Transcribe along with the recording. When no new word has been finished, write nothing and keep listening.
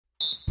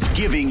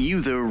Giving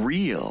you the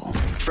real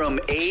from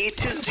A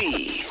to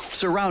Z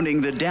surrounding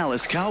the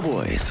Dallas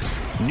Cowboys.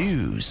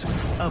 News,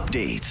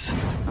 updates,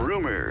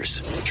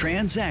 rumors,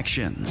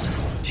 transactions,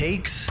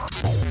 takes,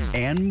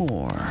 and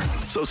more.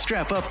 So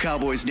strap up,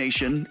 Cowboys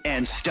Nation,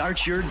 and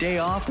start your day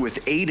off with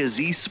A to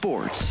Z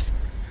Sports.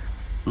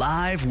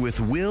 Live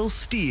with Will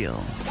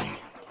Steele.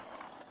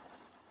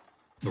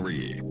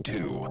 3,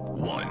 2,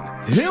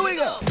 1. Here we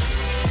go.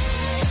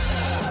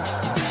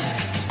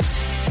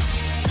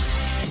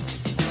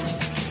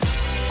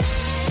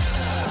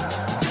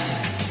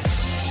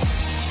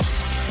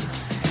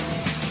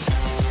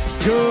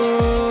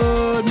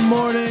 Good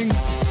morning,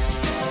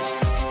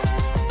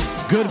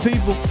 good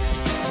people.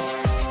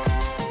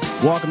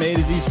 Welcome to A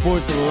to Z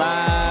Sports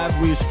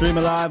Live. We are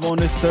streaming live on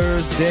this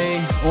Thursday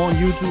on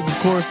YouTube. Of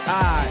course,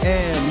 I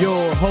am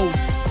your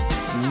host,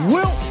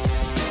 Will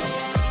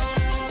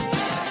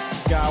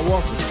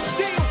Skywalker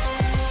Steele.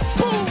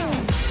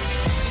 Boom!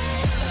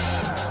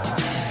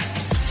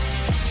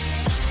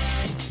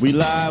 We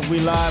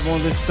live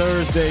on this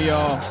Thursday,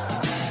 y'all.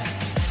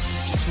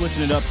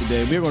 Switching it up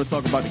today. We're going to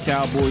talk about the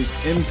Cowboys'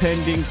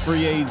 impending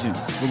free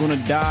agents. We're going to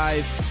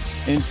dive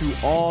into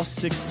all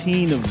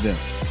 16 of them.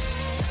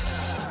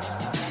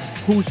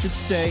 Who should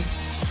stay?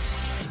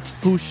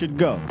 Who should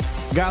go?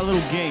 Got a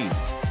little game.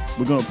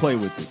 We're going to play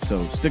with it,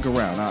 so stick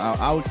around.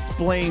 I'll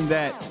explain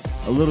that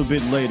a little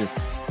bit later.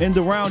 In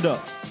the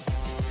roundup,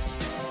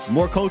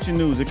 more coaching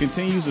news. It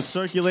continues to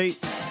circulate.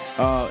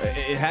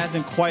 It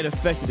hasn't quite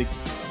affected it.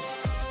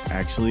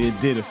 Actually, it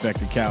did affect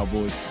the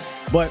Cowboys.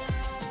 But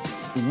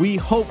we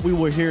hope we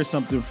will hear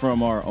something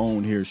from our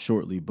own here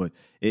shortly, but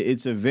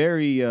it's a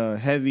very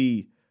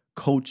heavy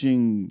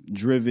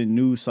coaching-driven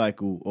news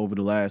cycle over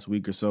the last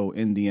week or so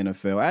in the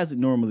NFL, as it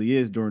normally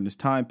is during this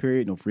time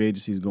period. No free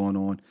agency is going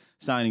on,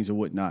 signings or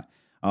whatnot.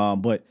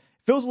 But it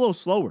feels a little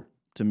slower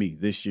to me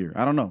this year.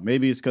 I don't know.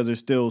 Maybe it's because there's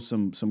still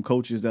some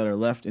coaches that are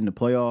left in the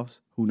playoffs.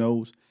 Who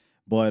knows?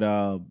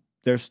 But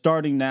they're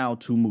starting now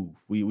to move.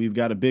 We've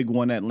got a big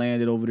one that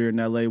landed over there in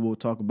L.A. we'll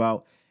talk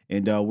about.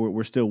 And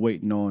we're still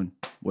waiting on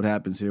what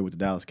happens here with the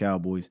Dallas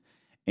Cowboys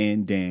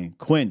and Dan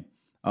Quinn.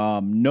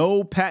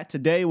 No Pat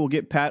today. We'll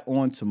get Pat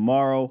on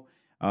tomorrow.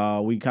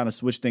 We kind of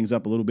switched things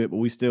up a little bit, but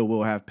we still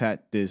will have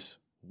Pat this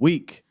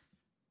week.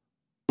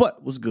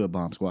 But what's good,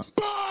 Bomb Squad?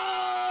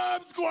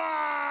 Bomb Squad!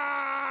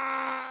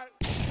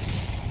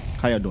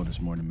 How y'all doing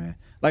this morning, man?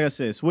 Like I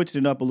said, switched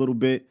it up a little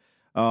bit.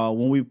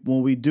 When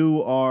we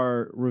do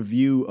our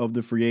review of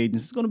the free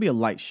agents, it's going to be a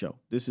light show.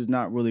 This is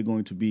not really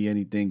going to be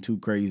anything too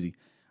crazy.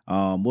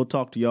 We'll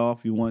talk to y'all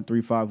if you want,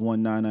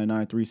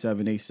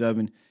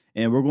 351-999-3787.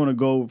 And we're going to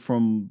go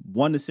from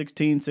 1 to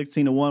 16,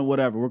 16 to 1,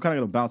 whatever. We're kind of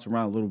going to bounce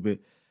around a little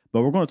bit.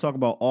 But we're going to talk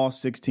about all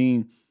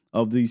 16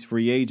 of these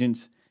free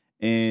agents.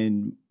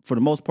 And for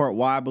the most part,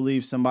 why I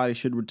believe somebody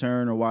should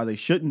return or why they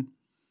shouldn't.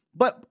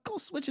 But go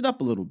switch it up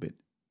a little bit.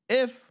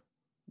 If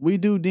we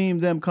do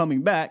deem them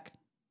coming back,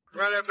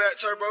 Run that back,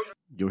 Turbo.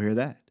 you'll hear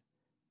that.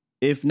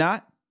 If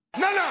not,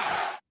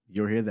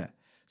 you'll hear that.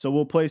 So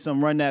we'll play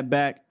some Run That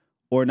Back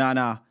or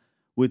Nah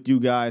with you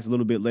guys a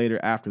little bit later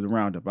after the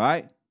roundup. All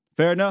right?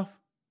 Fair enough?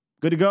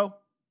 Good to go?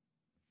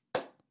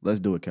 Let's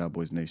do it,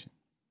 Cowboys Nation.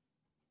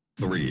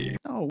 3.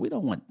 No, we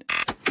don't want that.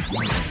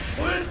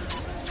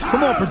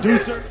 Come on,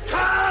 producer. It's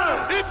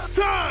time! It's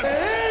time!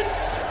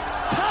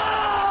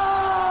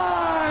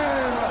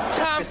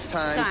 It's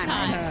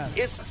time!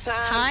 It's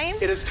time!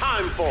 It is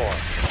time for...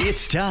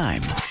 It's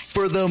time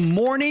for the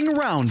morning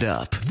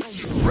roundup.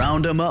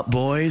 Round 'em up,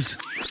 boys.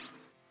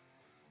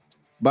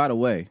 By the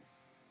way,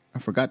 I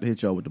forgot to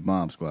hit y'all with the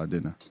Bomb Squad,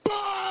 didn't I?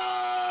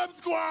 Bomb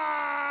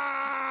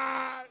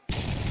Squad!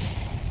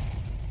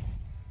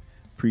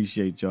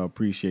 Appreciate y'all.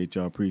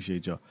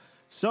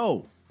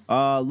 So,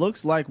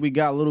 looks like we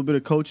got a little bit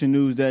of coaching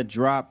news that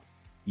dropped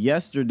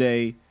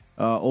yesterday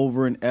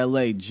over in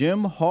L.A.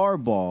 Jim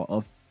Harbaugh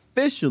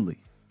officially,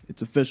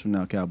 it's official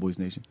now, Cowboys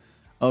Nation,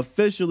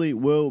 officially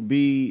will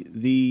be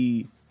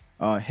the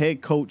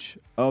head coach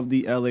of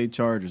the L.A.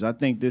 Chargers. I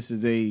think this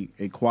is a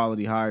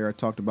quality hire. I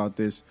talked about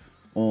this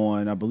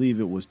on, I believe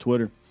it was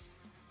Twitter.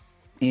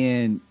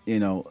 And, you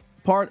know,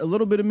 a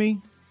little bit of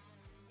me.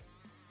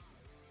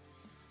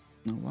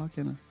 No, why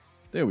can't I?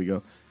 There we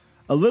go.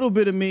 A little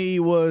bit of me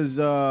was,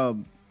 I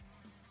don't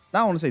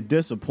want to say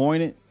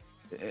disappointed,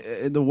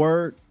 the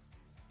word.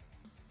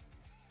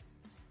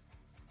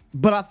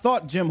 But I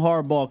thought Jim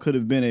Harbaugh could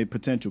have been a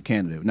potential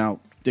candidate.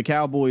 Now, the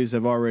Cowboys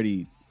have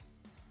already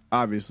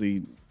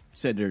obviously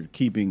said they're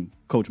keeping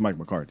Coach Mike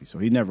McCarthy, so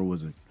he never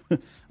was a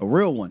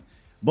real one.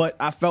 But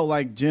I felt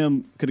like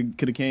Jim could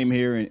have came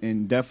here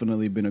and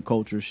definitely been a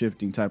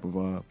culture-shifting type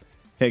of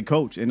head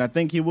coach. And I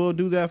think he will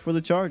do that for the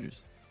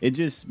Chargers. It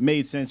just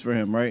made sense for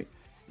him, right?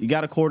 You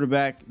got a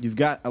quarterback. You've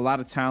got a lot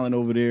of talent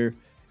over there.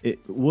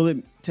 Will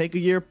it take a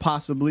year?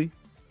 Possibly.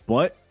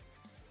 But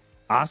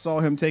I saw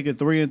him take a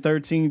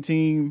 3-13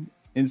 team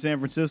in San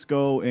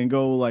Francisco and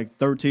go like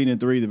 13-3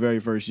 the very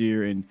first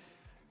year and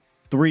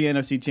 3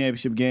 NFC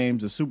championship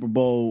games, a Super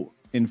Bowl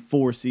in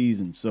 4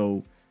 seasons.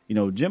 So, you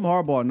know, Jim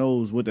Harbaugh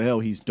knows what the hell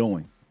he's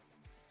doing.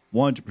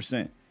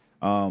 100%.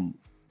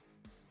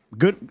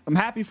 good. I'm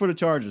happy for the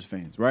Chargers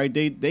fans, right?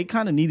 They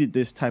kind of needed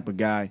this type of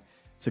guy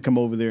to come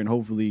over there and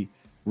hopefully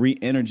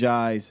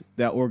re-energize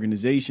that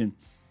organization.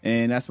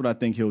 And that's what I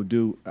think he'll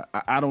do.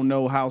 I don't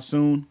know how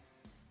soon,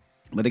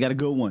 but they got a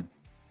good one.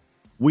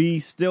 We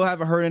still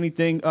haven't heard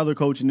anything, other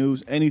coaching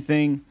news,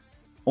 anything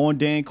on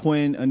Dan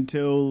Quinn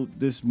until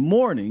this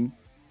morning.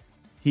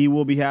 He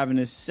will be having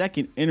his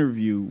second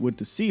interview with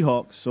the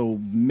Seahawks, so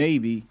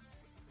maybe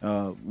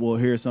we'll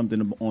hear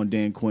something on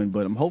Dan Quinn.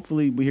 But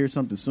hopefully we hear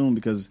something soon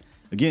because,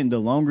 again, the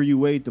longer you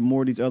wait, the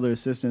more these other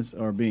assistants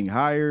are being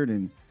hired.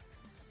 And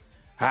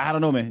I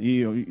don't know, man.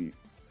 You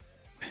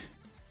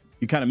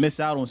kind of miss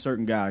out on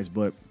certain guys,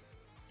 but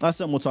that's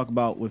something we'll talk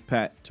about with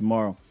Pat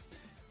tomorrow.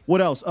 What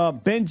else?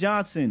 Ben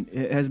Johnson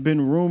has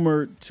been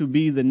rumored to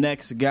be the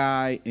next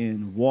guy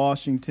in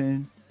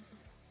Washington,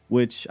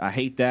 which I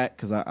hate that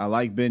because I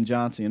like Ben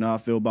Johnson. You know how I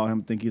feel about him.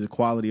 I think he's a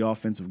quality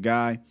offensive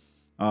guy.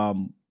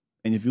 And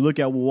if you look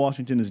at what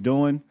Washington is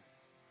doing,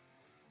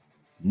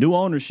 new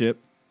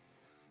ownership,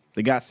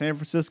 they got San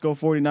Francisco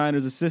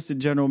 49ers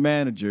assistant general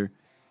manager,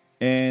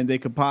 and they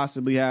could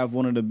possibly have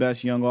one of the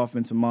best young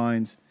offensive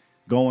minds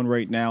going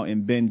right now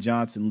in Ben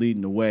Johnson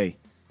leading the way.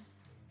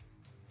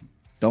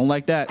 Don't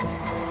like that.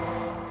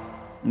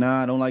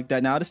 Nah, I don't like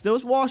that. Now, it still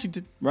is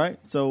Washington, right?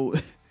 So,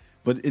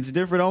 but it's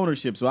different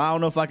ownership, so I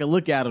don't know if I can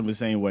look at them the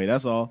same way.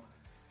 That's all.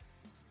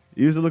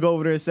 You used to look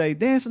over there and say,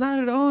 Dan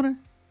Snyder, the owner?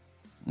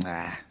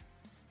 Nah,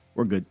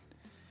 we're good.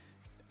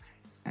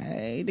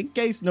 Ain't the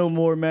case no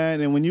more, man.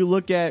 And when you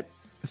look at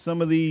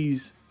some of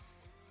these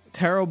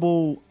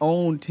terrible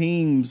owned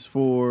teams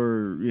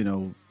for,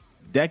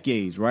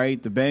 decades,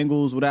 right? The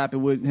Bengals, what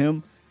happened with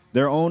him?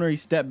 Their owner, he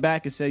stepped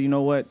back and said, you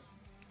know what?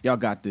 Y'all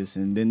got this.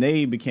 And then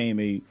they became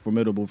a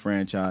formidable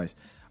franchise.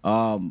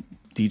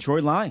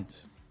 Detroit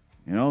Lions,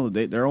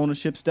 their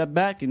ownership stepped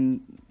back and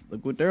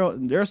look what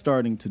they're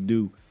starting to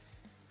do.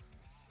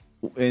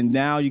 And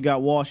now you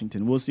got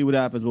Washington. We'll see what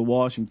happens with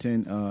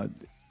Washington.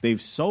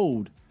 They've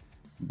sold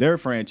their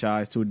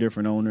franchise to a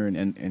different owner.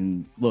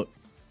 And look,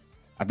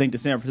 I think the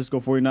San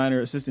Francisco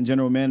 49er assistant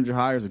general manager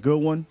hire is a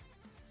good one.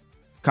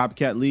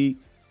 Copycat league.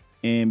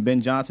 And Ben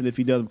Johnson, if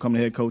he does become the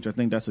head coach, I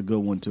think that's a good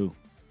one too.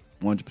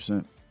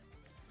 100%.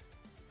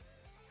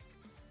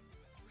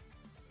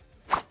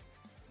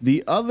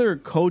 The other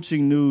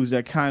coaching news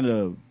that kind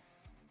of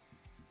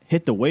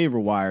hit the waiver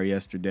wire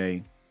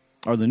yesterday,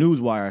 or the news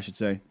wire, I should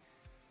say,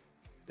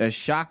 that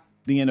shocked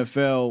the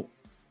NFL,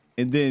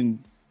 and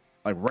then,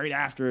 like right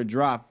after it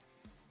dropped,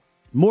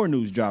 more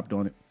news dropped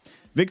on it.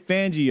 Vic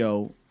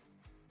Fangio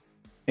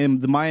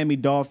and the Miami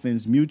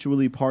Dolphins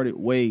mutually parted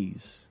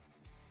ways.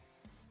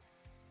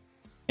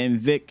 And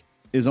Vic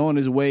is on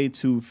his way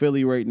to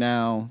Philly right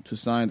now to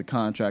sign the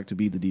contract to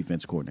be the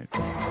defense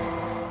coordinator.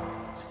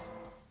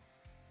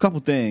 Couple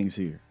things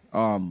here.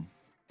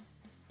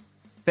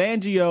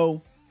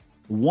 Fangio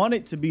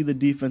wanted to be the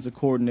defensive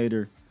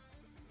coordinator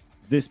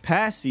this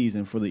past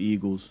season for the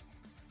Eagles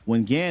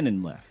when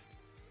Gannon left.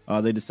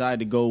 They decided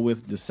to go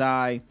with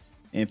Desai,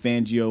 and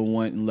Fangio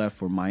went and left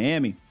for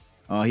Miami.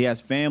 He has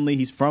family.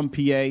 He's from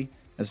PA.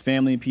 Has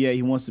family in PA.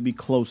 He wants to be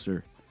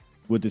closer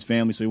with his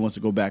family, so he wants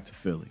to go back to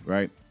Philly,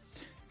 right?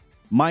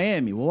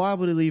 Miami. Well, why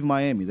would he leave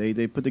Miami?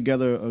 They put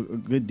together a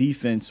good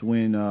defense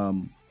when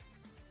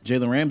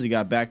Jalen Ramsey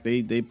got back.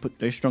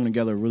 They strung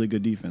together a really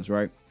good defense,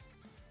 right?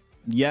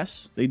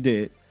 Yes, they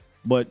did.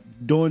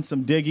 But doing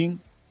some digging,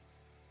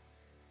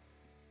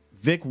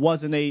 Vic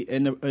wasn't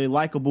a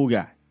likable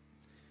guy.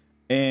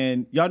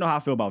 And y'all know how I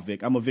feel about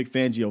Vic. I'm a Vic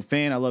Fangio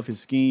fan. I love his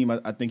scheme.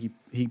 I think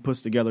he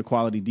puts together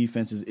quality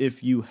defenses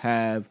if you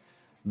have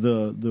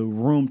the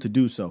room to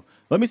do so.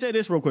 Let me say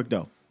this real quick,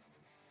 though.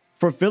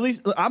 For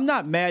Phillies, I'm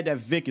not mad that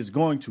Vic is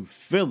going to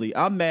Philly.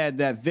 I'm mad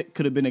that Vic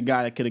could have been a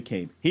guy that could have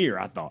came here,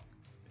 I thought.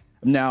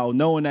 Now,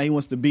 knowing that he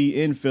wants to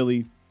be in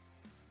Philly,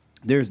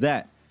 there's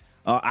that.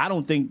 I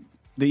don't think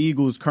the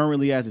Eagles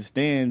currently, as it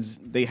stands,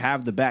 they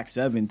have the back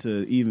seven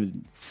to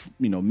even,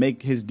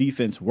 make his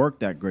defense work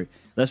that great.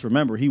 Let's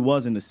remember, he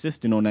was an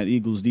assistant on that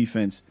Eagles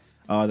defense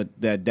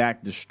that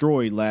Dak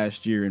destroyed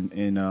last year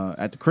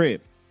at the crib.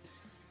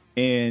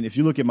 And if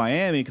you look at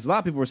Miami, because a lot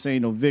of people are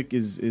saying, Vic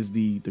is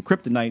the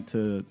kryptonite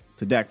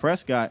to Dak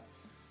Prescott.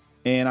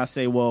 And I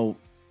say, well,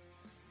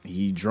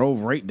 he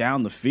drove right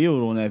down the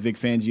field on that Vic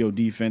Fangio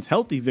defense,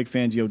 healthy Vic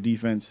Fangio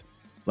defense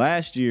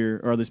last year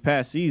or this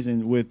past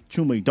season with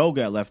Chuma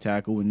Edoga at left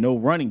tackle and no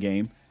running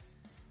game,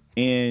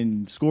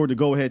 and scored the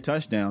go-ahead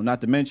touchdown, not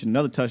to mention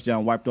another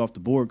touchdown wiped off the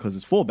board because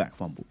his fullback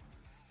fumbled.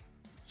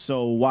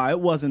 So while it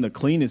wasn't the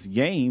cleanest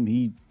game,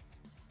 he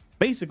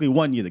basically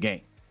won you the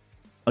game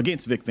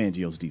against Vic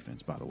Fangio's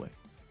defense, by the way.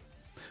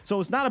 So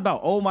it's not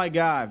about, oh, my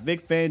God,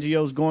 Vic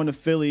Fangio's going to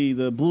Philly,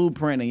 the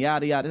blueprint, and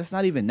yada, yada. That's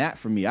not even that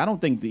for me. I don't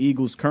think the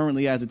Eagles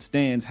currently, as it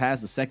stands,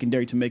 has the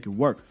secondary to make it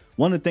work.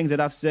 One of the things that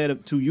I've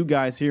said to you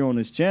guys here on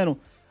this channel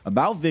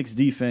about Vic's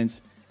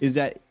defense is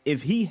that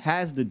if he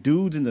has the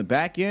dudes in the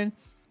back end,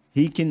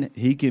 he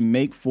can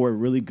make for a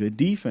really good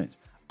defense.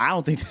 I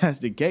don't think that's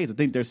the case. I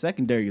think their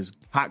secondary is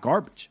hot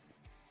garbage.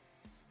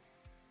 I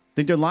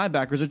think their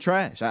linebackers are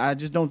trash. I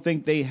just don't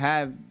think they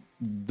have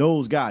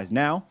those guys.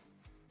 Now,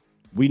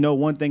 we know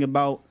one thing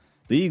about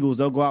the Eagles.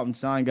 They'll go out and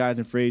sign guys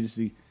in free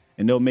agency,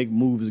 and they'll make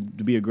moves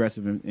to be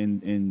aggressive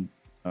in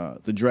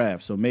the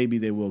draft. So maybe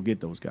they will get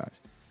those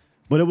guys.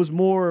 But it was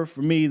more,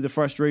 for me, the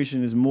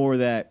frustration is more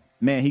that,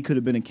 man, he could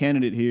have been a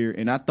candidate here,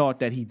 and I thought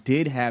that he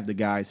did have the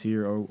guys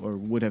here or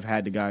would have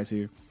had the guys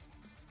here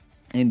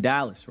in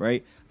Dallas,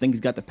 right? I think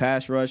he's got the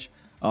pass rush.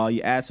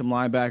 You add some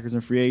linebackers in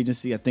free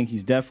agency. I think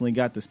he's definitely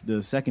got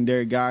the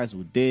secondary guys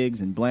with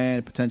Diggs and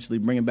Bland, potentially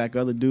bringing back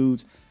other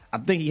dudes. I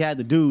think he had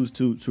the dudes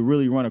to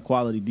really run a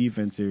quality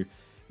defense here.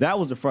 That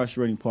was the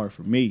frustrating part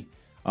for me.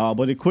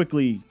 But it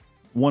quickly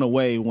went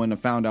away when I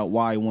found out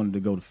why he wanted to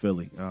go to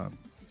Philly.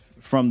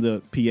 From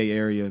the PA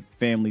area,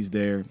 families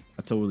there.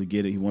 I totally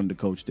get it. He wanted to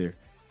coach there.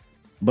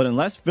 But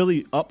unless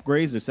Philly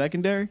upgrades their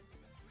secondary,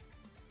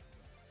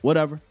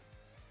 whatever.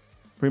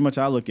 Pretty much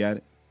how I look at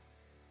it.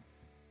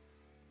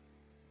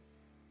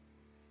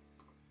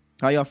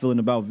 How y'all feeling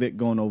about Vic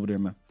going over there,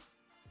 man?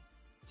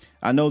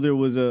 I know there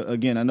was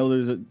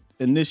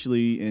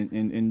initially,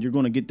 and you're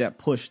going to get that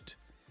pushed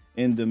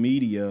in the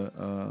media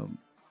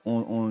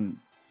on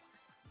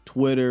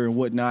Twitter and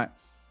whatnot.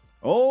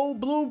 Oh,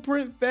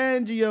 Blueprint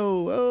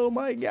Fangio. Oh,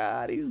 my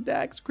God. He's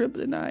Dak's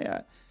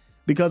kryptonite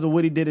because of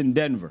what he did in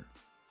Denver.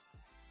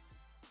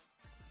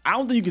 I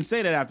don't think you can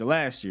say that after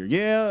last year.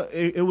 Yeah,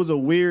 it was a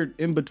weird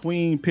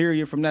in-between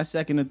period from that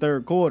second and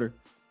third quarter.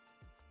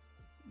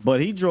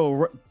 But he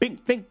drove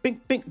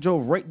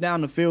drove right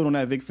down the field on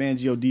that Vic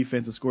Fangio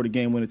defense and scored a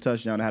game-winning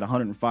touchdown. Had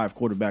 105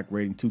 quarterback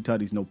rating, 2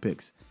 tutties, no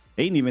picks.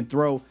 He didn't even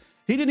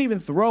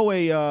throw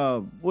a,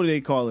 what do they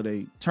call it,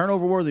 a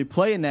turnover-worthy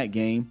play in that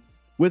game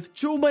with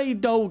Chume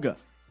Doga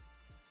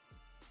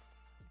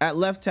at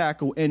left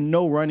tackle and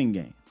no running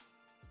game.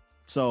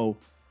 So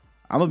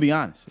I'm going to be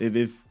honest. If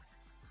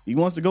he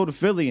wants to go to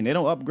Philly and they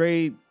don't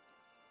upgrade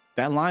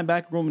that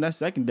linebacker room and that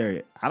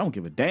secondary, I don't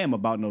give a damn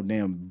about no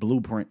damn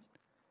blueprint.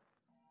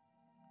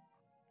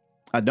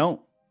 I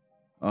don't.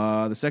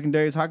 The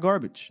secondary is hot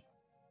garbage.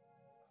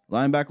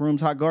 Linebacker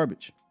room's hot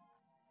garbage.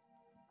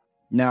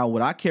 Now,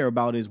 what I care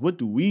about is what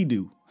do we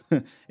do?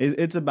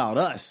 It's about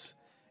us.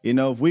 You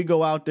know, if we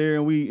go out there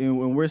and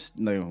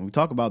we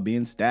talk about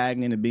being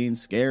stagnant and being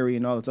scary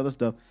and all this other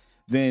stuff,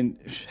 then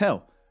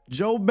hell,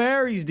 Joe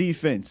Barry's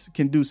defense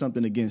can do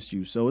something against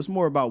you. So it's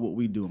more about what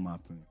we do, in my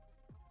opinion.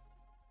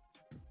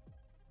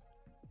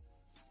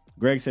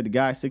 Greg said the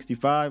guy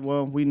 65.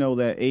 Well, we know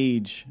that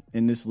age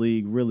in this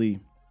league really,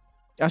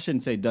 I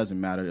shouldn't say doesn't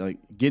matter. Like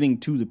getting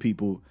to the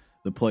people,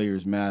 the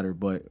players matter.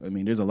 But I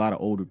mean, there's a lot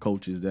of older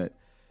coaches that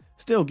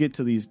still get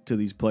to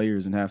these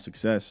players and have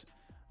success.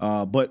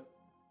 But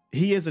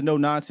he is a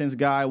no-nonsense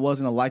guy,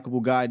 wasn't a likable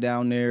guy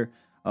down there.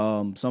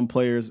 Some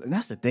players, and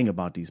that's the thing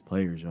about these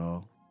players,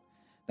 y'all.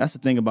 That's the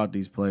thing about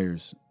these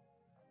players.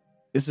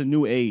 It's a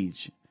new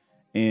age.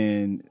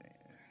 And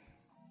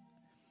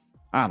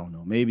I don't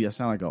know, maybe I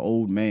sound like an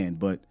old man,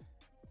 but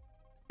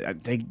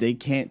they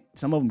can't,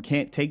 some of them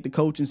can't take the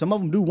coaching. Some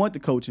of them do want the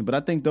coaching, but I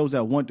think those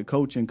that want the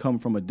coaching come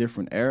from a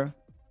different era.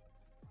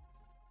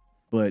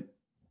 But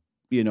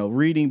you know,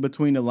 reading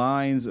between the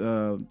lines,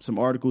 some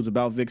articles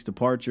about Vic's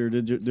departure,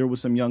 there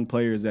was some young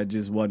players that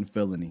just wasn't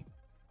feeling him,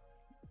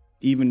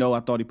 even though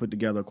I thought he put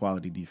together a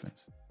quality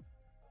defense.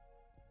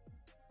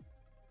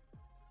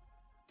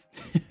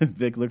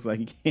 Vic looks like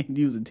he can't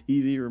use a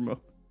TV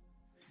remote.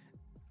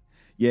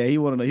 Yeah, he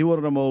one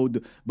of them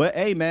old. But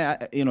hey, man,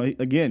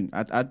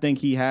 I think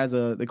he has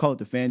they call it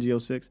the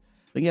Fangio 6.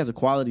 I think he has a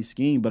quality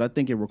scheme, but I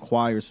think it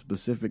requires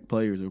specific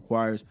players. It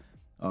requires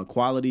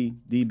quality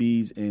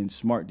DBs and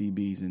smart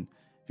DBs, and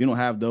if you don't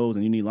have those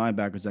and you need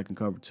linebackers that can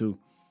cover too,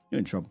 you're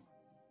in trouble.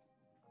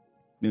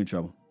 You're in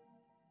trouble.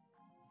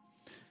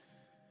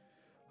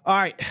 All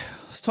right,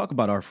 let's talk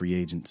about our free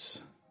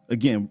agents.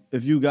 Again,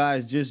 if you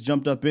guys just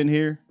jumped up in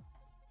here,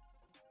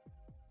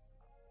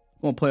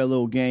 I'm going to play a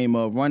little game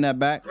of Run That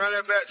Back. Run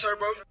that back,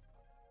 Turbo.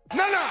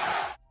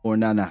 Nah. Or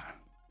nah.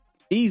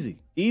 Easy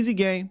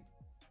game.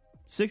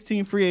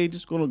 16 free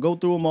agents, going to go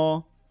through them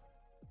all,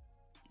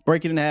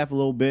 break it in half a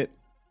little bit.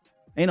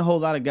 Ain't a whole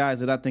lot of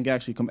guys that I think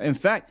actually come. In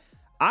fact,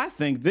 I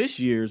think this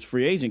year's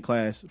free agent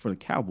class for the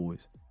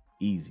Cowboys,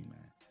 easy,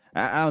 man.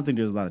 I don't think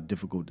there's a lot of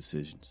difficult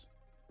decisions.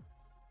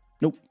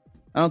 Nope.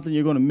 I don't think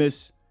you're going to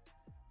miss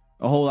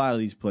a whole lot of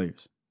these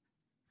players.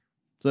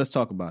 So let's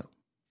talk about it.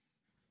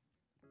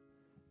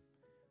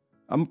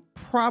 I'm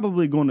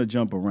probably going to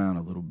jump around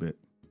a little bit.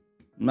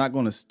 I'm not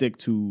going to stick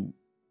to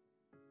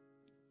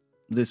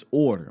this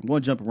order. I'm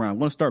going to jump around. I'm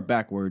going to start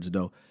backwards,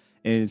 though,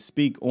 and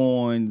speak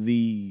on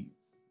the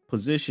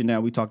position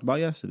that we talked about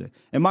yesterday.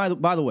 And by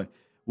the way,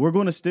 we're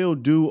going to still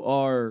do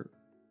our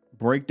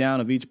breakdown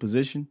of each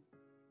position,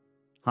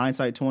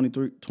 hindsight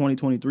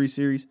 2023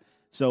 series.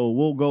 So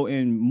we'll go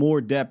in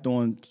more depth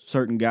on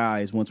certain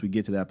guys once we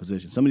get to that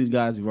position. Some of these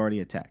guys we've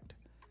already attacked.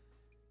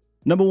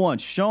 Number 1,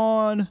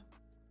 Sean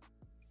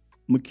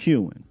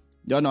McEwen.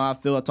 Y'all know how I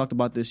feel. I talked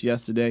about this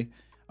yesterday.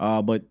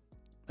 But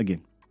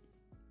again,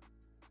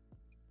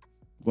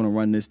 I'm going to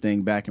run this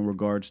thing back in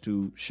regards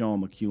to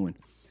Sean McEwen.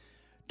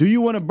 Do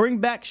you want to bring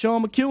back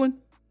Sean McEwen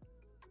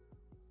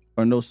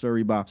or no Sir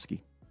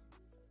Bobski?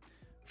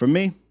 For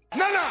me,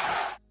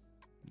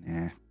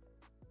 Nah.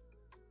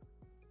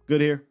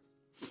 Good here.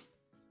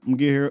 I'm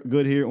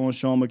good here on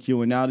Sean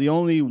McEwen. Now, the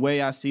only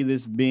way I see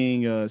this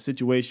being a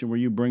situation where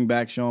you bring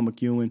back Sean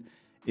McEwen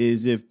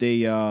is if they,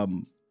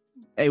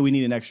 hey, we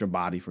need an extra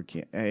body for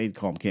camp. Hey,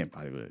 call him camp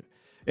body.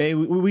 Hey,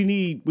 we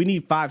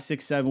need 5,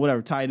 6, 7,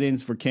 whatever tight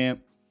ends for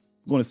camp.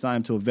 I'm going to sign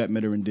him to a vet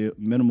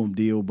minimum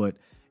deal, but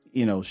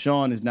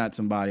Sean is not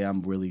somebody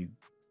I'm really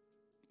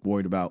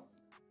worried about.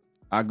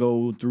 I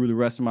go through the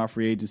rest of my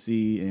free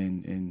agency,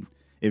 and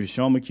if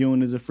Sean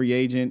McEwen is a free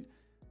agent,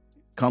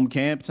 come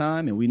camp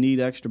time and we need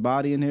extra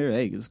body in here,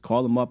 hey, just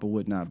call him up or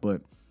whatnot.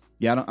 But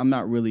yeah, I'm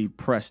not really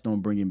pressed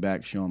on bringing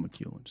back Sean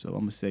McEwen. So I'm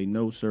going to say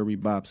no Sirby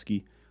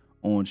Bobski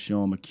on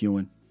Sean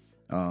McEwen.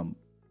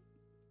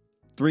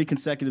 3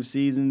 consecutive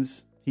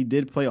seasons. He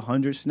did play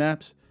 100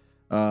 snaps.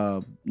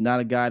 Not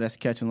a guy that's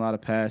catching a lot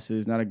of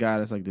passes. Not a guy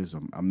that's like this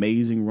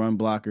amazing run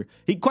blocker.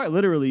 He quite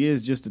literally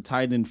is just a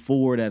tight end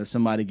 4 that if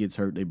somebody gets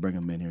hurt, they bring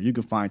him in here. You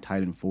can find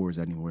tight end 4s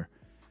anywhere.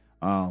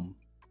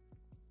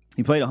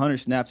 He played 100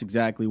 snaps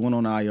exactly, went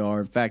on IR.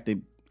 In fact,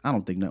 I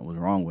don't think nothing was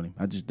wrong with him.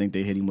 I just think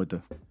they hit him with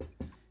the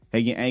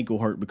your ankle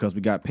hurt because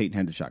we got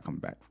Peyton Hendershot coming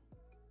back.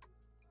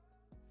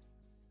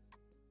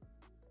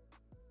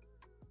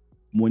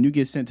 When you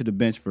get sent to the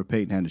bench for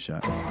Peyton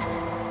Hendershot,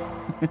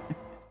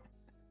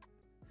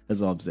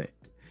 that's all I'm saying.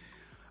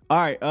 All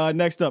right,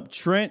 next up,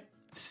 Trent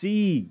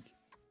Sieg.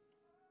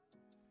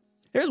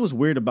 Here's what's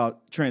weird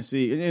about Trent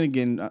Sieg. And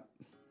again,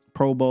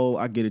 Pro Bowl,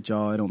 I get it,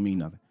 y'all. It don't mean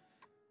nothing.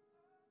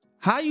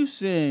 How you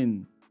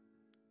send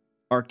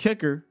our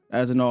kicker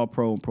as an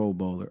all-pro and Pro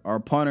Bowler, our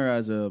punter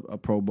as a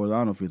Pro Bowler, I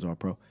don't know if he's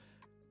all-pro,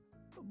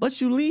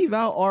 but you leave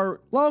out our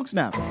long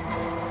snapper.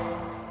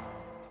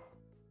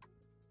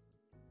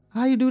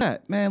 How you do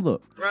that? Man,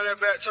 look. Run that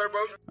back, Turbo.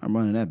 I'm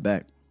running that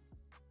back.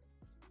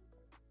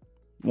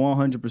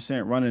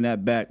 100% running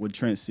that back with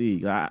Trent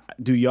Sieg.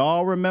 Do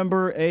y'all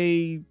remember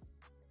a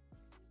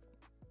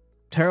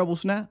terrible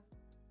snap?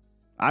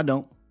 I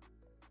don't.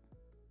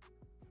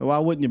 Why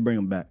wouldn't you bring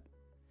him back?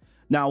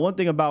 Now, one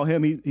thing about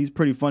him, he's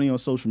pretty funny on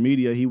social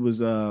media. He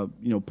was,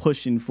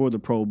 pushing for the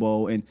Pro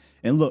Bowl. And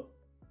look,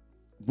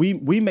 we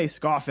may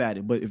scoff at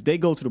it, but if they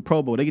go to the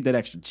Pro Bowl, they get that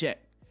extra check,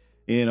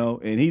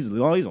 and he's a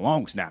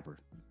long snapper.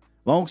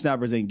 Long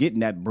snappers ain't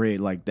getting that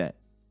bread like that.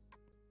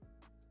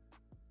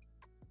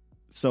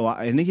 So,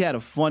 and he had a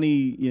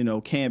funny,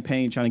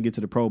 campaign trying to get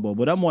to the Pro Bowl,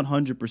 but I'm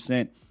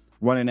 100%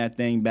 running that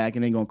thing back.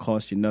 It ain't going to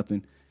cost you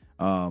nothing.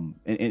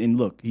 And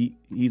look,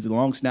 he's a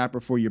long snapper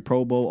for your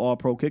Pro Bowl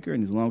All-Pro kicker,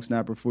 and he's a long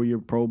snapper for your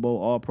Pro Bowl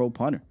All-Pro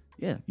punter.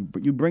 Yeah,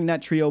 you bring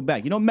that trio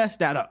back. You don't mess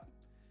that up.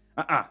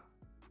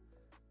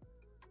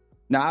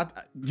 Now,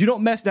 you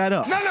don't mess that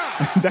up.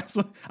 No. That's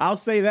what I'll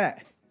say.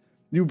 That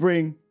you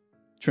bring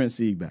Trent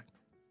Sieg back.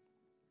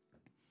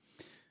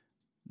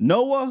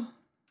 Noah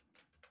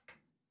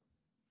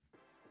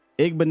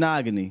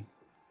Igbenogany,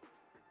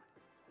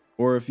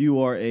 or if you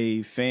are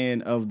a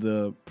fan of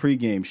the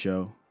pregame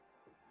show,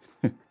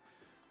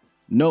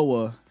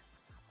 Noah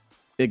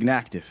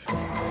Ignactive.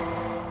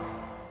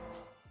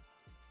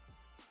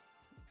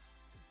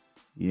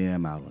 Yeah,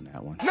 I'm out on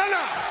that one.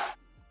 No.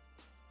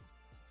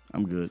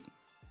 I'm good.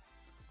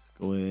 Let's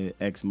go ahead.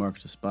 X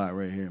marks the spot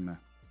right here, man.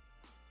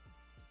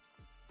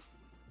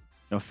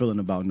 Y'all feeling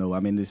about Noah? I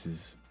mean, this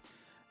is...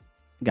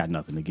 Got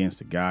nothing against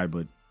the guy,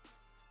 but...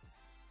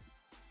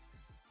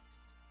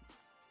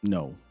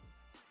 No.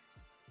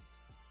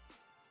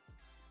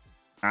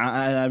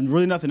 I'm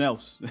really nothing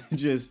else.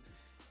 Just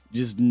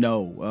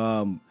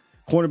no.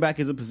 Cornerback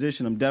is a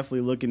position I'm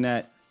definitely looking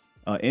at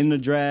in the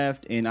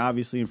draft and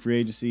obviously in free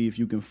agency if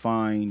you can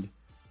find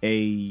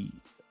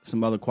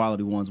some other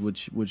quality ones,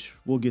 which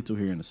we'll get to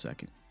here in a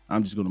second.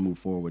 I'm just going to move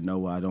forward with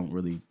Noah.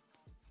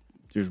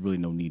 There's really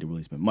no need to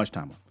really spend much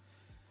time on.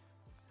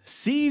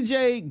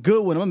 CJ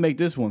Goodwin. I'm going to make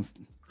this one.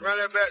 Run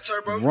that back,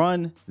 Turbo.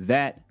 Run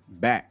that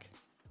back.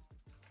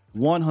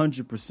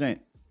 100%.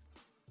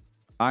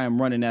 I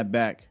am running that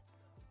back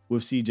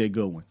with CJ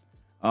Goodwin.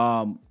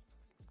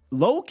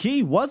 Low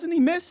key, wasn't he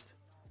missed?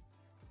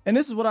 And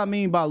this is what I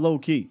mean by low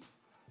key.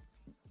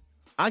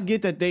 I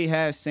get that they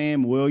had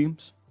Sam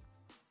Williams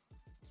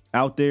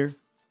out there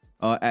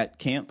at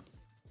camp,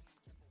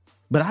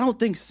 but I don't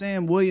think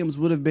Sam Williams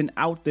would have been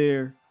out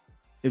there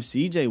if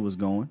CJ was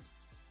going,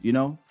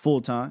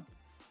 full time.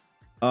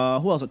 Who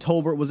else?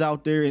 Tolbert was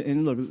out there,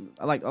 and look,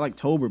 I like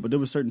Tolbert, but there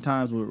were certain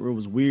times where it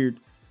was weird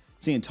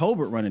seeing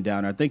Tolbert running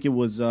down. I think it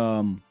was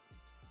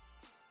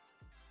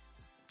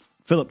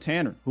Philip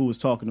Tanner who was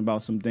talking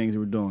about some things they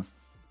were doing.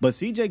 But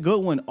CJ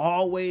Goodwin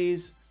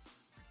always,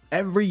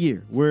 every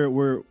year,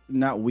 we're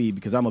not we,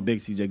 because I'm a big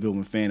CJ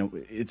Goodwin fan.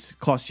 It's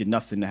cost you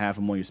nothing to have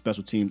him on your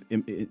special team.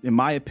 In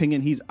my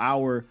opinion, he's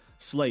our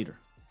Slater.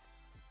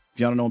 If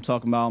y'all don't know what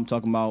I'm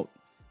talking about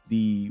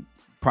the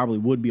probably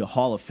would be a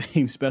Hall of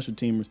Fame special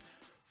teamers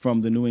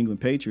from the New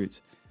England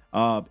Patriots.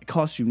 It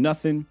costs you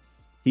nothing.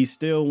 He's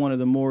still one of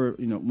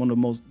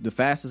the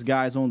fastest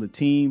guys on the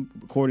team,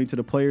 according to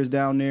the players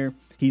down there.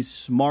 He's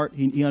smart.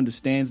 He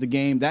understands the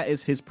game. That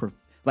is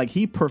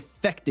he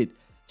perfected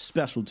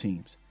special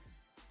teams.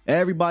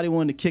 Everybody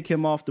wanted to kick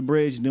him off the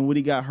bridge. And then when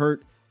he got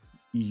hurt,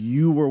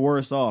 you were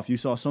worse off. You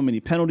saw so many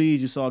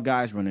penalties. You saw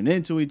guys running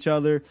into each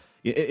other.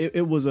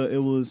 It was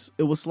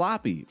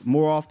sloppy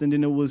more often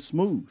than it was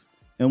smooth.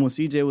 And when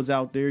CJ was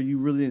out there, you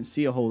really didn't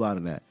see a whole lot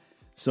of that.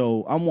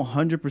 So I'm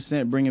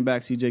 100% bringing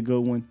back CJ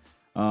Goodwin.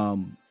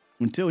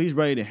 Until he's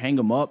ready to hang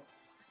him up,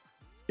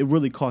 it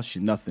really costs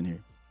you nothing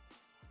here.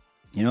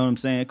 You know what I'm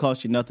saying? It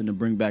costs you nothing to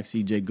bring back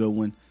CJ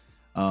Goodwin.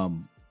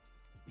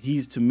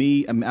 He's, to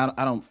me, I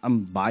mean,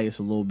 I'm biased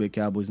a little bit,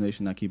 Cowboys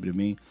Nation, not keep it to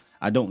me.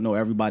 I don't know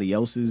everybody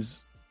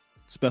else's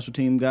special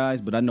team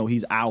guys, but I know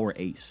he's our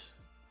ace.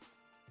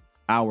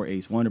 Our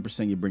ace.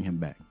 100% you bring him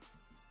back.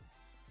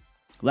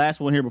 Last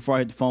one here before I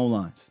hit the phone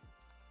lines.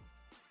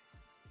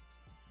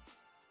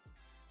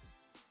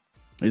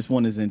 This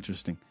one is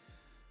interesting.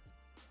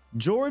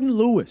 Jordan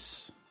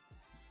Lewis,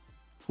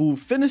 who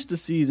finished the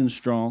season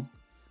strong,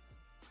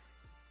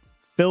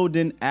 filled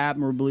in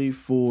admirably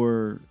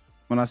for,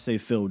 when I say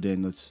filled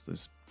in,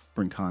 let's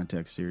bring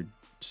context here.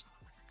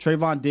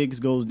 Trayvon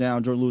Diggs goes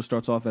down. Jordan Lewis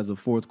starts off as a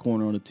fourth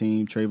corner on the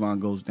team. Trayvon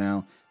goes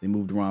down. They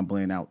moved DaRon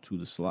Bland out to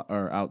the slot,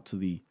 or out to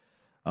the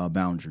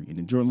boundary, and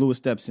then Jordan Lewis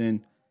steps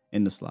in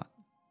the slot.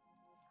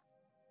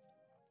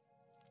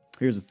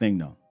 Here's the thing,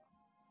 though.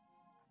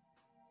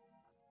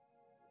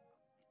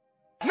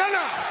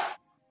 No.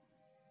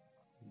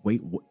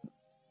 Wait, what?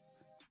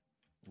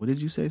 What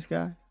did you say,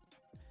 Sky?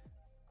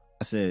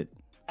 I said,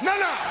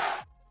 No.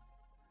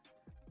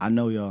 I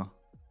know, y'all.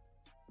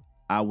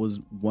 I was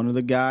one of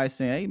the guys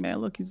saying, "Hey, man,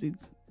 look, this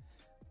is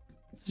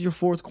your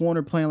fourth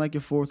corner playing like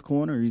your fourth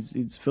corner.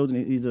 He's filled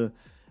in. He's a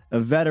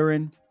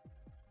veteran.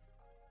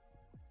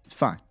 It's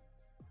fine.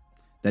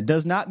 That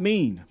does not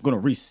mean I'm going to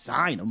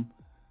re-sign him.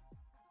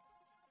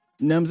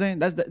 You know what I'm saying?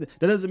 That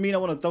doesn't mean I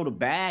want to throw the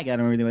bag at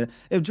him or anything like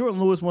that. If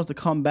Jordan Lewis wants to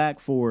come back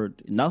for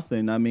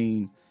nothing, I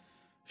mean,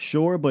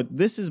 sure, but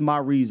this is my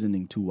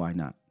reasoning to why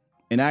not.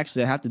 And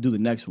actually, I have to do the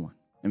next one.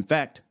 In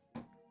fact,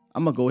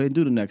 I'm going to go ahead and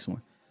do the next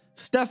one.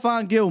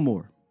 Stephon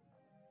Gilmore.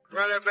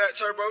 Run that back,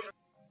 Turbo.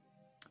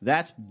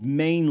 That's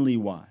mainly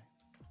why.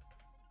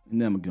 And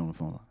then I'm going to get on the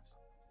phone lines.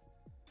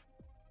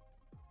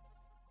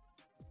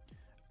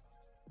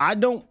 I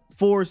don't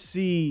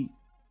foresee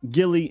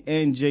Gilly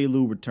and J.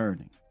 Lou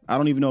returning. I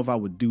don't even know if I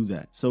would do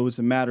that. So it's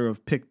a matter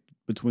of pick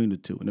between the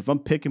two. And if I'm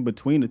picking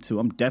between the two,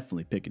 I'm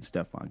definitely picking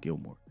Stephon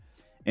Gilmore.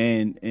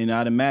 And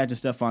I'd imagine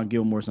Stephon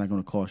Gilmore is not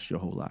going to cost you a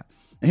whole lot.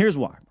 And here's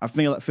why. I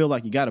feel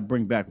like you got to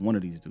bring back one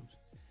of these dudes.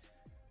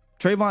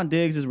 Trayvon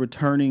Diggs is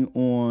returning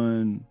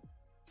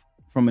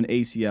from an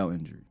ACL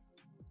injury.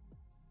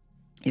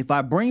 If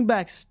I bring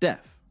back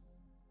Steph,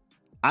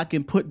 I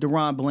can put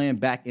DaRon Bland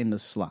back in the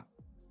slot,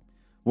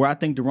 where I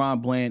think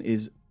DaRon Bland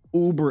is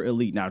uber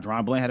elite. Now,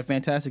 DaRon Bland had a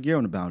fantastic year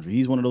on the boundary.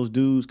 He's one of those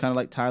dudes, kind of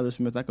like Tyler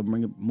Smith. I could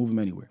move him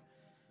anywhere.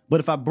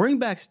 But if I bring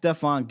back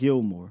Stephon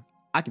Gilmore,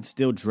 I can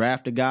still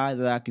draft a guy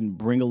that I can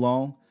bring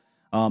along.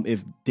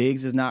 If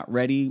Diggs is not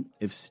ready,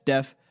 if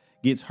Steph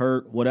gets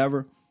hurt,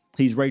 whatever,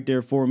 he's right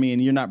there for me.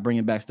 And you're not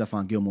bringing back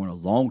Stephon Gilmore in a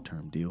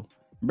long-term deal.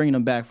 You're bringing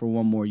him back for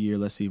one more year.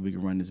 Let's see if we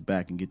can run this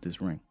back and get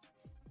this ring.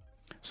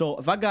 So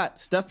if I got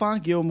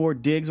Stephon Gilmore,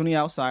 Diggs on the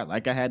outside,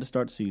 like I had to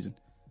start the season,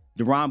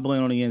 DaRon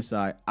Bland on the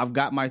inside, I've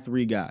got my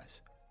three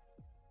guys.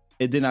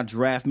 And then I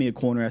draft me a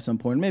corner at some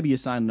point. Maybe you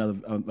sign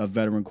a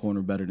veteran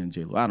corner better than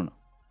J. Lou. I don't know.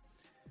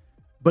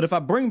 But if I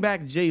bring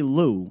back J.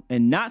 Lou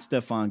and not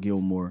Stephon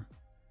Gilmore,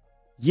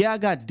 yeah, I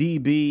got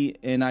DB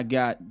and I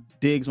got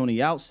Diggs on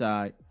the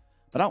outside,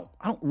 but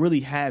I don't really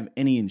have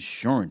any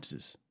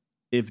insurances.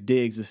 If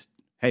Diggs is,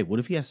 hey, what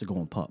if he has to go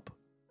on PUP?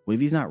 What if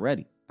he's not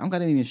ready? I don't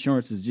got any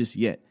insurances just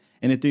yet.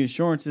 And if the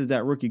insurance is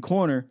that rookie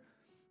corner,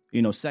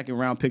 second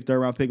round pick, third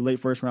round pick,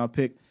 late first round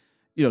pick,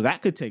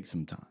 that could take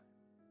some time.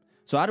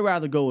 So I'd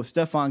rather go with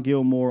Stephon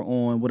Gilmore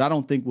on what I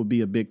don't think would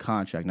be a big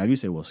contract. Now, if you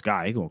say, well,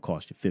 Sky, it's going to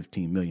cost you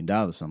 $15 million,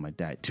 something like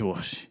that. No. All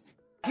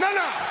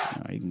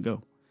right, you can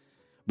go.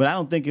 But I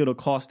don't think it'll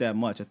cost that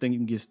much. I think you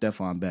can get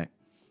Stephon back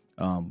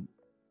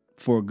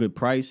for a good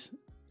price.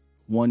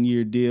 1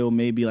 year deal,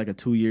 maybe like a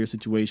 2 year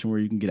situation where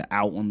you can get an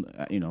out on,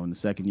 in the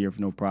second year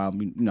for no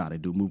problem. You know how they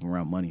do, moving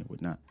around money and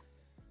whatnot.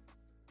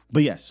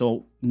 But yeah,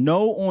 so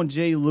no on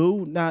J.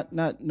 Lou. Not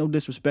no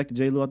disrespect to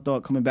J. Lou. I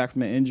thought coming back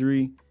from an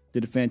injury,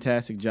 did a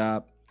fantastic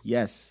job.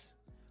 Yes,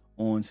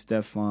 on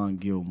Stephon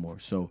Gilmore.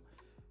 So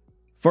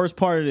first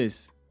part of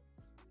this,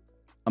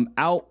 I'm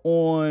out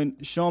on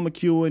Sean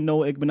McEwen,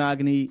 Noah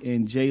Igbenogany,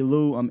 and J.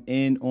 Lou. I'm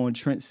in on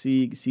Trent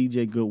Sieg,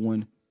 CJ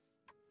Goodwin,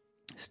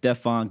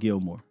 Stephon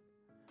Gilmore.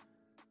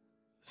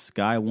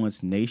 Sky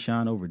wants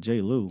Nashon over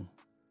J. Lou.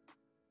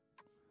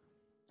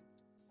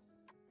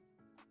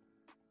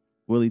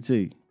 Willie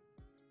T.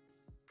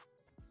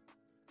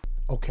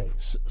 Okay,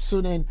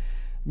 so then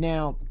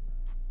now,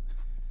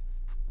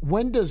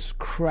 when does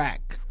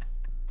crack?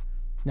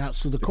 Now,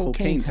 so the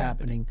cocaine's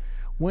happening.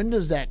 When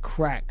does that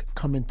crack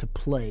come into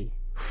play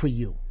for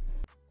you?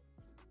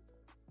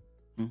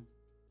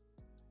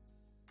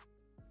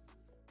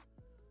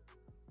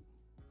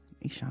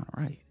 Nashon,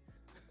 right?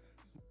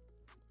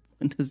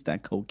 When does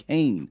that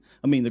cocaine?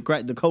 I mean, the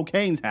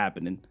cocaine's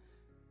happening.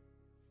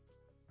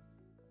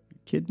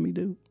 kidding me,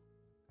 dude?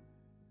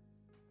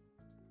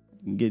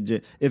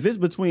 If it's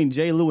between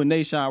J. Lou and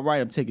Nashawn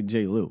Wright, I'm taking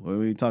J. Lou. What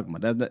are you talking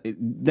about?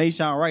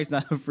 Nashawn Wright's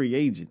not a free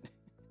agent.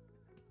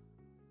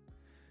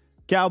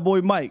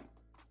 Cowboy Mike,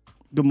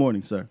 good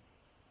morning, sir.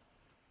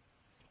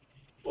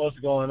 What's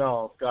going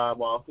on,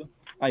 Skywalker?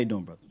 How you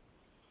doing, brother?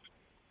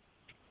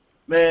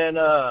 Man,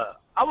 I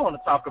want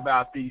to talk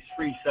about these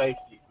free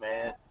safeties,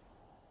 man.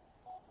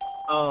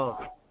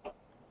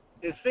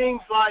 It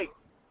seems like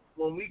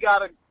when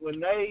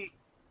they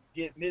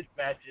get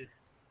mismatches,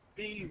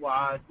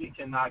 speed-wise, we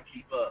cannot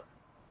keep up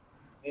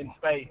in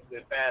space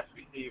with fast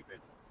receivers.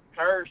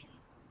 Curse,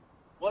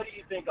 what do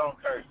you think on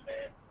Curse,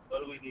 man?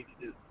 What do we need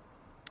to do?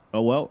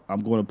 Oh, well, I'm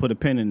going to put a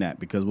pin in that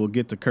because we'll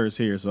get to Curse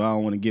here, so I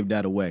don't want to give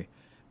that away.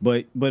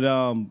 But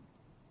Hooker.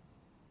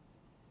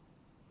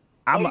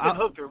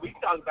 We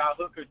can talk about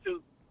Hooker,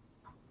 too.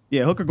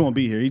 Yeah, Hooker going to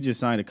be here. He just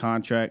signed a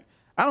contract.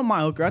 I don't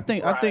mind Hooker. I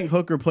think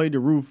Hooker played the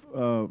roof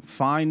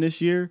fine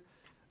this year.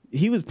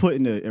 He was put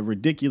in a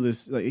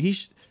ridiculous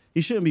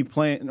he shouldn't be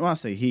playing. When I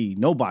say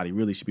nobody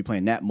really should be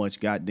playing that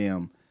much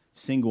goddamn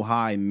single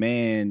high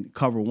man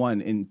cover one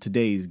in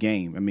today's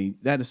game. I mean,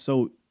 that is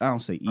so, I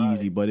don't say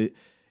easy, but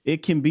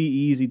it can be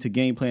easy to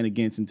game plan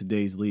against in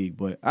today's league.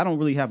 But I don't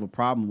really have a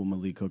problem with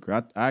Malik Hooker.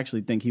 I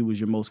actually think he was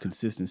your most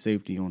consistent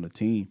safety on the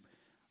team.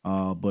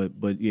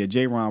 But yeah,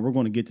 J-Ron, we're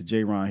going to get to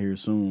J-Ron here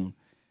soon.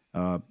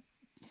 Look,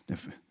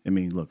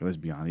 let's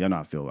be honest. Y'all know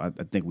how I feel. I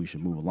think we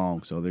should move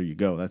along. So there you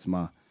go. That's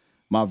my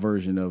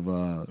version of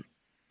no.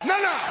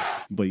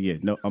 But yeah,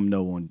 no, I'm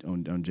no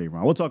on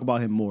J-Ron. We'll talk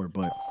about him more,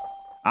 but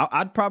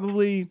I'd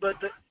probably.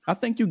 I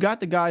think you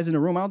got the guys in the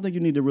room. I don't think you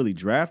need to really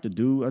draft a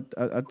dude.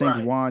 I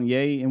think Juan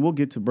Ye, and we'll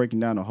get to breaking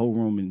down the whole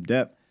room in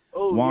depth.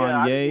 Oh,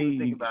 Juan Ye, I didn't even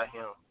think about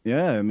him.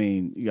 Yeah, I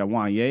mean, you got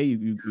Juan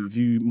Ye. If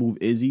you move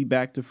Izzy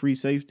back to free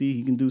safety,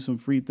 he can do some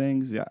free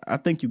things. Yeah, I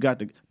think you got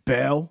the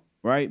Bell,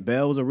 right?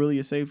 Bell's really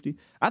a safety.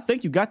 I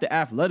think you got the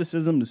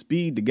athleticism, the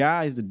speed, the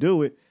guys to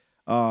do it.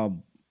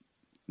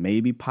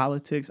 Maybe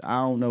politics.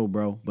 I don't know,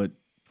 bro. But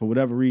for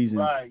whatever reason.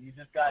 Right, you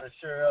just got to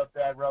shore up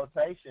that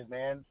rotation,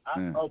 man.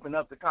 Open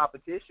up the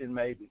competition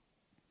maybe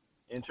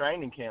in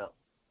training camp.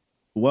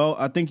 Well,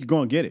 I think you're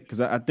going to get it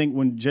because I think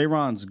when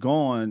J-Ron's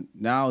gone,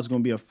 now it's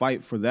going to be a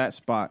fight for that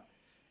spot.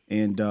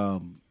 And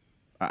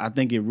I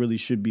think it really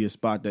should be a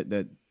spot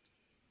that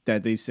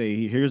they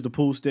say, here's the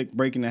pool stick,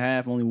 breaking the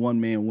half, only one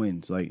man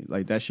wins.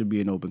 Like that should be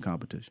an open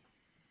competition.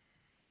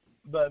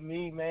 But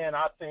me, man,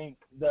 I think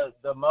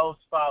the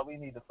most spot we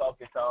need to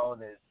focus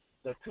on is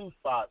the two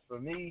spots. For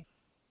me,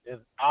 is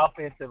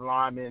offensive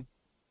lineman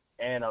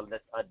and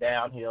a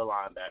downhill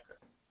linebacker.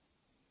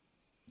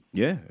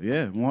 Yeah,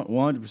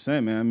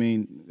 100%, man. I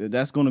mean,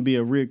 that's going to be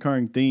a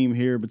reoccurring theme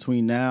here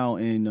between now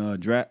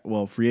and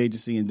free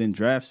agency and then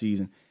draft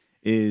season.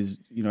 Is,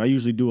 I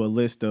usually do a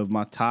list of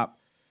my top,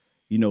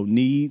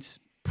 needs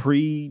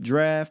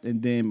pre-draft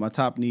and then my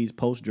top needs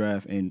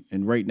post-draft. And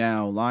right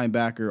now,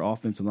 linebacker,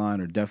 offensive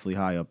line are definitely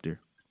high up there.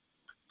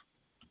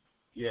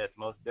 Yes,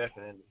 most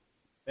definitely.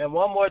 And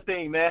one more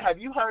thing, man. Have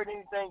you heard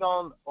anything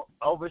on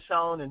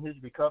Overshown and his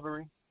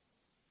recovery?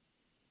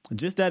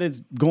 Just that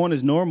it's going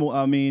as normal.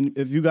 I mean,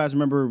 if you guys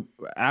remember,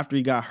 after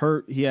he got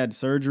hurt, he had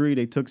surgery.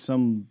 They took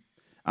some –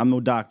 I'm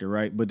no doctor,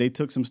 right? But they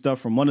took some stuff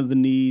from one of the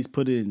knees,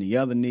 put it in the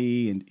other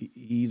knee, and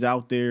he's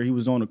out there. He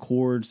was on the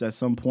cords at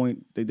some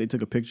point. They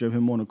took a picture of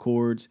him on the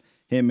cords,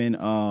 him and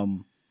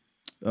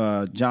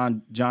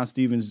John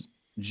Stevens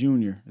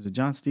Jr. Is it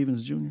John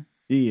Stevens Jr.?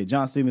 Yeah,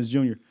 John Stevens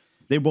Jr.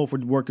 They both were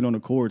working on the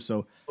cords.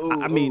 So,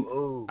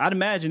 I'd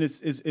imagine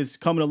it's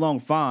coming along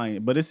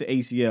fine, but it's an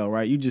ACL,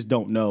 right? You just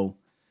don't know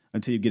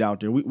until you get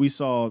out there. We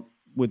saw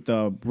with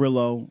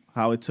Brillo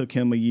how it took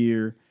him a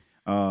year.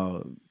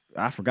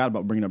 I forgot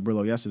about bringing up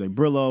Brillo yesterday.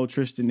 Brillo,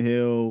 Tristan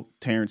Hill,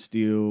 Terrence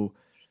Steele,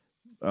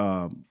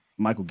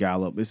 Michael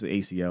Gallup. It's an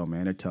ACL,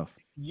 man. They're tough.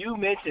 You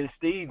mentioned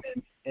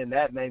Stevens, and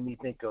that made me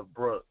think of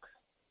Brooks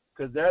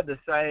because they're the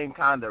same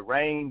kind of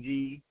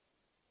rangy,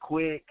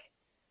 quick,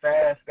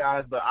 fast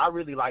guys, but I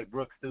really like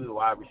Brooks too, the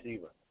wide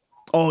receiver.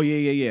 Oh,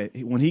 yeah.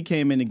 When he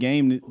came in the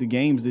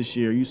games this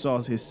year, you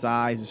saw his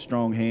size, his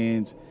strong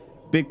hands,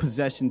 big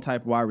possession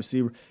type wide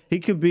receiver. He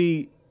could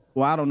be –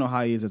 well, I don't know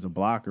how he is as a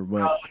blocker,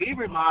 but he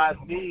reminds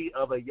me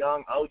of a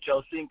young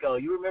Ocho Cinco.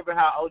 You remember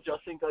how Ocho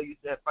Cinco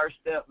used to have first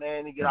step,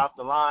 man? He get off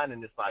the line,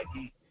 and it's like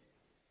he's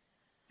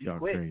y'all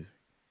quick. Crazy.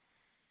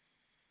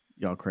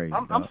 Y'all crazy.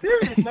 I'm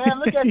serious, man.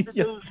 Look at the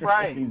dude's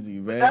frame. Crazy,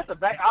 man. That's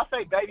I'll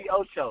say baby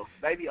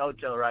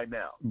Ocho right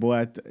now.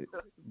 Boy,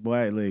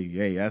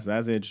 hey, that's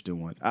an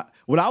interesting one.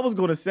 What I was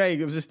gonna say,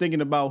 I was just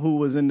thinking about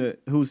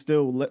who's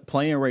still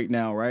playing right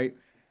now, right?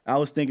 I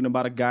was thinking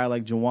about a guy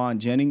like Jawan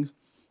Jennings.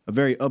 A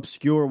very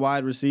obscure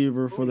wide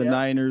receiver for the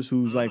Niners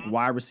who's like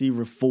wide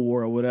receiver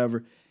 4 or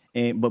whatever.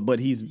 But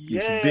he's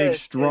big,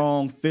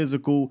 strong,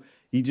 physical.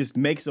 He just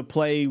makes a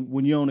play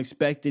when you don't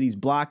expect it. He's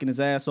blocking his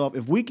ass off.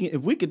 If we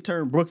could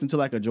turn Brooks into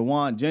like a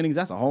Jawan Jennings,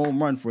 that's a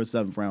home run for a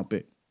 7th-round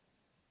pick.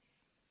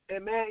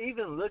 And, man,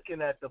 even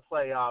looking at the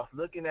playoffs,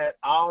 looking at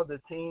all the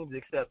teams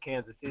except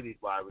Kansas City's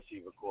wide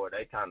receiver core,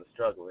 they kind of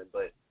struggling.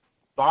 But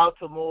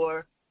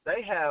Baltimore,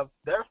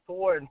 their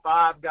 4 and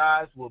 5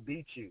 guys will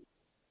beat you.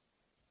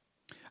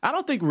 I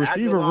don't think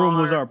receiver room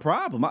was our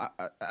problem.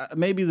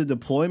 Maybe the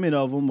deployment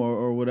of them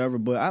or whatever,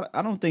 but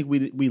I don't think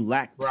we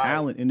lack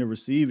talent in the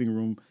receiving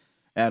room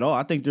at all.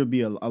 I think there'd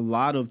be a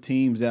lot of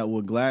teams that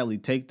would gladly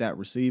take that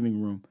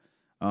receiving room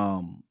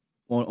on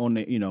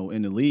the,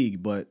 in the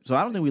league. But so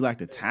I don't think we lack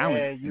the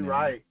talent. Man, you're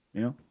right.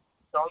 There's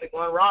only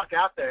one rock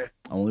out there.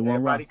 Only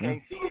one rock. Everybody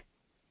can't see it.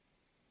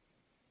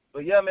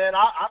 But yeah, man,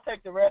 I'll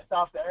take the rest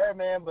off the air,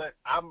 man. But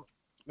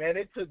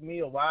it took me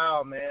a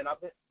while, man.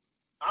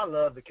 I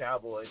love the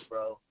Cowboys,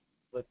 bro.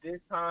 But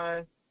this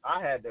time,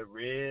 I had to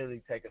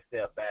really take a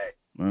step back.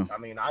 Wow. I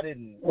mean, I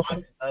didn't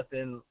watch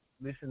nothing,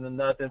 listen to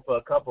nothing for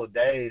a couple of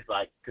days,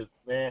 because,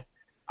 man,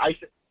 I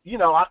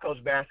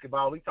coach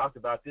basketball. We talked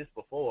about this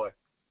before.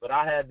 But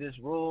I had this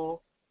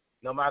rule,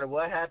 no matter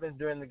what happens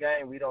during the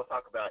game, we don't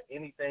talk about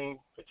anything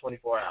for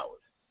 24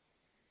 hours.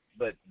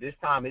 But this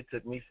time, it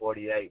took me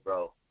 48,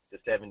 bro, to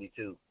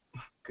 72.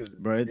 Because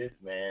this,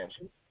 man.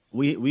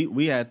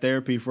 We had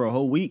therapy for a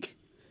whole week.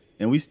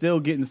 And we still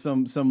getting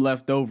some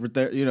leftover,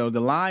 the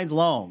line's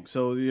long.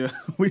 So,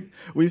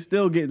 we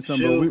still getting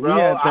some. Shoot, but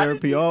we had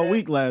therapy all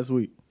week last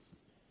week.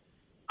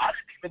 I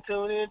didn't even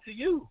tune in to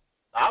you.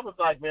 I was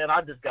like, man,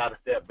 I just got to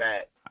step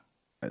back.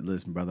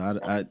 Listen,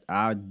 brother,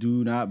 I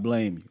do not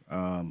blame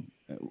you.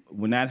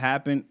 When that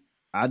happened,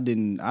 I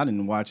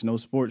didn't watch no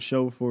sports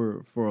show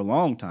for a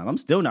long time. I'm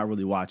still not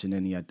really watching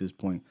any at this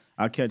point.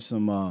 I catch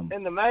some.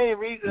 And the main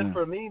reason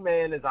for me,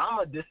 man, is I'm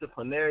a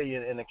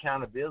disciplinarian and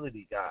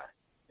accountability guy.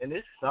 And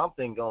there's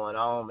something going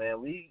on,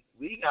 man. We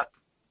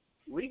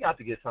got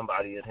to get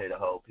somebody in here to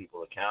hold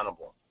people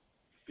accountable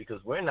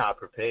because we're not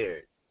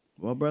prepared.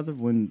 Well, brother,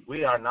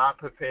 we are not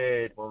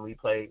prepared when we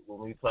play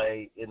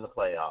in the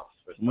playoffs.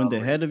 When the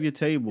head of your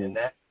table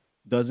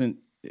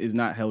is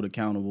not held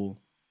accountable,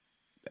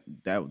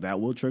 that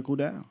will trickle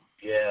down.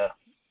 Yeah,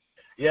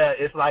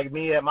 it's like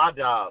me at my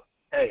job.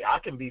 Hey, I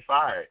can be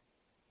fired,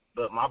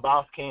 but my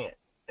boss can't,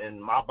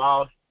 and my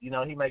boss. He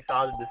makes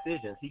all the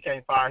decisions. He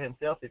can't fire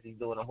himself if he's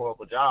doing a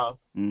horrible job.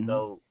 Mm-hmm.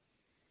 So,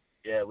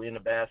 yeah, we're in a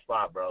bad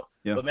spot, bro.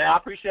 Yeah. But, man, I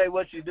appreciate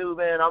what you do,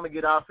 man. I'm going to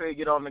get off here,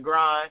 get on the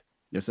grind.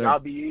 Yes, sir. I'll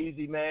be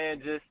easy,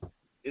 man.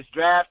 It's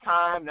draft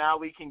time. Now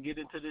we can get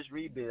into this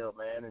rebuild,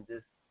 man, and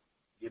just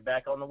get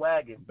back on the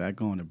wagon.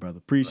 Back on it, brother.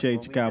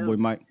 Appreciate you, Cowboy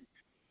Mike.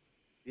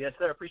 Yes,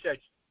 sir. Appreciate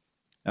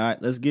you. All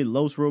right, let's get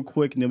Los real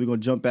quick, and then we're going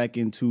to jump back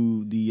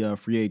into the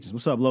free agents.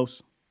 What's up,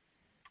 Los?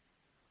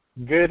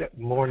 Good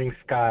morning,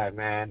 Sky,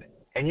 man.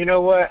 And you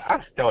know what?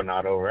 I'm still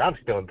not over it. I'm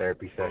still in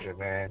therapy session,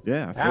 man.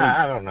 Yeah,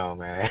 I don't know,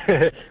 man.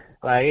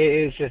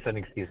 It's just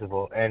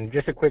inexcusable. And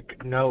just a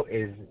quick note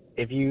is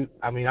I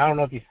don't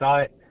know if you saw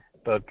it,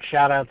 but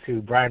shout out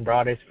to Brian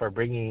Broaddus for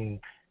bringing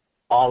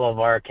all of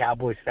our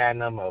Cowboys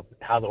fandom of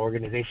how the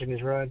organization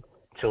is run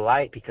to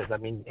light because,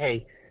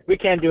 hey, we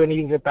can't do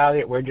anything about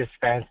it. We're just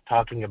fans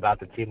talking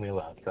about the team we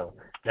love. So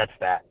that's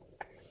that.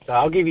 So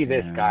I'll give you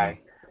this, guy.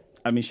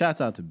 Shouts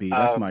out to B.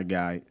 That's my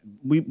guy.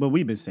 We've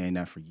been saying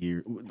that for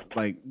years.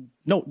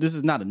 No, this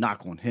is not a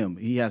knock on him.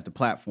 He has the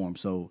platform,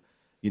 so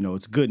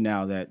it's good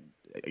now that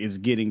it's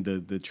getting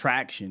the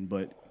traction.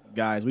 But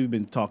guys, we've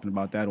been talking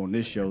about that on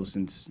this show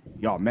since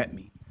y'all met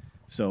me.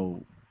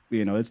 So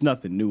it's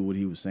nothing new what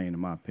he was saying, in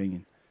my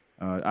opinion.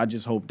 I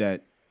just hope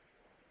that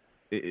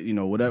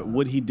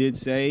what he did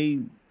say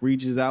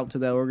reaches out to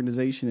that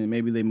organization and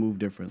maybe they move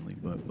differently.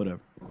 But whatever.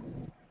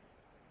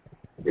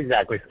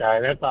 Exactly, Sky.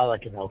 That's all I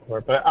can hope for.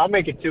 But I'll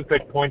make it 2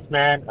 quick points,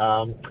 man.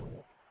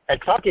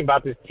 And talking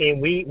about this team,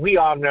 we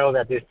all know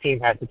that this team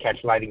has to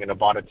catch lightning in a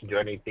bottle to do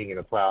anything in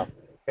the playoffs,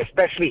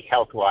 especially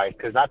health-wise,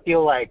 because I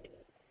feel like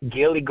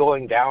Gilly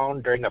going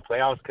down during the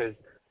playoffs, because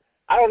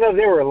I don't know if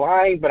they were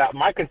lying, but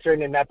my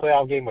concern in that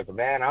playoff game was,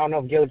 man, I don't know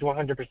if Gilly's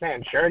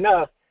 100%. Sure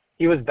enough,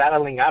 he was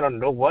battling, I don't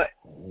know what,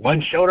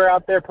 one shoulder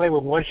out there, playing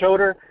with one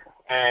shoulder,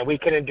 and we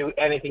couldn't do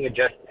anything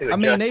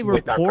they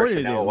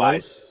reported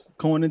it,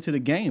 going into the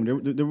game.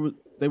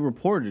 They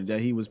reported that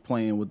he was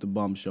playing with the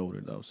bum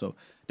shoulder, though. So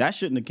that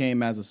shouldn't have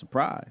came as a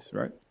surprise,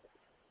 right?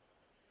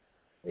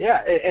 Yeah,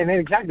 and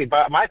exactly.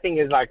 But my thing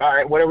is all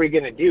right, what are we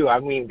going to do? I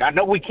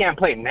know we can't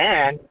play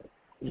man,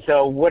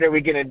 so what are we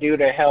going to do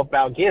to help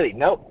out Gilly?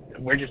 Nope,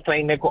 we're just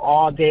playing nickel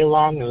all day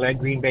long and let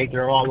Green Bay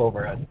throw all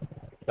over us.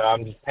 So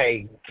I'm just,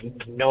 hey,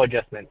 no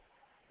adjustment.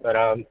 But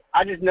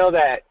I just know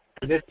that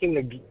for this team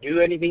to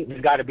do anything,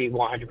 it's got to be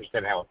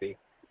 100% healthy.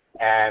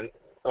 And,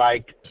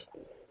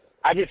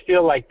 I just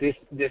feel like this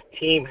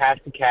team has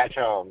to catch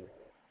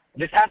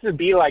this has to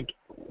be I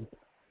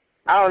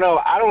don't know.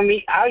 I don't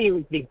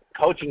even think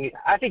coaching.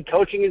 I think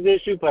coaching is the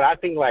issue, but I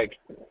think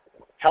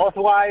health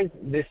wise,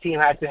 this team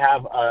has to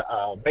have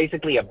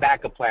basically a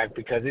backup plan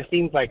because it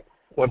seems like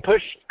when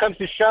push comes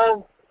to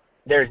shove,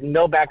 there's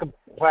no backup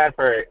plan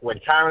for when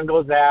Tyron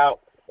goes out,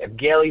 if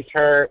Gilly's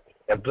hurt,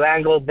 if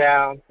Bland goes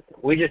down.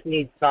 We just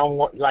need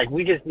someone.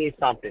 We just need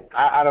something.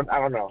 I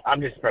don't know.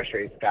 I'm just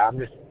frustrated, Scott.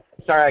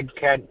 Sorry,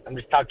 I'm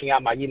just talking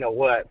out my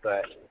you-know-what,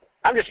 but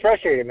I'm just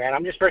frustrated, man.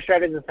 I'm just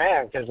frustrated as a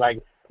fan because,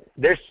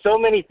 there's so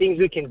many things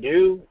we can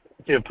do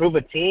to improve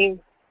a team,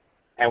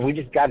 and we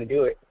just got to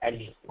do it.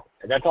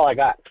 That's all I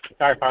got.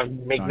 Sorry if I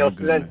make no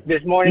good, sense man.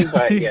 this morning,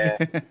 but yeah,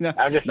 No,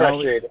 I'm just no,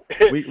 frustrated.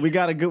 we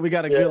got a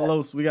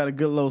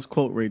good Los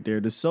quote right there.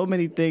 There's so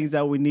many things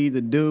that we need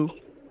to do.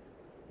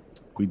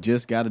 We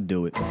just got to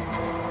do it.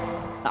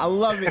 I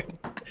love it.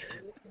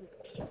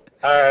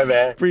 All right,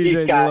 man.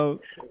 Appreciate Peace, you,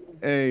 Los.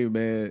 Hey,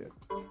 man.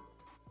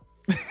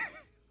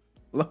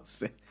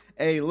 Los,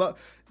 hey, look.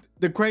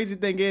 The crazy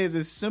thing is,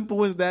 as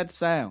simple as that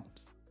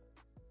sounds,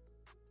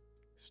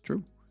 it's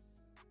true.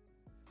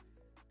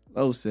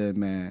 Los said,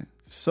 man,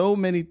 so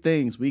many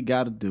things we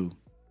got to do.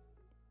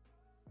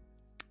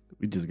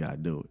 We just got to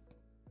do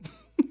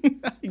it.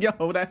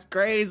 Yo, that's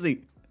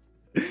crazy.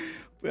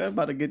 We're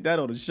about to get that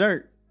on a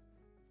shirt.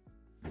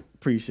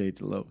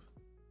 Appreciate you, Los.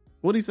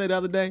 What did he say the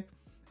other day?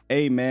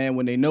 Hey, man,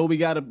 when they know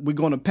we're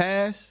going to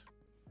pass,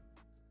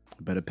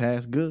 better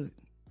pass good.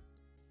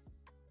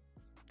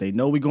 They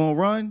know we're going to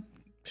run.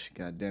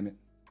 God damn it.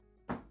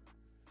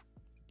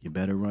 You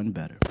better run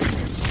better.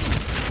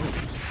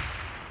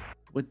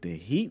 With the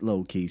heat,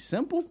 low key.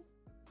 Simple,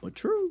 but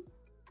true.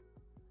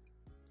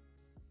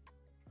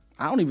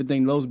 I don't even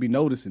think those be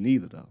noticing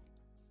either, though.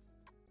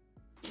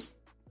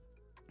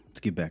 Let's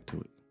get back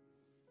to it.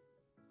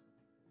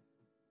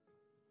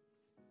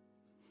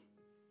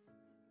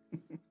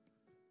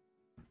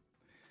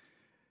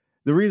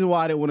 The reason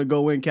why I didn't want to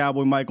go in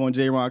Cowboy Mike on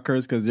J-Ron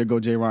Curse, because there go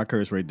J-Ron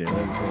Curse right there.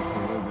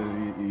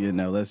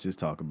 Let's just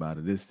talk about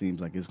it. This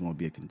seems like it's going to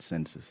be a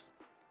consensus.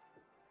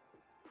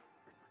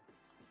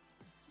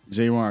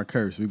 J-Ron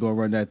Curse, we going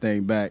to run that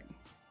thing back,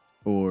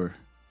 or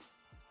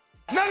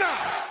No.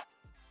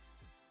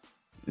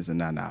 it's a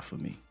nah for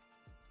me.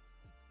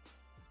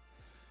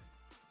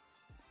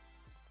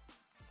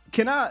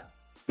 Can I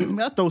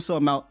throw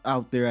something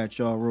out there at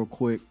y'all real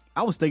quick?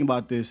 I was thinking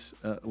about this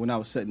when I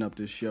was setting up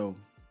this show.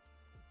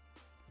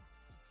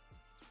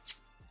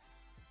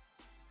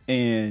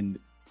 And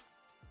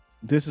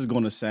this is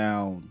going to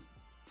sound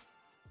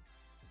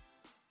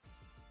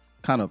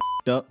kind of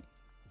up.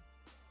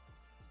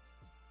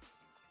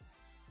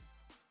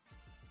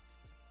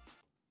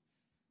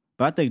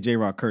 But I think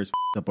J-Rock Curse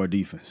up our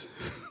defense.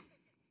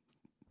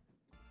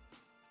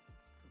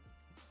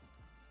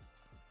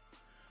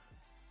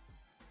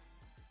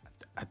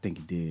 I think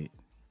he did.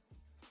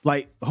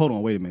 Like, hold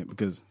on, wait a minute,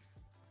 because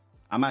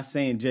I'm not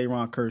saying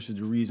J-Ron Curse is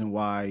the reason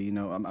why,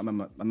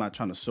 I'm not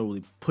trying to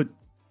solely put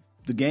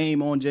the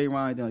game on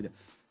J-Ron, anything like that.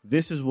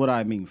 This is what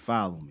I mean.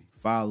 Follow me.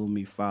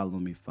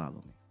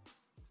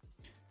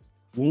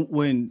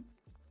 When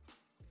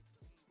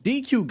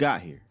DQ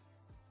got here,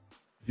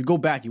 if you go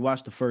back, you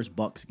watch the first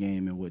Bucks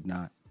game and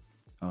whatnot,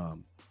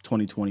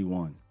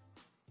 2021,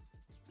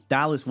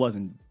 Dallas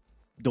wasn't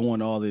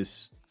doing all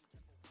this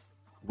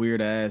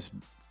weird ass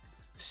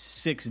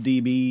 6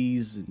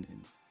 DBs and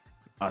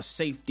a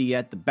safety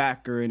at the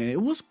backer, and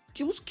it was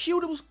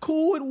cute, it was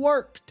cool, it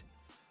worked.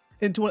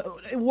 It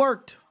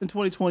worked in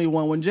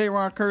 2021 when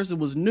J-Ron Curse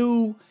was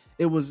new.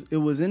 It was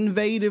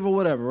innovative or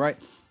whatever, right?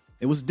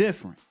 It was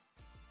different.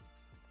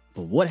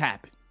 But what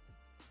happened?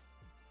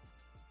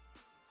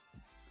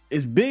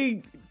 It's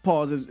big.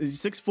 Pause.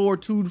 Is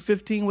 6'4",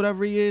 215,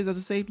 whatever he is as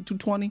a safety,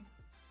 220.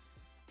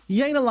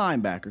 He ain't a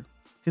linebacker.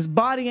 His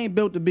body ain't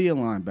built to be a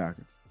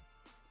linebacker,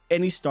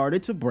 and he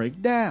started to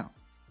break down.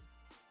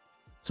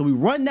 So we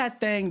run that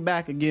thing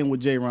back again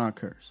with J-Ron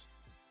Curse.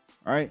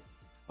 All right.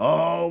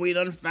 Oh, we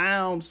done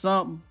found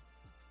something.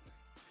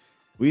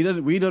 We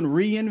done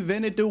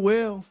reinvented the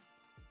wheel.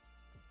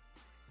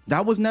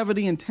 That was never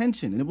the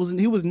intention. And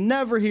he was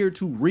never here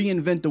to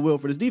reinvent the wheel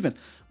for this defense.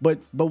 But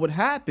what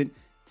happened,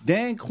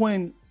 Dan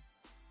Quinn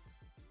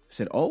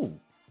said, "Oh,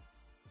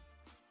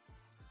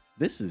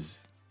 this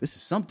is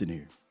something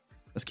here.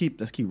 Let's keep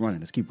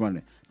running. Let's keep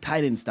running.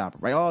 Tight end stopper,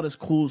 right? All this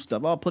cool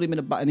stuff. I'll put him in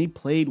the box." And he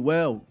played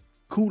well.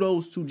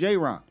 Kudos to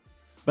J-Ron.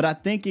 But I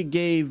think it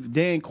gave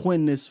Dan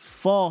Quinn this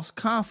false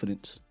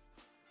confidence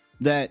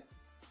that,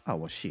 oh,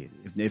 well, shit.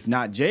 If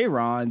not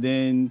J-Ron,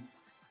 then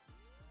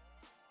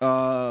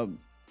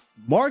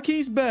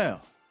Marquise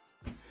Bell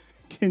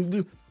can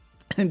do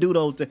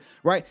those things,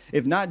 right?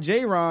 If not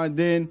J-Ron,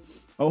 then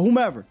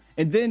whomever.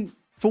 And then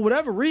for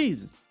whatever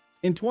reason,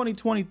 in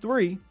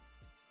 2023,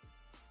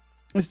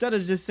 instead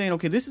of just saying,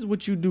 okay, this is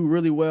what you do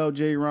really well,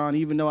 J-Ron,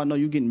 even though I know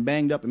you're getting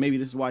banged up and maybe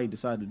this is why you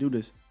decided to do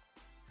this,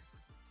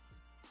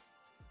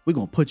 we're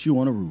going to put you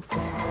on a roof. I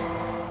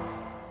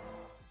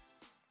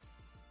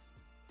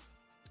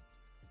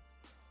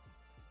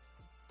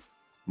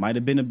might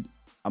have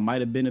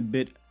been a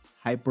bit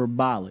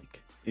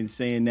hyperbolic in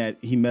saying that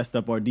he messed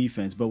up our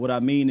defense. But what I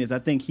mean is I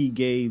think he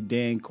gave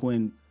Dan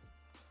Quinn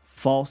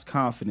false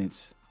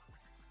confidence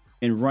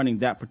in running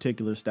that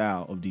particular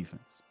style of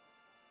defense.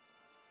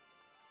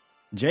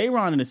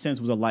 J-Ron, in a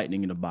sense, was a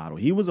lightning in a bottle.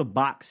 He was a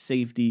box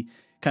safety,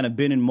 kind of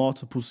been in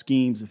multiple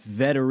schemes,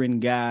 veteran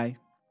guy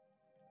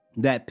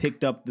that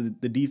picked up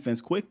the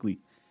defense quickly.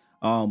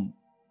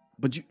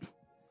 But you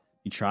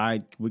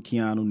tried with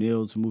Keanu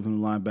Neal to move him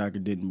to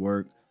linebacker, didn't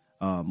work.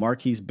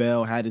 Marquise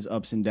Bell had his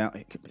ups and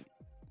downs.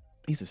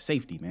 He's a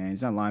safety, man.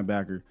 He's not a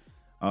linebacker.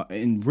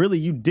 And really,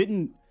 you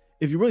didn't,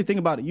 if you really think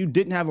about it, you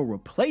didn't have a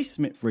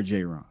replacement for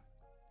J-Ron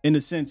in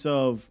the sense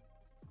of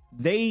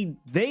they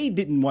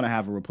didn't want to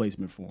have a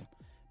replacement for him.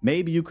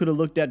 Maybe you could have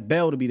looked at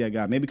Bell to be that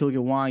guy. Maybe you could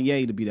look at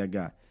Wanye to be that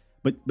guy.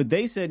 But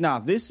they said, nah,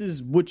 this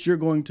is what you're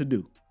going to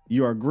do.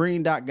 You're a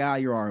green dot guy.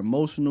 You're our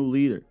emotional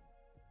leader.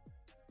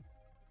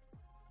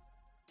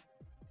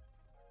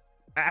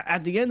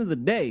 At the end of the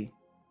day,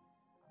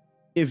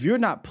 if you're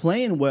not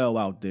playing well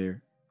out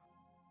there,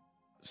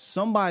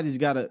 you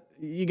got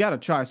to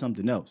try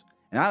something else.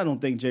 And I don't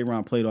think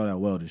J-Ron played all that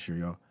well this year,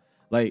 y'all.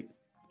 Like,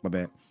 my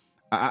bad.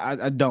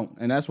 I don't.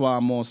 And that's why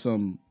I'm on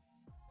some,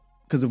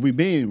 because if we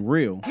being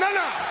real,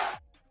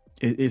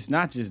 it's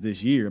not just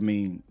this year. I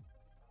mean,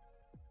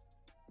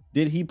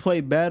 did he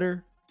play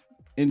better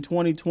in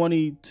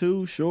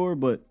 2022? Sure,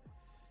 but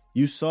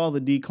you saw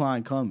the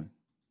decline coming.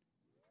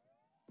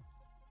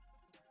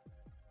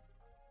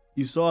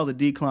 You saw the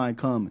decline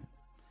coming.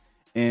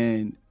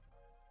 And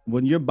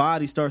when your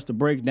body starts to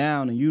break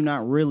down and you're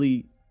not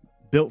really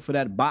built for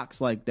that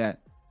box like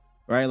that,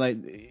 right? Like,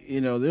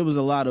 you know, there was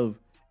a lot of,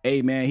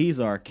 hey, man, he's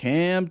our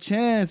Cam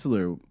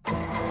Chancellor.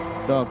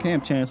 Dog,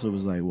 Cam Chancellor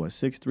was like, what,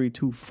 6'3",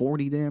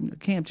 240, damn?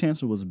 Cam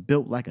Chancellor was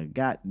built like a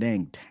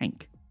goddamn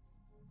tank.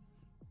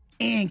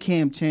 And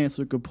Cam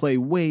Chancellor could play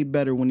way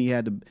better when he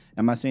had to,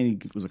 I'm not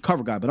saying he was a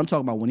cover guy, but I'm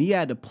talking about when he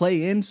had to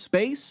play in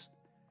space.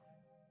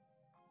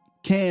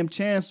 Cam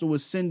Chancellor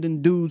was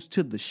sending dudes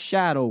to the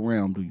shadow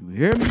realm. Do you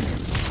hear me?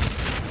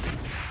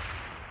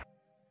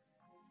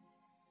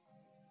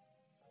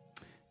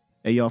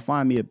 Hey, y'all,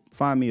 find me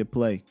a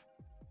play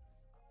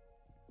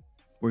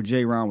where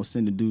J-Ron was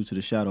sending dudes to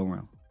the shadow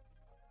realm.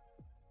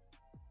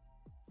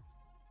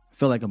 I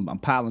feel like I'm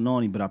piling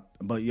on him,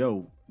 but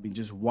yo, I mean,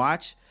 just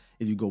watch.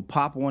 If you go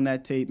pop on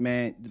that tape,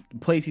 man, the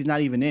place he's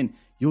not even in,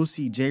 you'll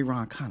see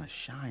J-Ron kind of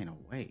shine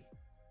away.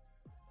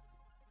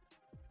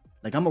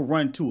 Like, I'm going to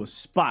run to a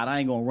spot. I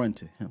ain't going to run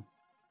to him.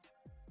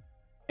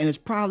 And it's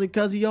probably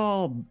because he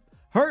all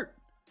hurt.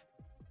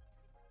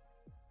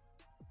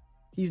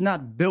 He's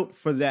not built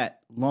for that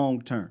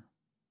long term.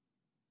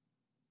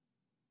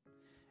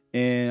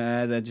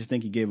 And I just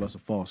think he gave us a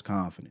false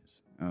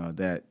confidence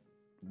that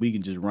we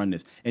can just run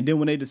this. And then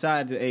when they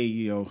decided to, hey,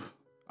 you know,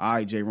 all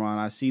right, J-Ron,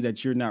 I see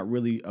that you're not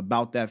really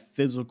about that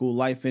physical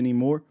life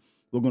anymore.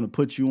 We're going to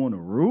put you on a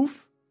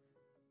roof.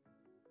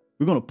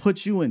 We're going to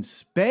put you in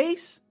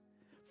space.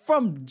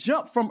 From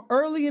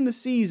early in the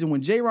season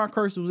when J-Ron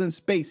Kershaw was in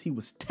space, he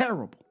was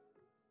terrible.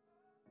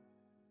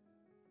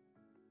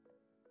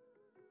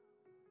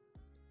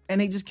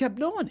 And they just kept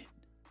doing it.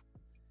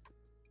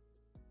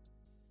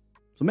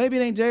 So maybe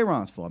it ain't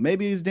J-Ron's fault.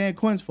 Maybe it's Dan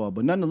Quinn's fault.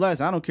 But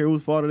nonetheless, I don't care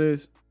whose fault it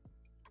is.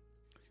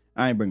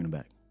 I ain't bringing him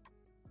back.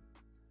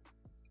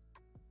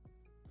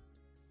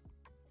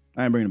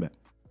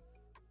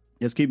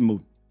 Let's keep it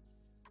moving.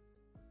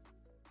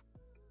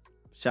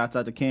 Shouts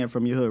out to Cam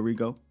from your hood,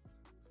 Rico.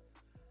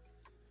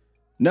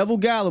 Neville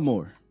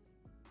Gallimore.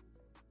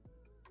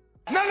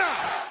 No.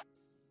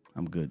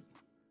 I'm good.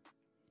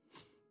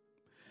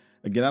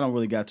 Again, I don't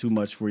really got too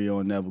much for you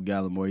on Neville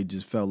Gallimore. He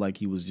just felt like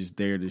he was just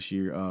there this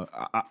year.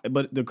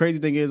 But the crazy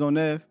thing is on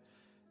Nev,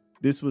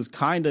 this was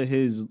kind of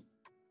his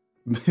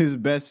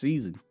best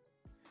season.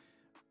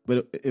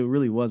 But it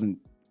really wasn't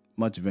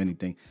much of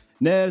anything.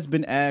 Nev's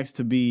been asked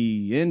to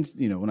be in,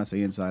 you know, when I say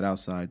inside,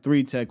 outside,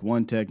 3 tech,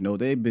 1 tech. No,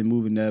 they've been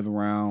moving Nev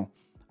around.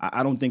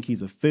 I don't think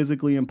he's a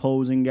physically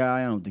imposing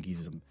guy. I don't think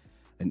he's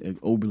an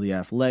overly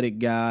athletic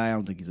guy. I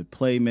don't think he's a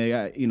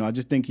playmaker. I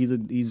just think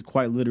he's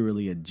quite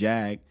literally a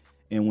jag.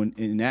 And when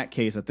in that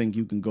case, I think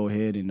you can go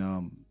ahead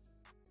and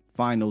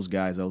find those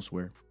guys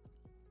elsewhere.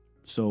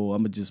 So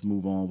I'm gonna just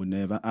move on with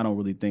Nev. I don't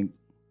really think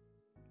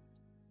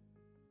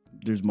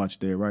there's much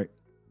there, right?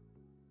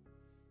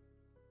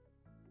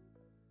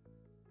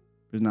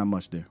 There's not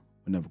much there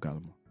with Neville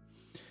Gallimore.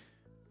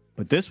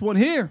 But this one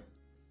here.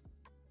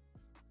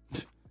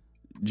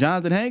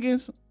 Jonathan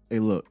Hankins, hey,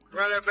 look.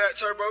 Run that back,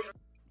 Turbo.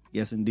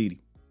 Yes, indeed.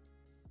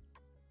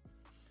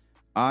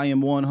 I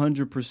am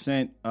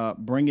 100%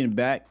 bringing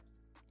back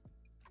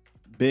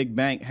Big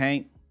Bank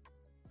Hank.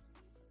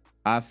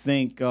 I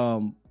think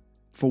for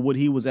what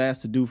he was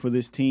asked to do for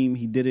this team,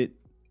 he did it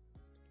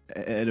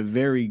at a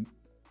very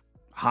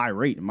high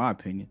rate, in my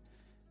opinion.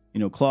 You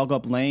know, clog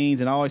up lanes.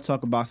 And I always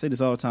I say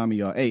this all the time to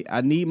y'all. Hey,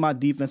 I need my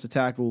defensive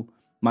tackle,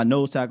 my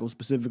nose tackle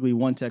specifically,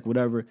 1 tech,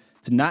 whatever,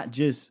 to not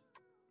just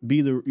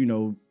be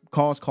the,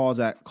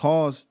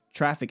 cause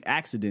traffic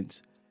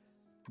accidents,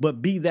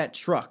 but be that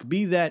truck,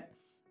 be that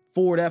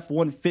Ford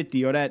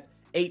F-150 or that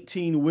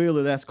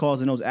 18-wheeler that's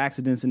causing those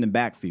accidents in the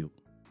backfield,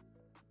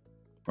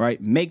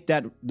 right? Make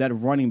that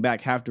running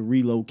back have to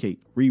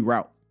relocate,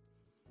 reroute.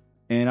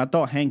 And I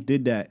thought Hank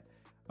did that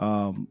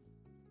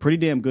pretty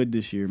damn good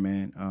this year,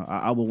 man.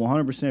 I will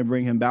 100%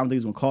 bring him back. I don't think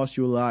it's going to cost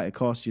you a lot. It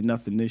costs you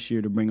nothing this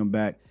year to bring him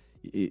back.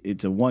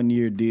 It's a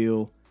 1-year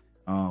deal.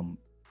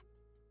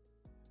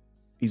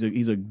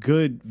 He's a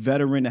good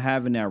veteran to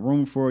have in that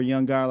room for a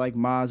young guy like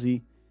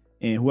Mozzie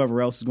and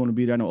whoever else is going to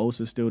be there. I know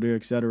Osa's still there,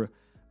 et cetera.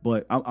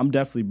 But I'm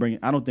definitely bringing.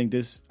 I think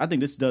this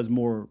does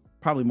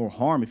probably more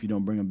harm if you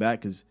don't bring him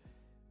back, because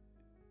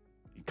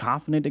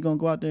confident they're going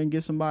to go out there and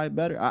get somebody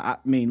better? I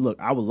mean, look,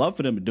 I would love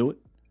for them to do it.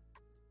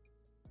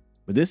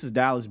 But this is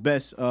Dallas'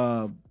 best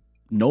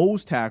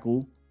nose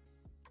tackle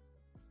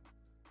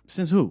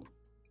since who?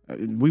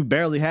 We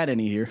barely had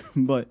any here,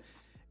 but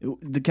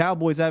the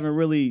Cowboys haven't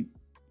really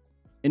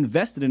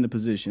invested in the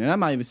position. And I'm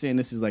not even saying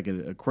this is like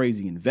a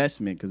crazy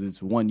investment because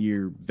it's 1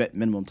 year vet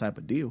minimum type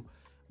of deal.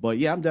 But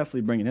yeah, I'm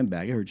definitely bringing him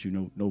back. It hurts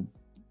you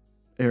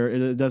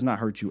it does not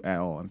hurt you at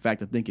all. In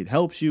fact, I think it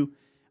helps you.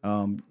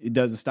 It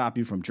doesn't stop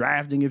you from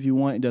drafting if you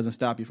want. It doesn't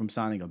stop you from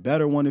signing a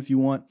better one if you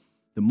want.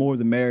 The more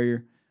the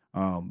merrier.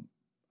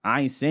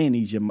 I ain't saying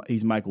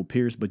he's Michael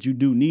Pierce, but you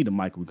do need a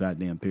Michael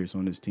goddamn Pierce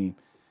on this team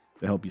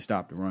to help you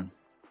stop the run.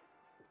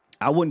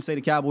 I wouldn't say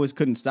the Cowboys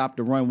couldn't stop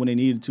the run when they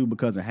needed to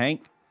because of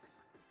Hank,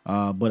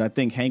 but I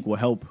think Hank will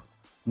help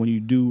when you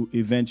do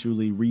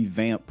eventually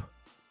revamp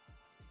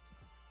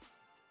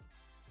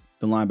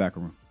the linebacker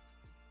room.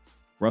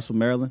 Russell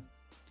Maryland,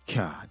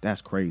 God,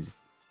 that's crazy.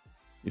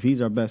 If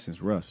he's our best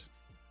since Russ.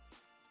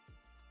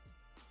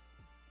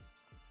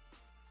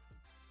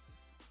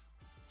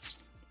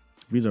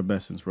 If he's our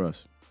best since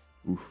Russ.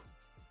 Oof.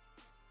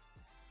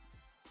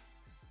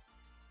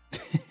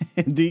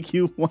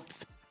 DQ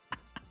wants.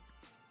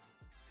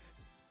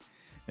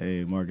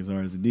 Hey, Marcus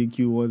Harris.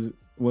 DQ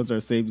wants our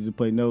safeties to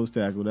play nose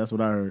tackle. That's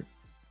what I heard.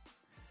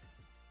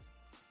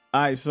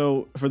 All right,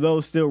 so for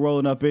those still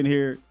rolling up in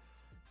here,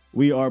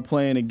 we are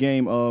playing a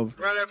game of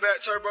Run that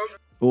back, Turbo.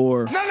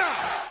 Or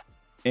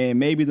and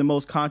maybe the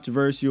most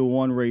controversial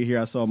one right here.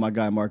 I saw my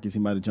guy Marcus. He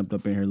might have jumped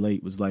up in here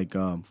late. Was like,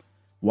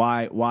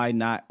 why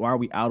are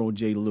we out on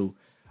Jay Lou?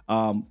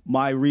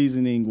 My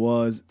reasoning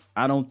was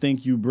I don't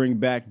think you bring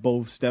back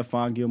both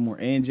Stephon Gilmore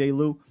and Jay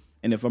Lou.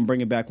 And if I'm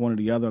bringing back one or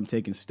the other, I'm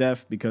taking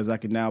Steph because I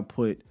can now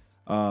put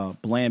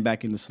Bland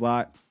back in the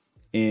slot.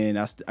 And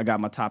I got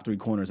my top three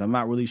corners. I'm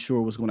not really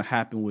sure what's going to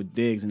happen with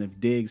Diggs. And if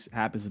Diggs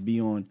happens to be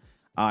on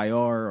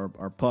IR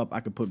or PUP,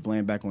 I could put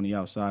Bland back on the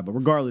outside. But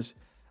regardless,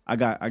 I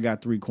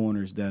got three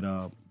corners that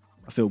I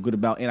feel good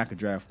about, and I could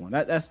draft one.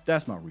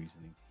 That's my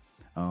reasoning.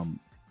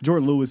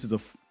 Jordan Lewis is a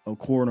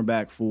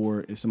cornerback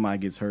for if somebody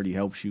gets hurt, he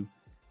helps you.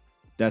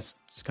 That's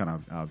just kind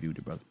of how I viewed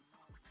it, brother.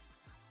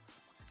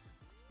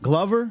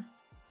 Glover,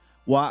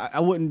 well, I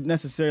wouldn't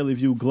necessarily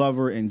view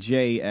Glover and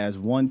Jay as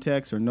one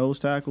techs or nose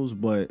tackles,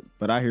 but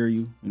I hear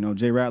you. You know,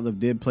 Jay Ratliff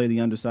did play the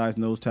undersized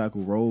nose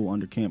tackle role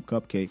under Camp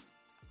Cupcake.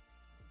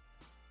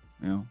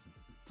 You know,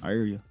 I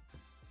hear you.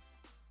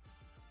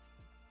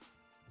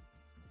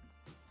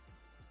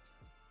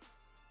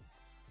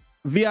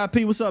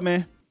 VIP, what's up,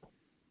 man?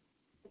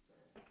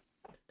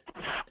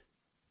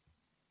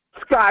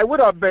 Sky,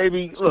 what up,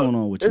 baby? What's going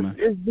on with you, man?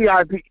 It's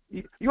VIP.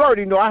 You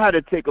already know I had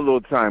to take a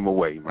little time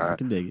away, man. I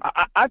can dig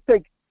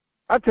it.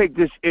 I take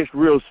this ish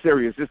real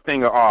serious. This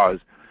thing of ours,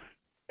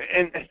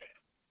 and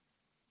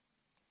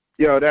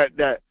yo,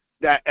 that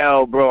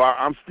L, bro.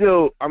 I'm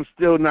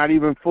still not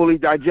even fully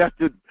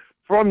digested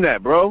from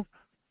that, bro.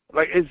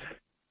 Like, it's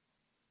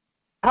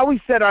how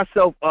we set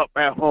ourselves up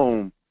at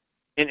home,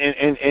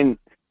 and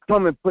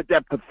come and put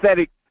that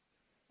pathetic,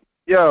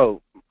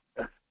 yo.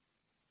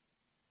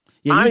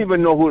 Yeah, I don't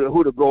even know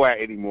who to go at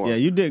anymore. Yeah,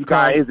 you didn't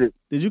call. Did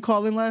you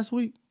call in last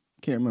week?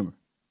 Can't remember.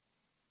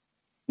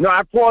 No,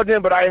 I called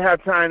in, but I didn't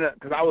have time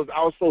because I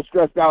was so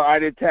stressed out. I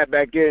didn't tap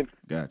back in.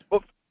 Gotcha.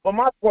 But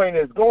my point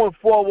is, going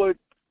forward,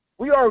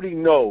 we already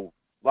know.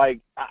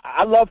 Like,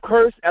 I love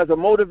Curse as a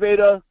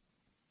motivator,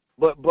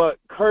 but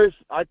Curse,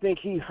 I think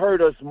he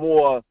hurt us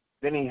more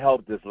than he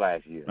helped us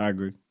last year. I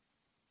agree.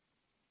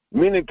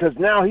 Meaning, because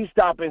now he's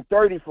stopping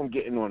 30 from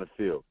getting on the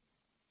field.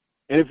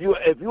 And if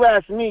you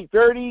ask me,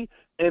 30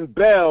 and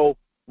Bell,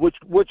 which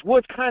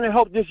kind of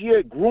helped this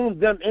year,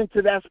 groomed them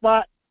into that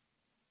spot.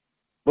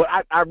 But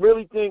I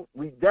really think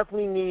we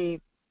definitely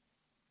need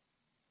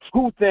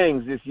two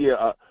things this year.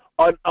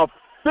 An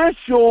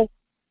official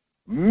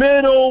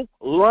middle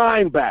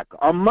linebacker,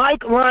 a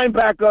Mike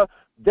linebacker.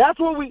 That's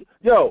what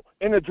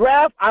in the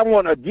draft, I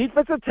want a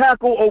defensive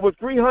tackle over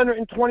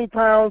 320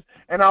 pounds,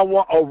 and I don't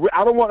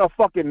want a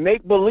fucking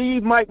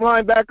make-believe Mike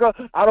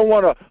linebacker. I don't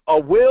want a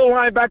Will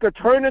linebacker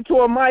turned into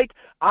a Mike.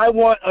 I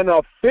want an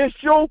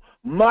official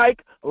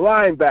Mike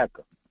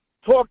linebacker.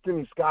 Talk to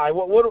me, Sky.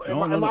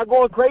 Am I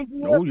going crazy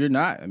here? No, you're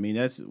not. I mean,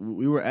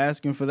 we were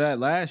asking for that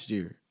last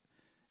year.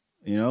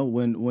 You know,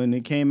 when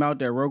it came out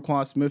that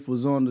Roquan Smith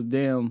was on the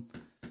damn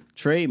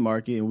trade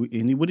market, what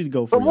did he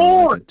go for?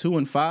 Like a 2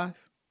 and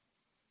 5?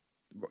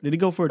 Did he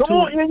go for a 2? Come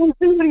on, you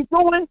see what he's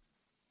doing?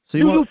 So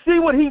you see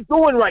what he's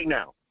doing right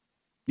now?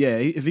 Yeah,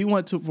 if he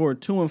went for a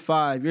 2 and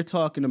 5, you're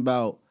talking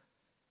about.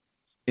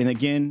 And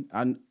again,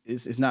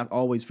 it's not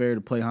always fair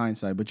to play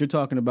hindsight, but you're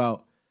talking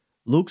about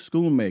Luke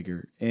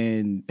Schoonmaker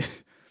and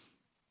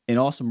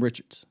Awesome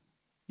Richards.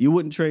 You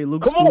wouldn't trade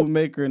Luke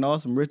Schoonmaker and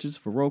Awesome Richards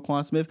for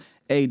Roquan Smith?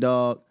 Hey,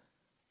 dog,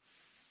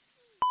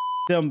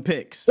 them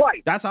picks.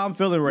 Right. That's how I'm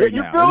feeling right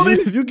now.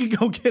 If you can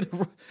go get it.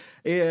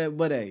 Yeah,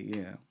 but hey,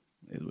 yeah,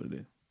 it's what it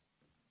is.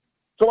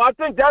 So I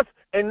think that's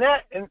and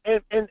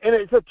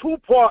it's a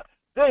two-part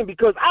thing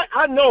because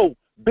I know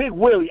Big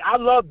Willie. I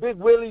love Big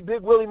Willie.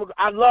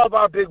 I love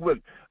our Big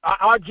Willie.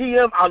 Our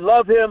GM, I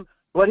love him.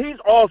 but he's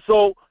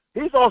also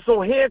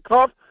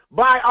handcuffed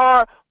by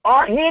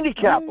our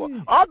handicapper.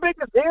 Our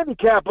biggest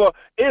handicapper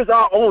is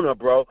our owner,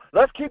 bro.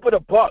 Let's keep it a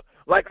buck.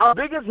 Like, our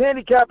biggest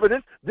handicapper,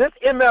 this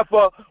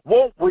MFer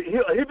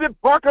he's been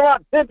parking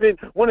lot pimping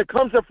when it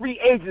comes to free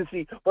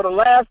agency for the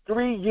last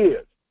 3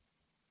 years.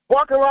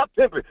 Parking lot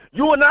pimping.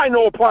 You and I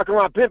know what parking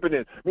lot pimping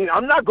is. I mean,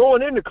 I'm not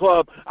going in the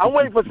club. I'm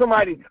waiting for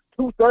somebody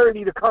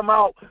 2:30 to come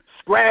out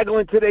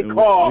scraggling to their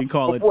car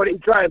before they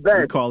try and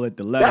bang. We call it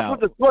the let out.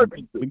 That's what the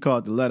Slurpees do. We call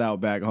it the let out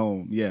back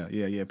home. Yeah.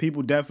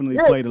 People definitely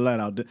play the let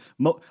out.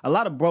 A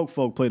lot of broke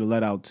folk play the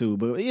let out too,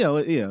 but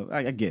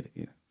I get it.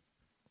 Yeah.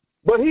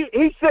 But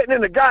he's sitting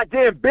in the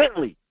goddamn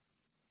Bentley.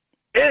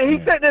 And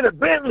he's sitting in a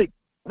Bentley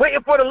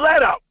waiting for the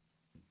let out.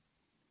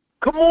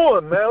 Come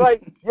on, man.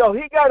 Like,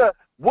 he gotta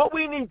what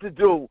we need to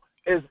do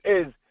is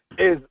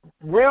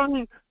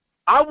really,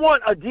 I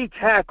want a D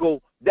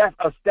tackle that's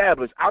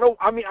established.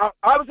 Obviously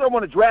I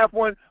want to draft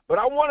one, but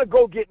I want to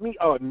go get me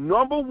a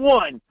number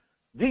one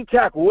D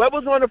tackle.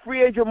 Whoever's on the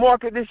free agent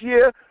market this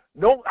year,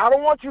 no, I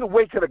don't want you to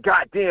wait till the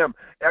goddamn.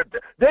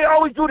 They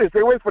always do this.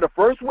 They wait for the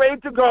first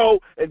wave to go,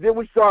 and then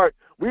we start.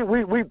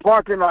 We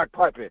parking like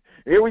piping.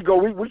 Here we go.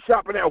 We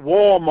shopping at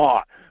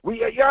Walmart. You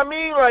know what I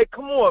mean? Like,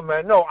 come on,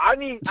 man. No, I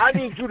need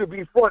you to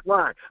be front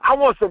line. I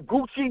want some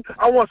Gucci.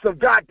 I want some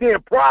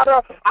goddamn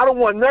Prada. I don't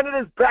want none of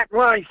this back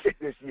line shit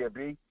this year,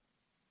 B.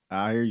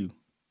 I hear you.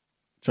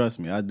 Trust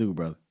me, I do,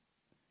 brother.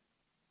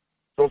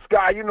 So,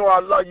 Sky, I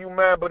love you,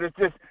 man, but it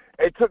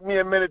took me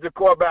a minute to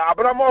call back.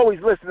 But I'm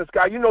always listening,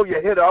 Sky. You're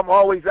a hitter. I'm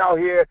always out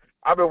here.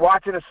 I've been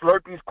watching the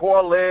Slurpees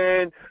call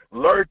in,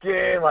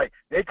 lurking. Like,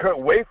 they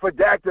couldn't wait for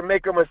Dak to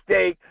make a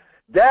mistake.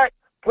 Dak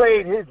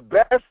played his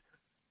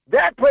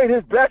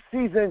best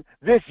season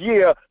this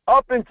year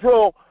up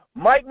until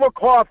Mike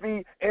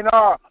McCarthy and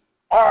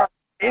our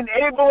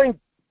enabling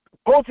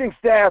coaching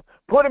staff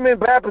put him in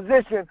bad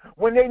position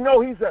when they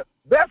know he's the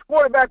best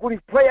quarterback with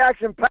his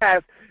play-action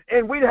pass,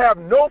 and we'd have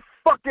no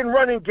fucking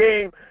running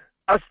game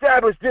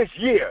established this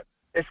year.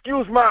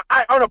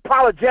 I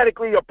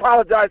unapologetically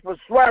apologize for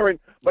swearing,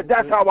 but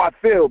that's how I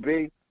feel,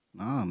 B.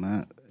 Oh,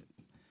 man.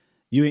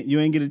 You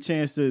ain't get a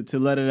chance to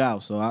let it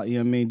out, so,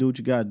 do what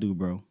you got to do,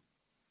 bro.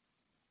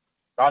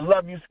 I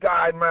love you,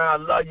 Sky, man. I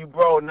love you,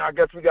 bro. Now I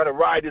guess we got to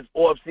ride this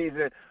off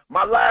season.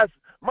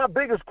 My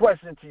biggest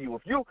question to you,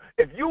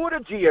 if you were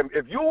the GM,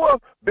 if you were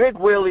Big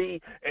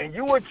Willie and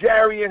you were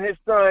Jerry and his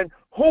son,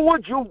 who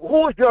was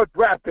your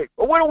draft pick?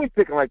 Or what are we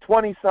picking, like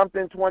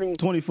 20-something, 20?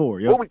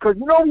 24, yeah. Because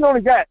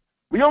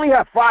we only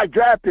have 5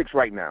 draft picks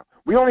right now.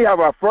 We only have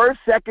our first,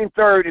 second,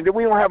 third, and then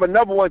we don't have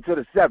another one till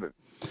the 7th.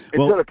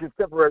 Until the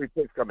contemporary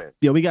picks come in.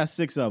 Yeah, we got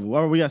 6 of them.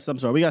 Or we got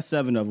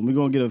 7 of them. We're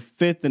going to get a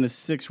 5th and a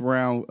 6th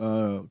round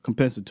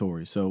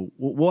compensatory. So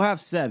we'll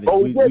have 7. Oh,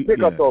 we did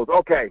pick up those.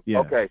 Okay. Yeah.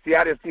 Okay. See,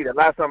 I didn't see that.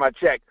 Last time I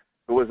checked,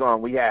 it was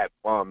on. We had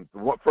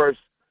first,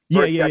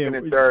 second,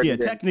 and third. Yeah,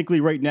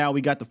 technically right now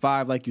we got the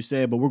 5, like you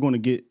said, but we're going to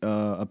get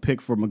a pick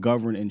for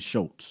McGovern and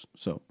Schultz.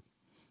 So.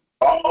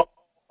 Oh,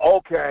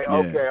 okay. Yeah.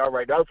 Okay. All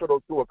right. That's where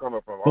those 2 are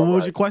coming from. But what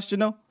was your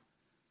question, though?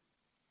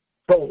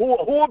 So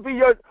who would be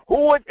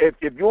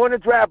if you're on the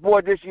draft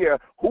board this year,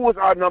 who was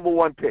our number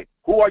 1 pick?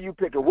 Who are you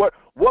picking? What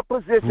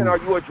position are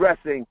you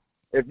addressing?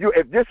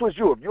 If this was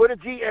you, if you're the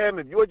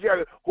GM, if you're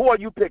Jerry, who are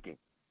you picking?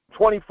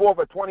 24th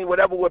or 20,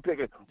 whatever we're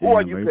picking. Who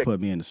are you picking? You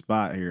put me in the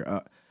spot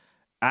here.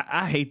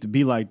 I hate to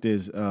be like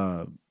this,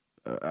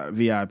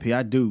 VIP.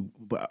 I do,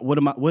 but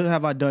what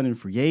have I done in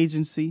free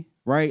agency?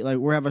 Right, like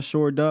where have I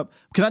shored up?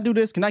 Can I do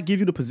this? Can I give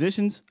you the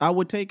positions I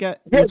would take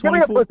at? Yeah, give me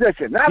a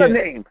position, not a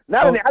name,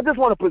 not a name. I just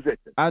want a position.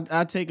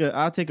 I take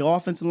an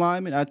offensive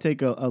lineman. I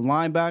take a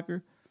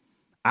linebacker.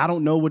 I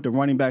don't know what the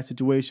running back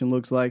situation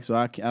looks like, so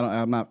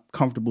I'm not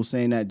comfortable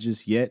saying that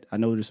just yet. I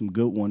know there's some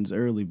good ones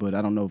early, but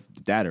I don't know if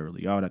that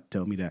early. Y'all would have to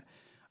tell me that.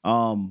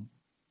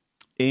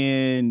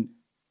 And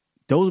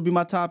those would be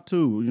my top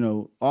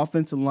 2.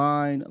 Offensive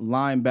line,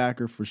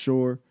 linebacker for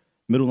sure,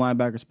 middle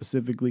linebacker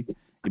specifically.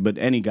 But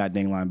any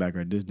goddamn linebacker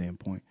at this damn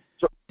point.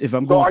 So, if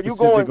I'm going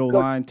specific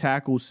line,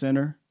 tackle,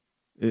 center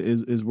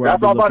is where I'll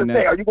be looking at. That's what I'm about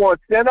to say. Are you going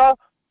center?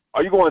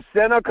 Are you going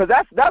center? Because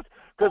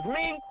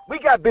we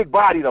got big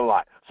bodied a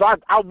lot. So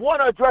I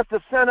want to address the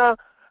center.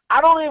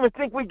 I don't even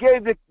think we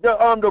gave the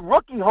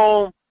rookie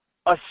home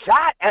a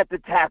shot at the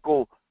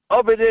tackle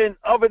other than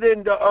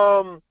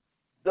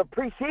the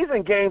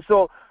preseason game.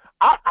 So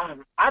I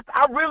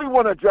really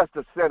want to address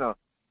the center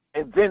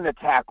and then the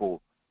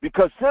tackle.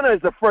 Because center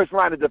is the first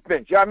line of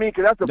defense. You know what I mean?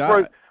 Because that's the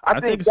first. I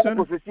think Dak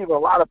was receiving a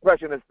lot of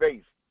pressure in his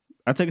face.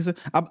 I take a center.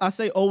 I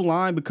say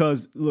O-line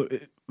because, look,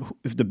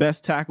 if the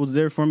best tackle's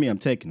there for me, I'm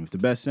taking him. If the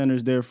best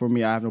center's there for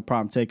me, I have no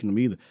problem taking them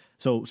either.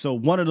 So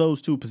one of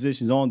those 2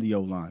 positions on the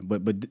O-line.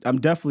 But I'm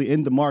definitely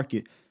in the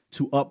market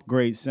to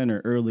upgrade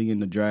center early in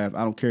the draft.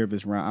 I don't care if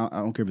it's round 1.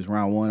 I don't care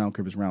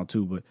if it's round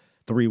 2, but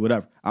 3,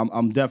 whatever.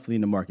 I'm definitely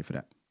in the market for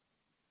that.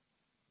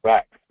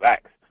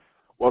 Facts.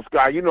 Well,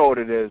 Sky, you know what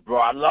it is, bro.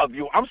 I love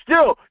you. I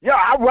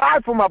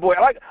ride for my boy.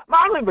 I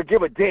don't even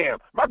give a damn.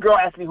 My girl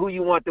asked me who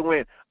you want to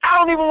win. I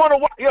don't even want to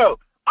watch.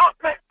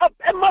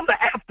 That mother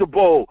after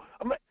bowl.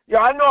 Yeah,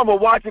 I know I'm going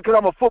to watch it because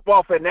I'm a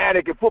football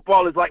fanatic, and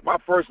football is like my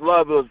first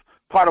love. It was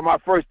part of my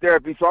first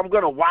therapy, so I'm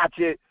going to watch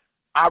it.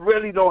 I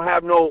really don't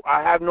have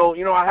I have no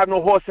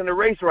horse in the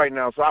race right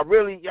now. So I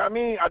really, you know what I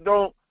mean? I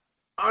don't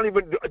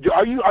even,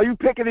 are you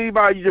picking anybody,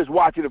 or are you just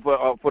watching it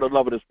for the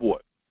love of the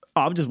sport?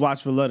 Oh, I'm just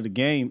watching for the love of the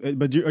game.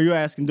 But are you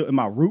asking, am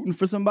I rooting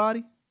for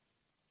somebody?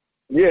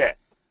 Yeah.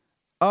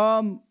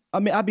 I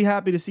mean, I'd be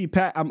happy to see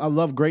Pat. I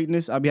love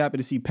greatness. I'd be happy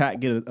to see Pat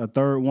get a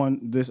third one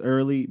this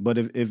early. But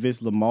if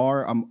it's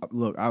Lamar,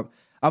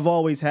 I've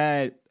always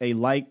had a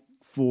like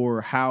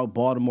for how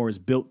Baltimore has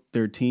built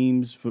their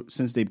teams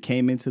since they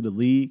came into the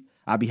league.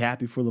 I'd be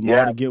happy for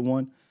Lamar to get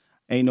one.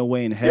 Ain't no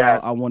way in hell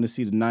I want to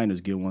see the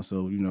Niners get one.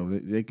 So,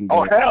 they can get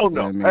Oh, hell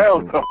no. You know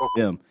Hell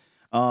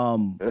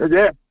no.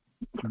 Yeah.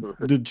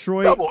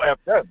 Detroit. Double F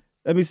them.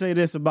 Let me say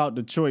this about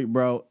Detroit,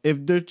 bro.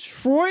 If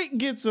Detroit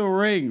gets a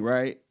ring,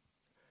 right?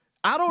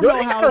 I don't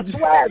know how.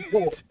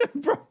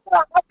 Bro.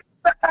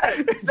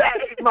 That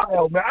ain't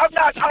mild, man.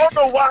 I don't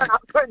know why I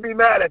couldn't be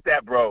mad at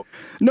that, bro.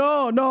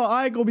 No,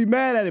 I ain't gonna be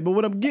mad at it. But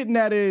what I'm getting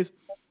at is,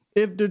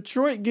 if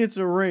Detroit gets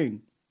a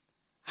ring,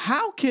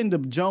 how can the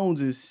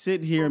Joneses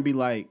sit here and be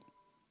like,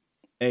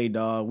 "Hey,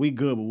 dog, we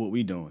good with what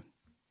we doing"?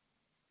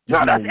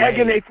 No, that's egg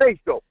in their face,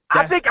 though.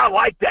 I think I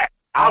like that.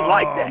 I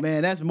like that.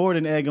 Man, that's more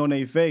than egg on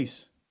their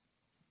face.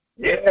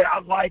 Yeah, I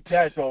like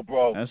that, though,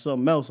 bro. That's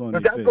something else on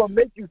their face. That's gonna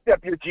make you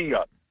step your G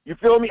up. You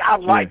feel me? I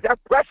like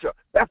that pressure.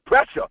 That's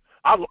pressure.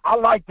 I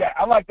like that.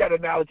 I like that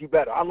analogy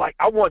better. I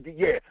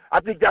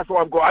think that's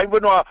where I'm going.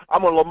 Even though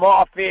I'm a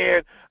Lamar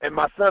fan and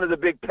my son is a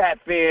big Pat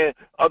fan,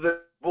 other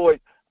boys,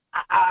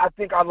 I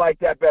think I like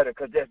that better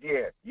because that's,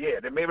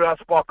 then maybe that'll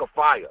spark a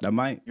fire. That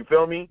might. You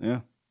feel me? Yeah.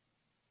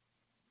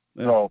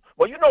 So,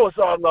 well, it's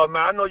all love,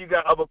 man. I know you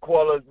got other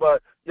callers,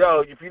 but,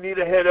 if you need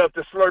a head up,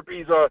 the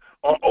Slurpees are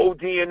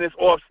OD in this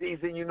off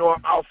season.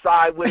 I'm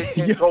outside with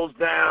it, 10 toes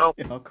down.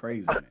 How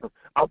crazy, man.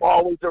 I'm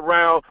always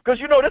around. Because,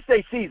 this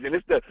their season.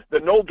 It's the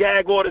no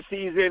gag order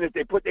season. If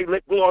they put their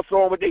lip gloss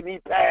on with their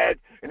knee pads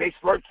and they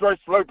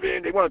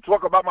slurping, they want to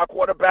talk about my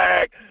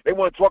quarterback. They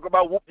want to talk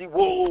about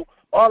whoop-de-woo.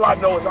 All I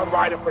know is I'm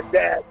riding for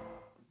Dad.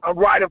 I'm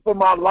riding for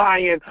my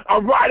Lion.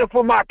 I'm riding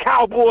for my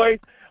Cowboys.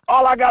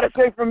 All I got to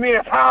say from me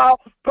is how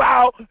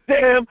about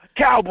damn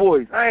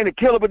Cowboys. I ain't a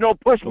killer, but don't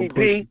push me,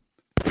 B.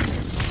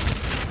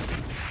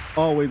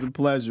 Always a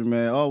pleasure,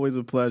 man. Always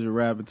a pleasure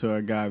rapping to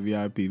our guy,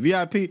 VIP.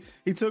 VIP,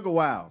 he took a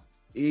while.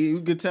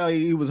 You could tell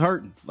he was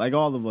hurting, like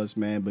all of us,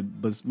 man.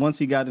 But once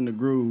he got in the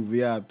groove,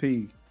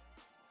 VIP,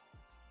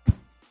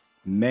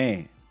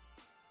 man.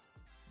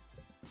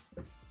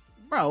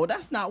 Bro,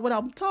 that's not what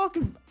I'm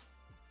talking about.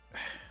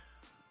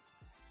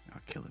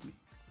 Y'all killing me.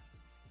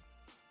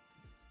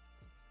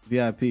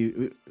 VIP,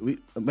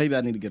 maybe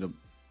I need to get a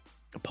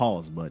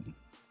pause button.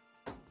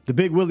 The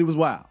Big Willie was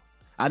wild.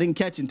 I didn't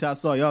catch it until I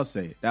saw y'all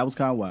say it. That was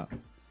kind of wild.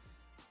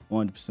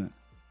 100%.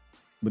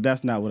 But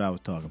that's not what I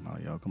was talking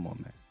about, y'all. Come on,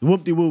 man. The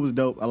whoop-de-woo was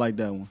dope. I like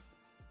that one.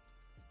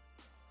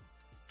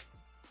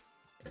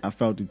 I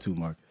felt it too,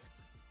 Marcus.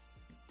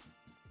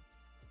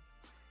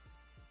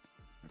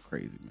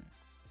 Crazy, man.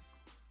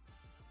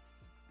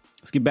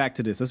 Let's get back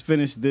to this. Let's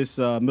finish this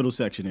middle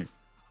section here.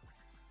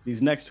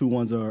 These next two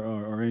ones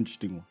are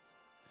interesting ones.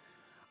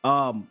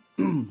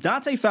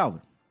 Dante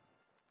Fowler.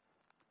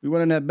 We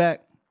running that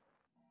back?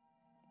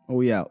 Or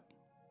we out?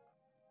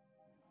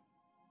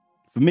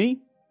 For me?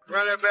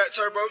 Run that back,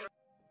 Turbo.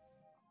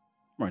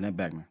 Run that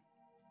back, man.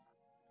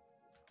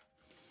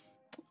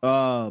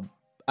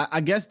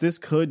 I guess this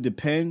could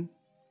depend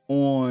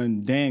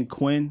on Dan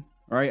Quinn,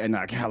 right? And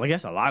I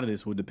guess a lot of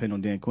this would depend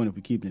on Dan Quinn if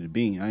we keep it a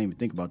bean. I didn't even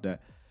think about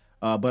that.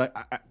 But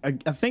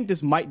I think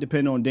this might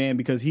depend on Dan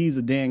because he's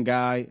a Dan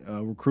guy.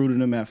 Recruited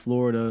him at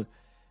Florida.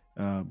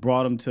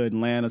 Brought him to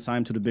Atlanta, signed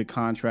him to the big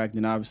contract,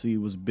 and obviously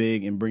was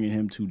big in bringing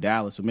him to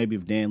Dallas. So maybe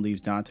if Dan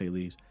leaves, Dante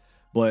leaves.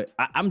 But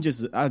I'm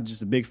just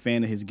a big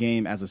fan of his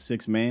game as a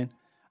sixth man.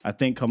 I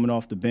think coming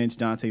off the bench,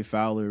 Dante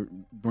Fowler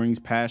brings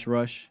pass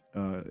rush.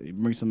 He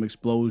brings some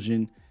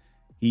explosion.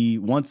 He,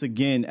 once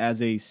again,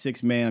 as a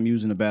sixth man, I'm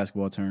using a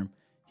basketball term,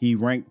 he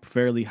ranked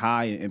fairly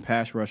high in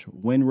pass rush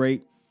win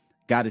rate,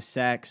 got his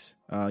sacks,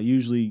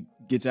 usually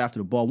gets after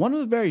the ball. One of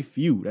the very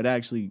few that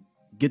actually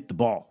get the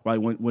ball, right?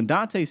 When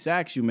Dante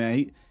sacks you,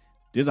 man,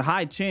 there's a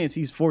high chance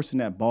he's forcing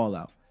that ball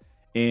out.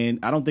 And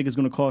I don't think it's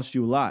going to cost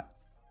you a lot.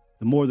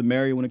 The more the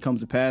merrier when it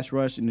comes to pass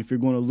rush. And if you're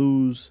going to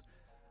lose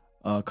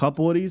a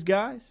couple of these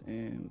guys,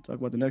 and we'll talk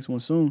about the next one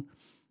soon,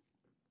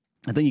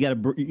 I think you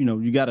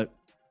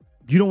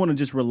don't want to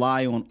just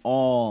rely on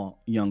all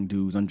young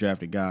dudes,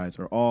 undrafted guys,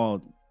 or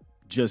all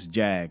just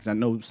Jags. I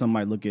know some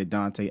might look at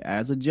Dante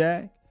as a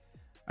Jag.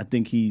 I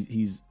think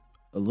he's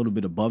a little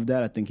bit above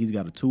that. I think he's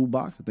got a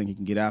toolbox. I think he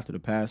can get after the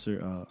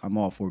passer. I'm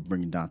all for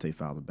bringing Dante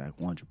Fowler back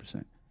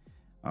 100%.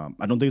 I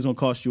don't think it's going to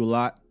cost you a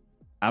lot.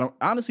 I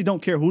honestly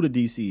don't care who the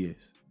DC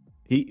is.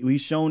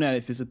 He's shown that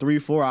if it's a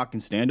 3-4, I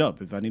can stand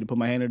up. If I need to put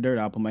my hand in the dirt,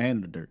 I'll put my hand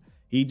in the dirt.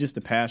 He's just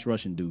a pass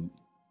rushing dude.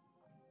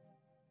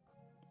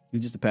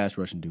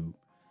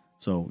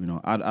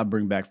 So, I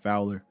bring back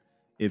Fowler.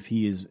 if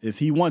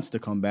he wants to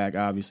come back,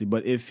 obviously,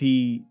 but if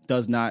he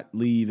does not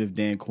leave, if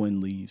Dan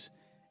Quinn leaves,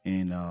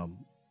 and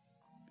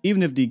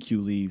even if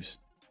DQ leaves,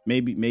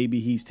 maybe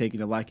he's taking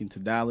a liking to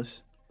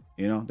Dallas.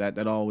 You know,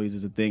 that always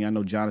is a thing. I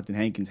know Jonathan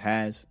Hankins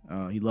has.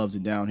 He loves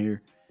it down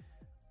here.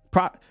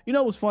 You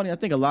know what's funny? I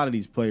think a lot of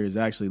these players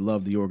actually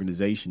love the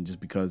organization just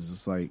because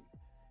it's like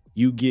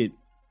you get,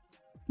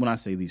 when I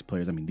say these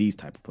players, I mean these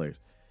type of players.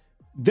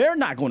 They're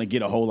not going to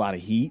get a whole lot of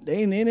heat.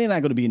 They're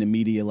not going to be in the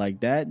media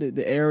like that.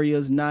 The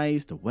area's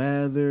nice, the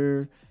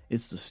weather,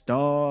 it's the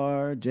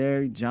star,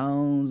 Jerry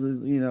Jones,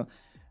 you know.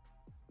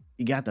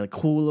 You got the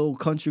cool little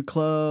country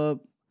club.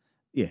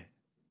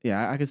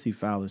 Yeah, I can see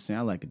Fowler saying,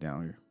 I like it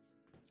down here.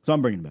 So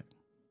I'm bringing it back.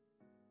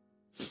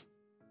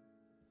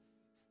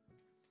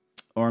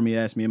 Army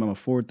asked me, am I a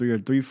 4-3 or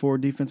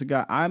 3-4 defensive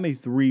guy? I'm a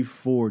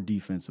 3-4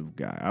 defensive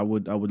guy. I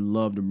would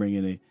love to bring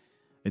in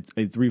a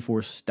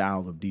 3-4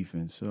 style of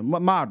defense, a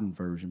modern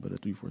version, but a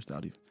 3-4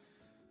 style defense.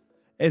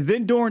 And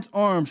then Dorrance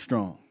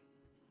Armstrong.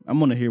 I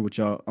want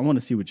to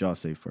see what y'all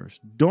say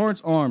first.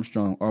 Dorrance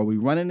Armstrong, are we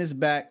running this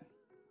back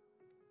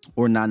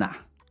or nah?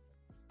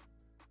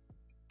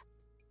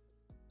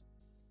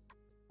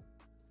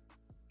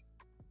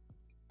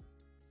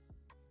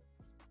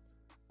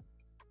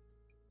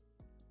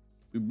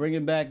 We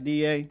bringing back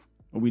DA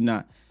or we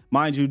not?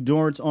 Mind you,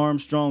 Dorrance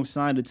Armstrong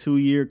signed a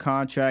 2-year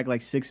contract,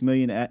 like $6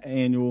 million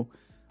annual.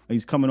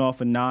 He's coming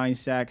off a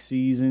 9-sack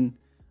season.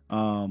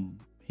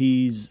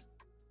 He's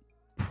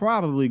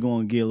probably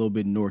going to get a little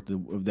bit north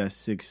of that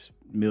 $6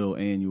 million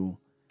annual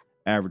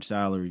average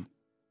salary.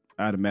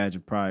 I'd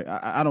imagine probably.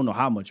 I don't know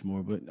how much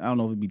more, but I don't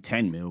know if it'd be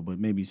 10 mil, but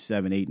maybe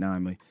 7, 8,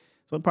 9 million.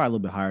 So probably a little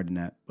bit higher than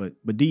that.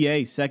 But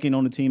DA second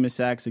on the team in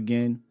sacks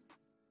again,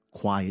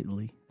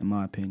 quietly, in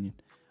my opinion.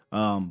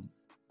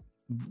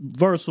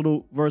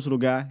 Versatile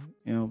guy,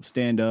 you know,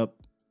 stand up,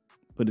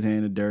 put his hand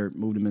in the dirt,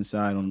 moved him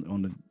inside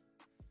on the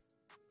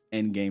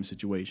end game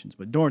situations.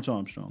 But Dorrance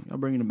Armstrong, y'all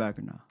bringing him back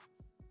or not?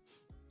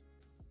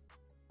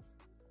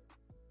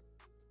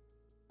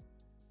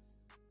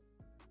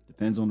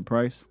 Depends on the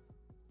price.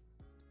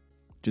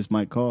 Just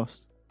might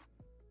cost.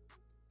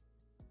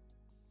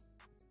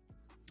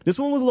 This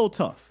one was a little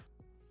tough.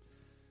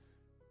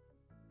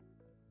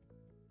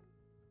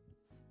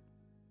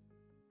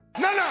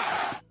 No.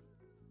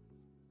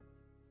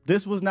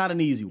 This was not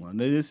an easy one.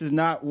 This is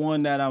not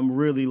one that I'm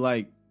really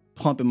like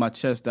pumping my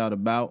chest out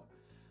about.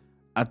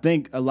 I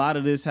think a lot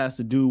of this has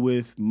to do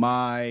with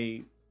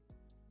I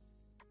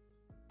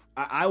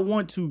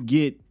want to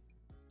get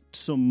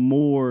some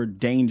more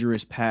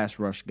dangerous pass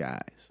rush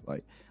guys.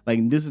 Like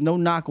this is no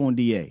knock on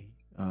DA.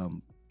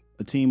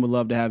 A team would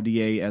love to have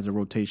DA as a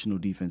rotational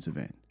defensive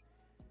end.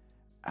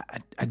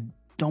 I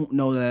don't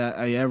know that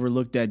I ever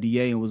looked at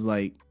DA and was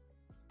like,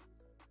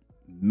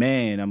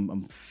 man,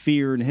 I'm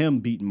fearing him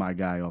beating my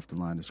guy off the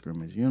line of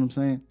scrimmage. You know what I'm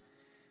saying?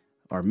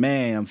 Or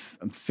man,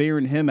 I'm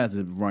fearing him as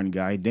a run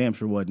guy. Damn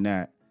sure wasn't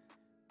that.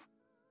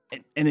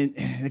 And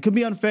it could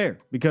be unfair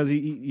because he,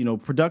 you know,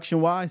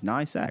 production wise,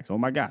 9 sacks. Oh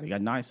my God, he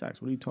got 9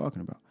 sacks. What are you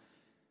talking about?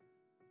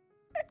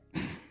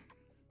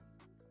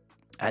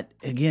 I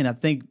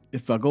think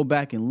if I go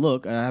back and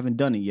look, I haven't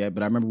done it yet,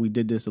 but I remember we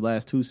did this the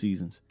last 2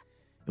 seasons.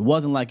 It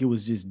wasn't like it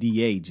was just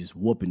DA just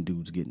whooping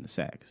dudes getting the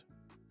sacks.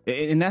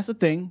 And that's the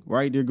thing,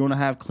 right? They're going to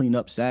have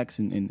cleanup sacks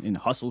and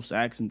hustle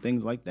sacks and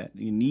things like that.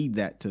 You need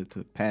that to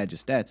pad your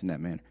stats in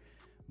that manner.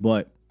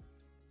 But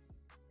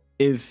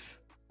if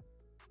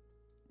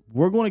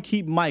we're going to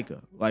keep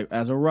Micah like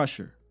as a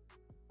rusher,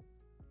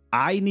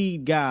 I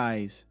need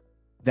guys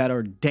that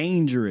are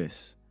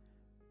dangerous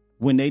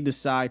when they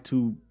decide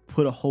to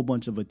put a whole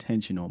bunch of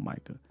attention on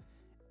Micah.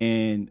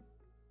 And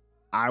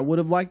I would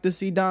have liked to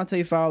see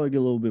Dante Fowler get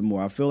a little bit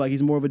more. I feel like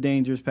he's more of a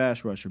dangerous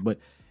pass rusher, but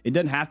it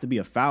doesn't have to be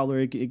a Fowler.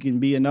 It can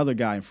be another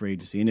guy in free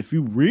agency. And if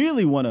you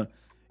really want to,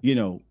 you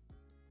know,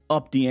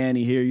 up the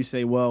ante here, you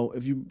say, well,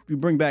 if you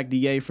bring back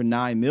DA for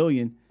 $9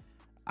 million,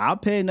 I'll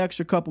pay an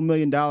extra couple $1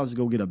 million to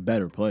go get a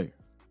better player,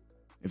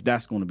 if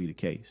that's going to be the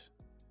case.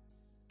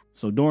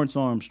 So Dorrance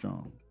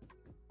Armstrong,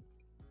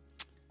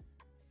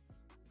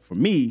 for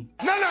me,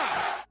 no.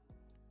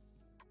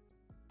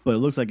 But it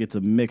looks like it's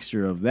a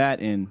mixture of that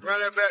and Run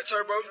that back,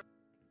 Turbo.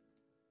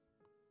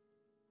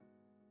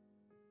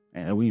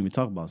 And we didn't even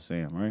talk about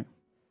Sam, right?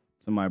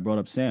 Somebody brought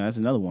up Sam. That's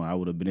another one I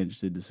would have been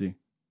interested to see.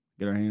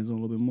 Get our hands on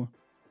a little bit more.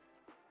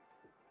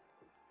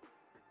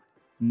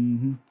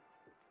 Mm-hmm.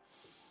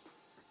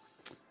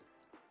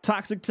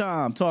 Toxic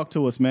Tom, talk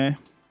to us, man.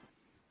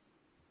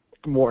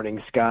 Good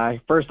morning, Sky.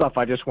 First off,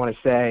 I just want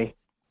to say,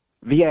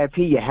 VIP,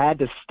 you had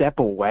to step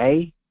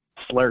away.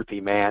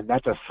 Slurpee, man.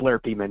 That's a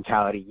Slurpee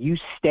mentality. You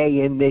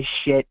stay in this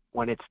shit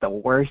when it's the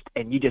worst,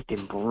 and you just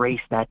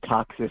embrace that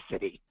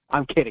toxicity.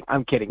 I'm kidding,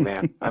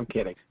 man. I'm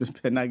kidding. Just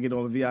better not get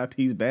on the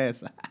VIP's bad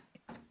side.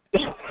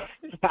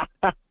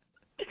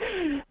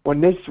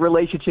 When this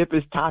relationship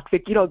is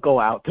toxic, you don't go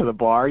out to the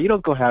bar. You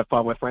don't go have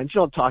fun with friends.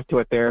 You don't talk to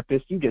a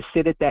therapist. You just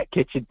sit at that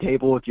kitchen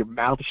table with your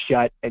mouth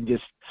shut and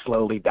just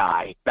slowly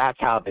die. That's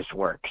how this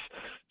works.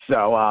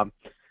 So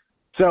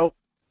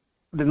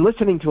been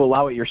listening to a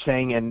lot of what you're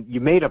saying, and you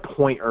made a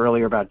point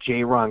earlier about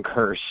J-Ron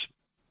Curse,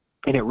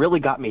 and it really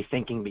got me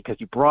thinking because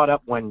you brought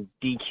up when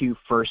DQ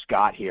first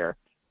got here.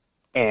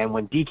 And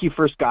when DQ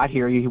first got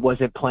here, he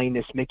wasn't playing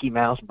this Mickey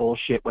Mouse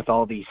bullshit with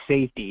all these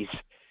safeties.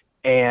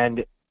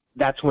 And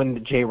that's when the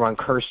J-Ron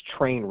Curse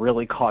train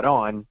really caught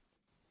on.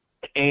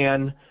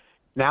 And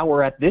now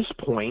we're at this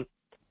point,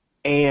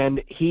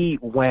 and he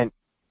went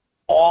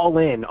all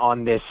in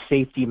on this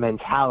safety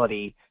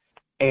mentality,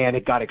 and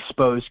it got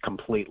exposed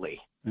completely.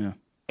 Yeah.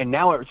 And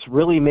now it's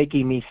really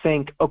making me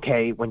think,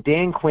 okay, when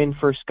Dan Quinn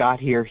first got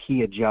here,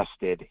 he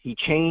adjusted. He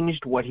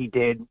changed what he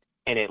did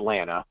in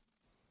Atlanta.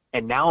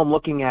 And now I'm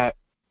looking at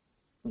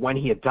when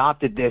he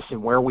adopted this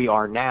and where we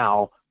are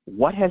now,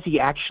 what has he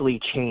actually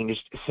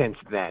changed since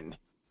then?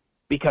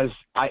 Because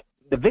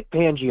the Vic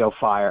Fangio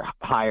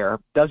hire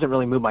doesn't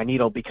really move my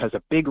needle because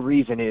a big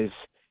reason is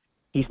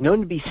he's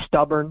known to be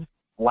stubborn,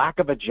 lack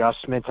of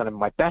adjustments, and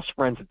my best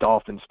friend's a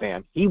Dolphins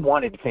fan. He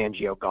wanted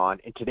Fangio gone,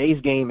 and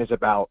today's game is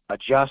about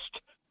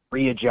adjust,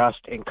 readjust,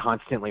 and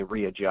constantly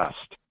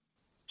readjust.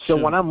 So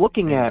when I'm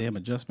looking at damn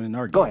adjustment in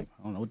our game, go ahead.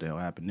 I don't know what the hell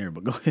happened there,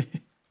 but go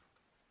ahead.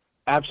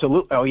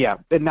 Absolutely. Oh yeah,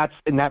 and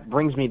that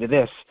brings me to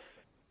this.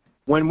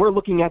 When we're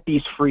looking at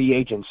these free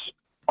agents,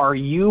 are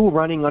you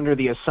running under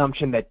the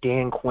assumption that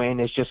Dan Quinn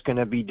is just going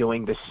to be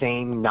doing the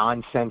same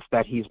nonsense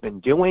that he's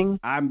been doing?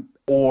 I'm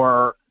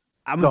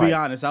gonna be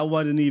honest. I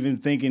wasn't even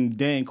thinking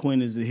Dan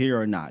Quinn is here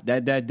or not.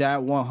 That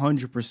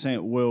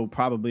 100% will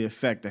probably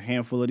affect a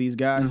handful of these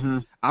guys. Mm-hmm.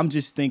 I'm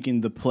just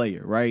thinking the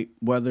player, right?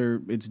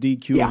 Whether it's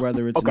DQ,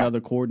 whether it's another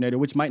coordinator,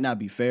 which might not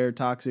be fair,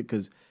 Toxic,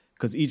 because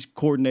each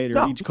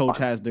coordinator, each coach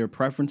has their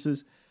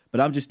preferences.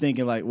 But I'm just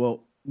thinking like,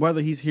 well,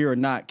 whether he's here or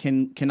not,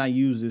 can I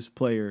use this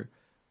player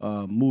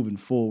moving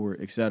forward,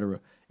 et cetera?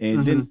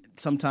 And then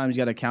sometimes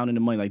you got to count in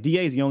the money. Like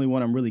DA is the only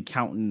one I'm really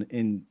counting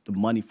in the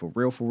money for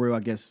real. I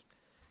guess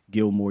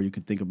Gilmore, you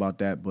could think about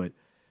that. But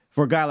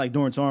for a guy like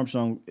Dorrance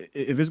Armstrong,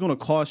 if it's going to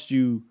cost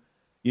you,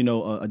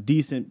 a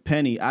decent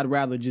penny, I'd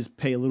rather just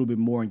pay a little bit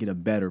more and get a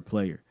better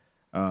player.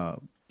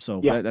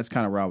 That's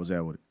kind of where I was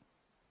at with it.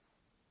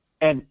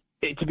 And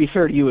to be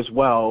fair to you as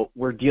well,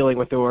 we're dealing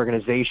with an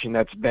organization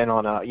that's been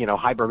on a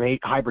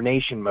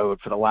hibernation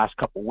mode for the last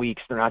couple of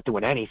weeks. They're not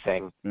doing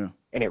anything, and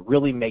it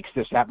really makes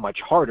this that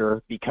much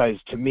harder because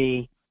to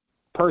me,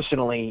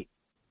 personally,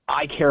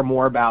 I care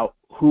more about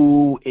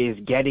who is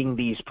getting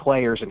these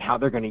players and how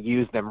they're going to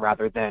use them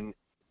rather than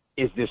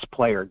is this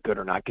player good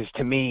or not. Because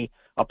to me,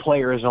 a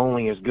player is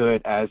only as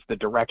good as the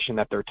direction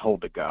that they're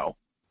told to go.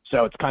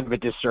 So it's kind of a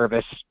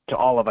disservice to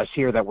all of us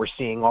here that we're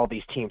seeing all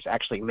these teams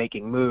actually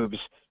making moves,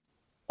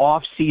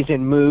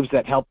 off-season moves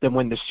that help them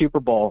win the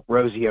Super Bowl,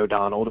 Rosie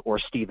O'Donnell or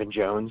Stephen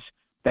Jones,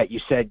 that you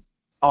said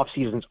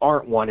off-seasons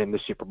aren't won in the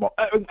Super Bowl.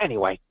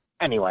 Anyway.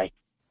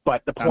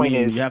 But the point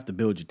is, you have to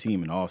build your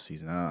team in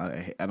off-season.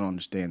 I don't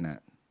understand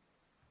that.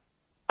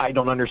 I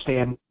don't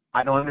understand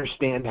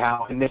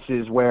how, and this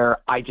is where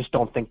I just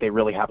don't think they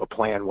really have a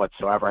plan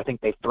whatsoever. I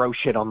think they throw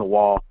shit on the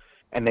wall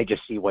and they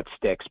just see what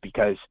sticks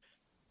because,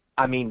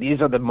 these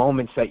are the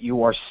moments that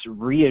you are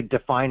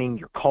redefining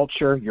your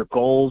culture, your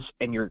goals,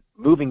 and you're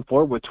moving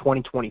forward with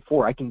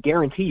 2024. I can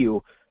guarantee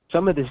you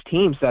some of these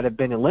teams that have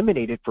been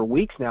eliminated for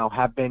weeks now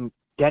have been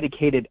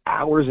dedicated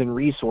hours and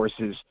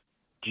resources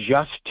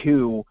just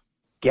to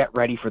get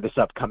ready for this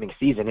upcoming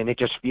season. And it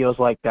just feels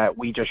like that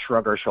we just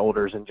shrug our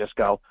shoulders and just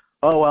go,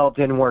 oh, well, it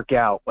didn't work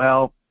out.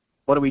 Well,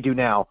 what do we do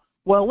now?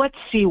 Well, let's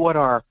see what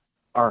our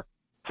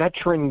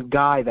veteran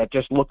guy that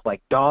just looked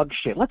like dog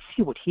shit, let's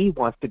see what he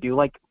wants to do.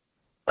 Like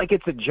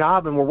it's a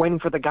job and we're waiting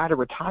for the guy to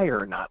retire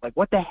or not. Like,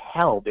 what the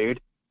hell, dude?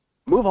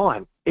 Move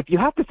on. If you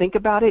have to think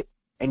about it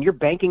and you're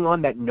banking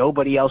on that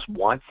nobody else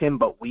wants him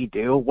but we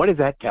do, what does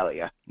that tell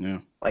you? Yeah.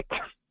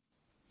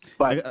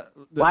 But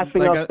last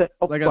thing I'll say.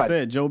 I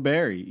said, Joe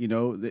Barry,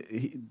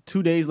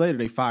 2 days later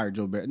they fired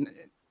Joe Barry.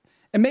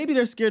 And maybe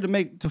they're scared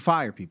to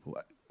fire people.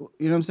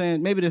 You know what I'm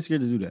saying? Maybe they're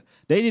scared to do that.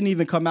 They didn't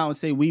even come out and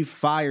say, we've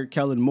fired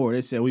Kellen Moore.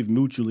 They said, we've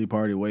mutually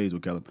parted ways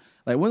with Kellen.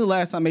 Like, when the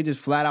last time they just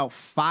flat out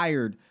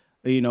fired,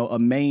 a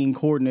main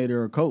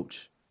coordinator or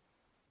coach?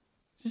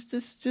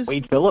 Just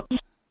Wade Phillips.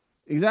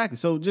 Exactly.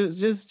 So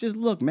just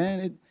look,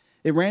 man.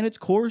 It ran its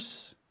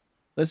course.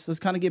 Let's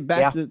kind of get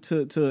back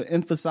to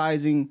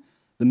emphasizing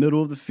the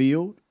middle of the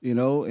field,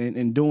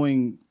 and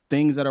doing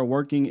things that are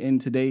working in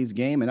today's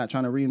game and not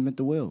trying to reinvent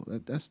the wheel.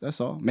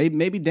 That's all.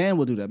 Maybe Dan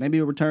will do that. Maybe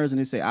he returns and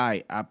they say, all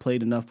right, I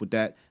played enough with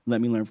that.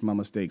 Let me learn from my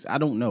mistakes. I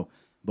don't know,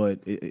 but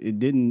it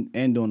didn't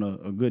end on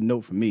a good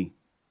note for me.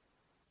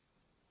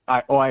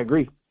 I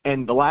agree.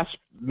 And the last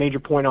major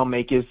point I'll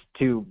make is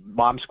to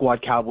Bomb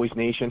Squad Cowboys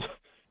Nation.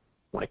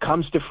 When it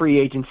comes to free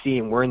agency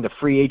and we're in the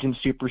free agent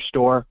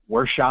superstore,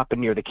 we're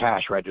shopping near the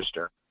cash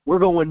register. We're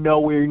going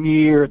nowhere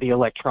near the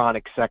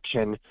electronic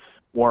section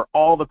or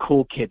all the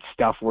cool kid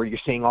stuff where you're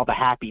seeing all the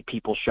happy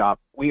people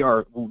shop. We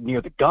are near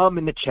the gum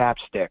and the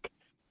chapstick.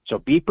 So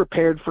be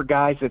prepared for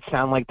guys that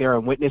sound like they're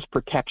in witness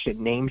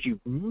protection, names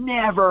you've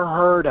never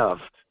heard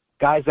of,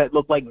 guys that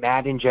look like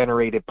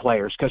Madden-generated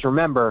players. Because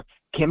remember,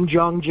 Kim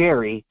Jong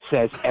Jerry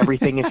says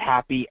everything is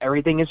happy,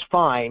 everything is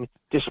fine,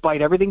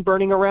 despite everything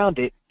burning around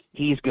it,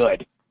 he's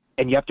good.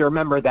 And you have to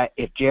remember that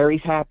if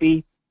Jerry's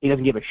happy, he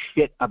doesn't give a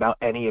shit about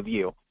any of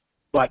you.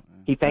 But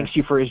he thanks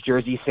you for his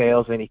jersey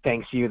sales, and he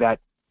thanks you that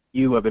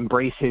you have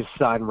embraced his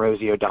son,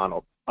 Rosie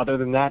O'Donnell. Other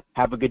than that,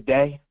 have a good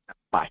day.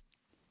 Bye.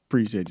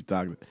 Appreciate you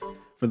talking.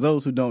 For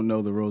those who don't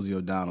know the Rosie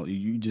O'Donnell,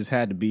 you just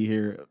had to be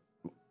here.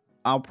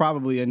 I'll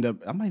probably end up,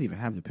 I might even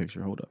have the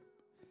picture. Hold up.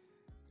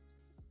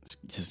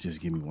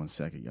 Just give me 1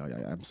 second, y'all.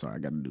 I'm sorry. I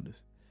got to do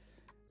this.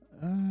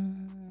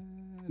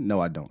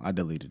 No, I don't. I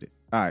deleted it.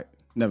 All right.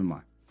 Never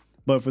mind.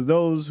 But for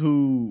those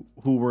who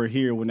were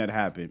here when that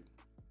happened,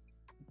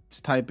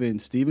 just type in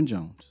Stephen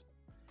Jones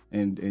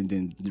and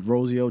then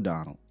Rosie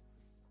O'Donnell.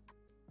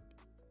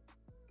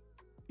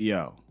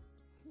 Yo,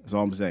 that's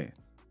all I'm saying.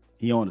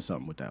 He on to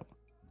something with that one.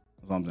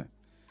 That's all I'm saying.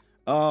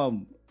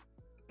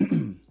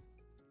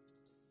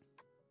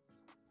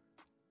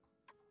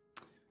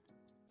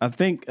 I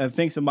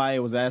think somebody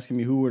was asking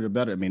me who were the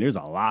better. I mean, there's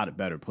a lot of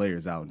better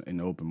players out in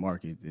the open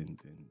market than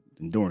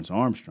Dorrance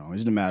Armstrong.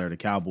 It's just a matter of the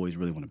Cowboys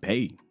really want to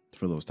pay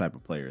for those type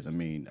of players. I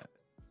mean,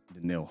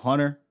 Danielle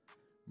Hunter,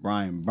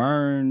 Brian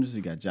Burns,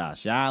 you got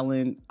Josh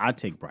Allen. I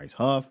take Bryce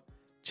Huff,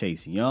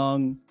 Chase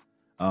Young,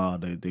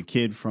 the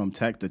kid from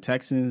the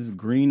Texans,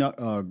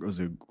 was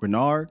it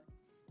Grenard?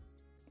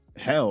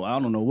 Hell, I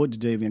don't know what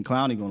Jadeveon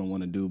Clowney going to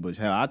want to do, but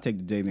hell, I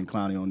take the Jadeveon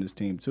Clowney on this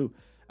team too.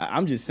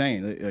 I'm just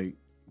saying, like,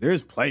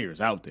 there's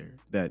players out there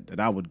that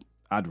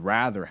I'd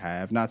rather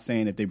have. Not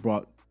saying if they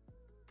brought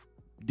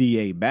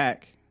DA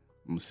back,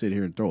 I'm gonna sit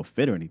here and throw a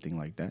fit or anything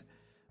like that.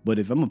 But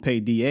if I'm gonna pay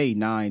DA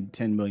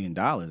 $9-10 million,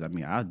 I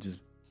mean, I'd just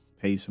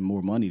pay some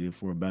more money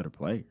for a better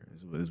player.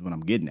 Is what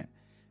I'm getting at.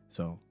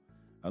 So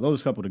those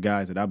are a couple of the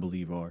guys that I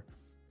believe are.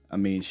 I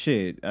mean,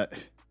 shit,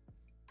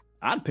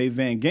 I'd pay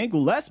Van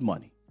Ginkel less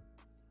money.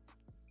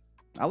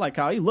 I like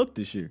how he looked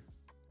this year.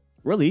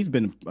 Really, he's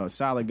been a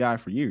solid guy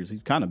for years.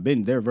 He's kind of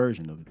been their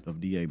version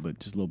of DA, but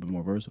just a little bit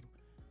more versatile.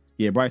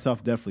 Yeah, Bryce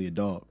Huff definitely a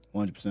dog,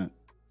 100%.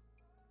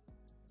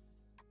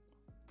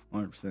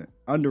 100%.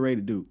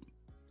 Underrated dude.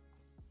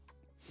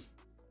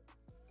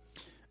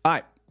 All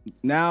right,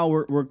 now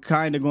we're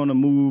kind of going to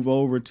move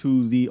over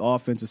to the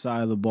offensive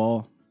side of the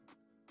ball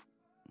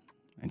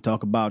and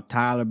talk about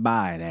Tyler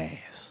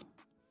Badass.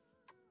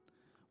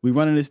 We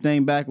running this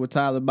thing back with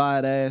Tyler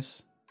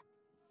Badass?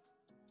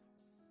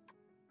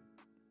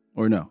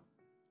 Or no?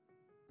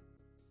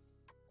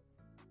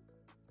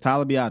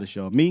 Tyler Biadasz,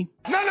 y'all. Me?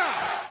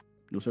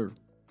 No, sir.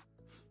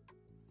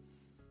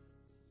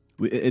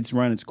 It's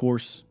run its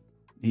course.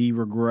 He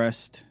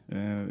regressed.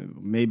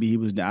 Maybe he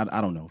was,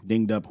 I don't know,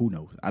 dinged up. Who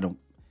knows? I don't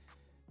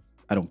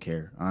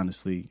care,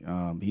 honestly.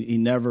 He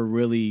never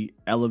really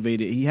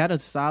elevated. He had a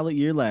solid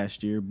year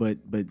last year, but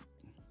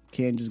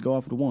can't just go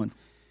off the one.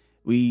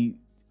 He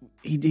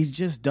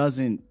just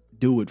doesn't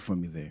do it for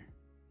me there.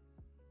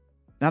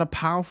 Not a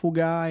powerful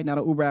guy, not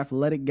an uber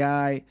athletic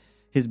guy.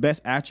 His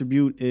best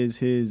attribute is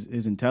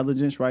his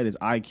intelligence, right? His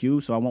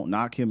IQ. So I won't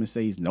knock him and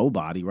say he's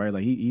nobody, right?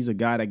 Like he's a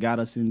guy that got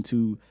us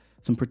into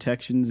some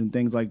protections and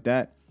things like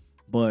that.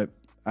 But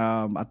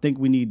I think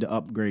we need to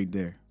upgrade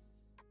there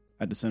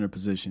at the center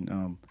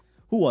position.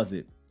 Who was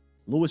it?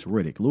 Louis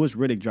Riddick. Louis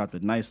Riddick dropped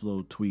a nice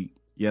little tweet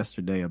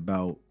yesterday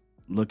about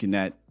looking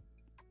at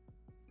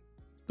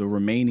the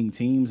remaining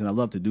teams. And I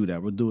love to do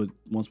that. We'll do it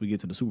once we get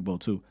to the Super Bowl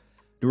too.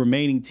 The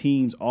remaining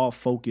teams all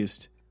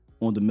focused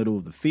on the middle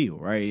of the field,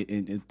 right?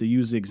 And to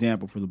use the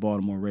example for the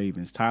Baltimore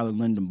Ravens, Tyler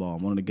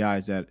Lindenbaum, one of the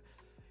guys that,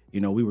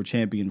 we were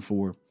champion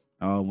for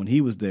when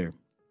he was there.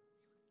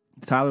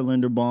 Tyler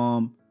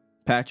Linderbaum,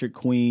 Patrick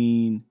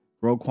Queen,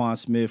 Roquan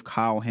Smith,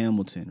 Kyle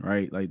Hamilton,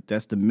 right? Like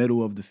that's the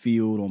middle of the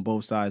field on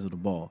both sides of the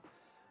ball.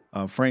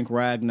 Frank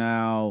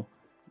Ragnow,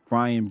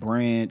 Brian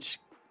Branch,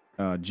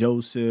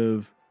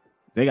 Joseph.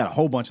 They got a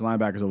whole bunch of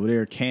linebackers over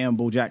there.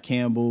 Jack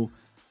Campbell,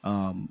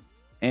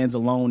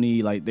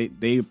 Anzalone, like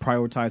they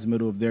prioritize the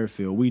middle of their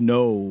field. We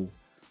know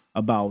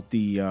about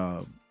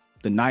the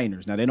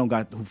Niners. Now they don't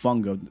got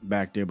Hufanga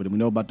back there, but we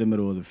know about the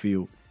middle of the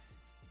field.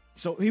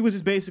 So he was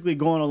just basically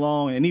going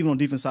along, and even on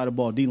defense side of the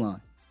ball,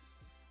 D-line.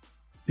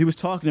 He was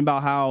talking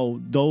about how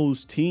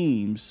those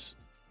teams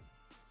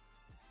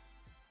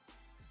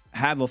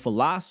have a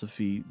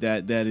philosophy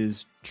that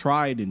is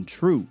tried and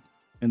true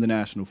in the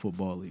National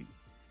Football League.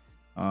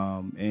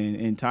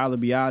 And Tyler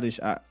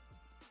Biadasz,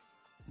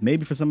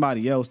 maybe for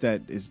somebody else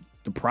that is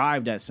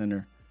deprived at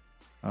center,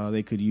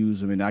 they could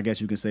use him. And I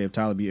guess you can say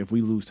if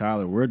we lose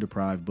Tyler, we're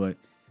deprived. But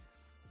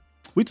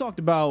we talked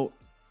about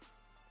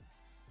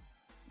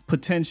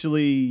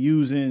potentially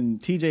using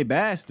TJ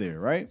Bass there,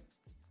 right?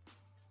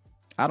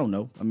 I don't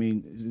know. I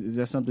mean, is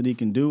that something he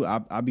can do?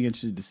 I'd be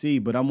interested to see.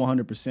 But I'm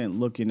 100%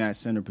 looking at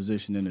center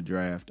position in the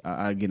draft.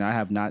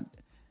 I'm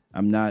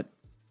not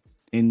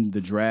in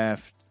the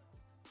draft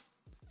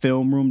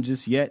film room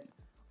just yet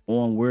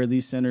on where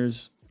these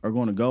centers are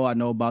going to go. I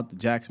know about the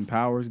Jackson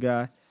Powers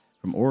guy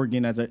from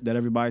Oregon that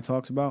everybody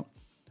talks about.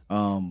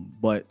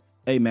 But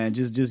hey, man,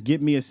 just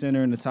get me a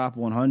center in the top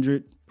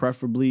 100,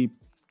 preferably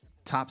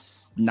top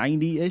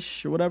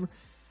 90-ish or whatever.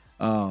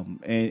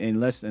 And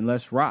let's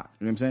rock.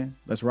 You know what I'm saying?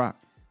 Let's rock.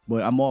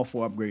 But I'm all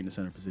for upgrading the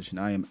center position.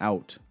 I am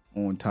out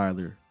on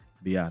Tyler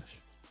Biadasz.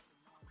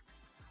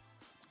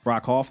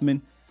 Brock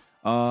Hoffman.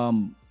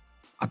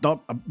 I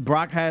thought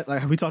Brock had,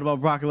 like we talked about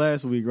Brock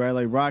last week, right?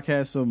 Like Brock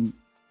has some,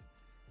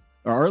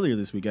 or earlier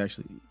this week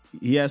actually,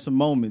 he has some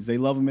moments. They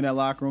love him in that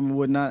locker room and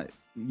whatnot.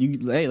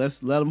 Hey,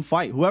 let's let him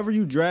fight. Whoever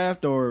you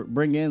draft or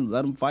bring in,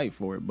 let him fight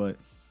for it. But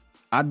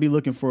I'd be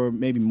looking for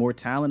maybe more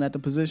talent at the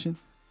position,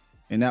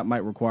 and that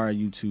might require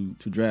you to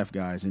draft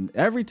guys. And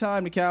every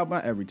time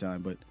not every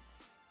time, but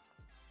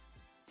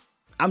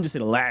I'm just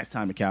saying the last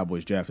time the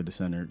Cowboys drafted the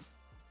center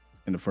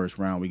in the first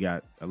round, we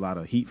got a lot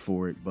of heat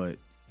for it, but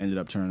ended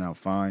up turning out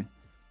fine.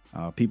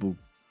 People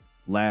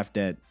laughed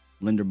at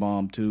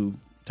Linderbaum too,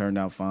 turned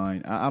out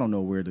fine. I don't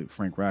know where the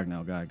Frank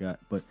Ragnow guy got,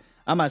 but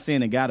I'm not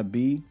saying it got to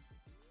be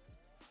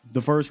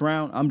the first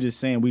round. I'm just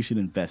saying we should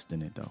invest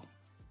in it, though.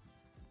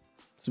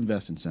 Let's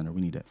invest in center.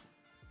 We need that.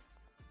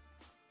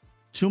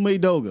 Chuma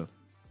Edoga.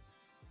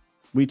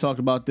 We talked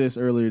about this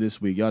earlier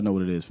this week. Y'all know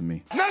what it is for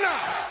me. No.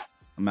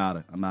 I'm out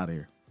of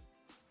here.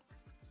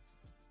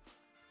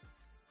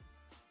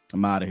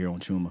 I'm out of here on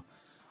Chuma.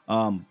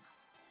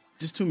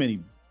 Just too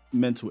many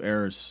mental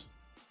errors.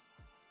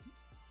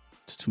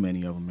 Just too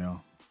many of them,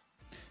 y'all.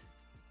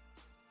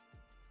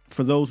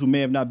 For those who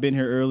may have not been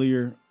here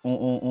earlier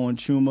on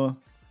Chuma,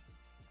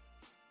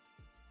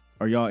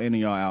 or y'all in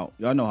and y'all out,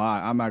 y'all know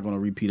how I'm not going to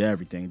repeat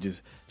everything.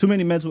 Just too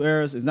many mental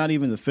errors. It's not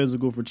even the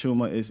physical for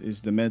Chuma. It's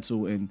the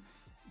mental. And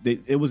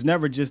it was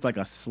never just like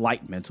a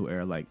slight mental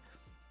error. Like,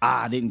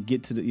 I didn't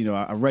get to the,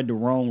 I read the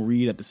wrong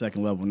read at the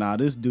second level. Nah,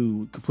 this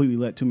dude completely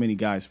let too many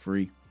guys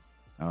free.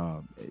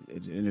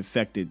 It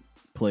affected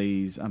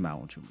plays. I'm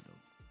out on Chuma,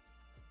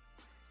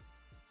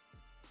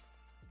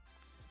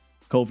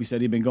 though. Kofi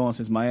said he'd been going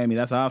since Miami.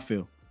 That's how I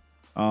feel.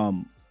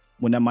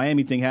 When that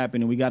Miami thing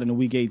happened and we got into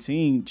week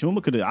 18,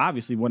 Chuma could have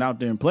obviously went out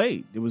there and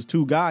played. There was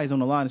two guys on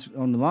the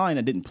line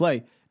that didn't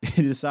play.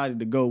 He decided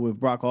to go with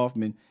Brock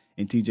Hoffman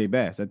and TJ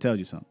Bass. That tells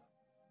you something.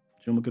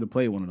 Chuma could have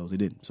played one of those. He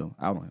didn't. So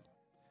out on him.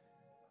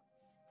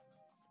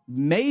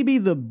 Maybe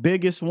the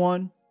biggest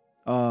one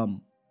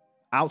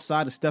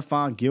outside of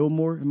Stephon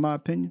Gilmore, in my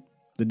opinion,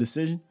 the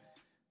decision,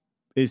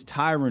 is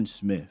Tyron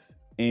Smith.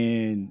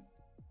 And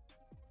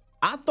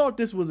I thought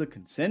this was a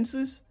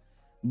consensus,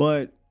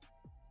 but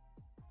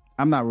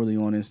I'm not really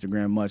on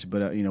Instagram much.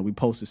 But, we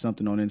posted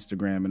something on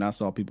Instagram, and I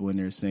saw people in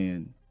there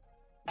saying,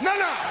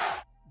 no.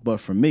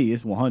 But for me,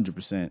 it's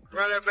 100%.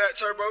 Run that back,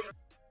 Turbo.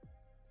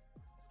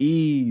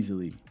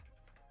 Easily.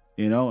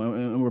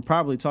 And we're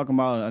probably talking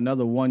about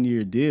another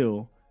 1-year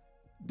deal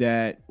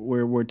that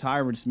where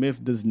Tyron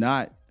Smith does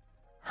not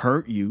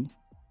hurt you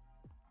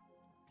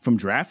from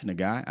drafting a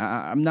guy.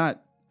 I'm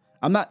not.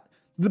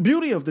 The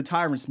beauty of the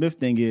Tyron Smith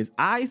thing is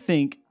I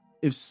think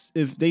if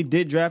they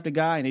did draft a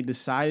guy and they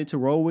decided to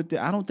roll with it,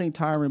 I don't think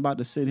Tyron about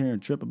to sit here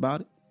and trip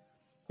about it.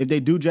 If they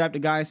do draft a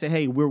guy and say,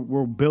 hey,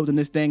 we're building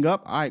this thing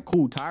up, all right,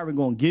 cool. Tyron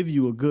going to give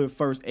you a good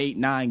first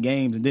 8-9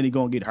 games, and then he's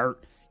going to get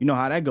hurt. You know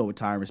how that go with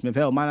Tyron Smith.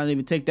 Hell, might not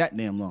even take that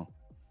damn long.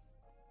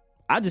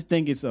 I just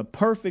think it's a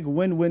perfect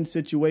win-win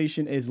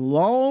situation as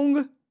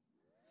long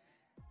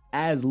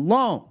as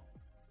you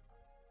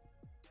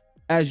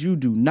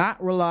do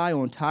not rely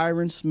on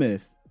Tyron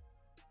Smith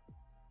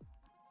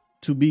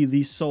to be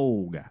the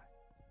sole guy.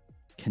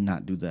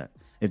 Cannot do that.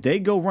 If they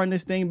go run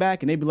this thing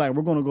back and they be like,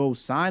 we're going to go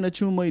sign a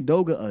Chuma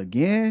Edoga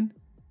again.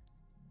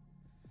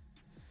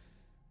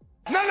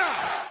 No.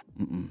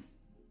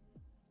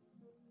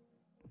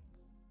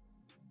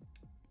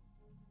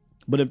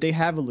 But if they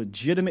have a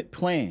legitimate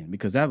plan,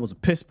 because that was a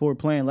piss poor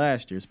plan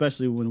last year,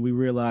 especially when we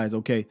realized,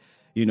 okay,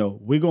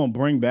 we're going to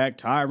bring back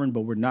Tyron,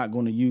 but we're not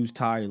going to use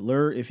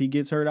Tyler if he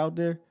gets hurt out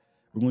there.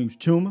 We're going to use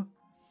Chuma.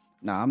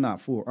 Nah, I'm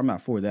not for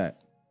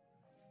that.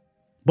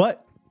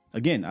 But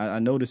again, I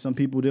noticed some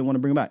people didn't want to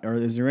bring him back. Or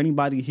is there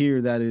anybody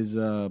here that is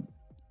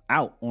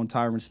out on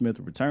Tyron Smith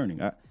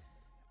returning?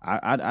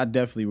 I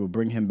definitely will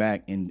bring him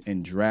back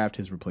and draft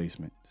his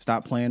replacement.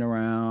 Stop playing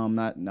around.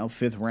 No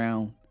 5th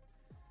round,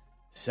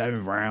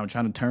 7th round,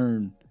 trying to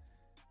turn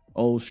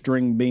old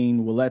string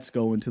bean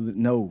Willetsko into the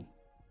no.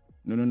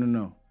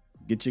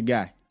 Get your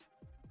guy.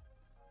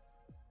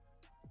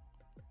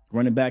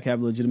 Running back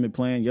have a legitimate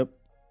plan. Yep.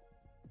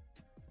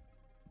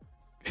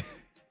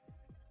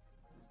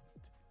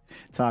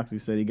 Toxic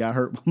said he got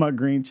hurt by my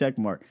green check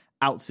mark.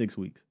 Out 6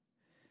 weeks.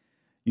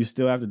 You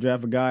still have to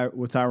draft a guy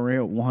with Tyron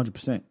Hill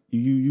 100%.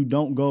 You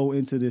don't go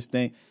into this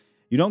thing.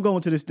 You don't go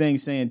into this thing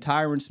saying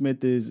Tyron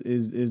Smith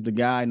is the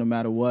guy no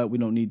matter what. We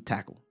don't need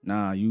tackle.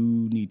 Nah,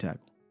 you need tackle.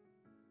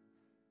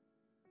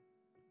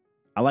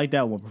 I like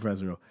that one,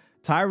 Professor.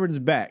 Tyron's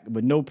back,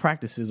 but no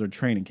practices or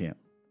training camp.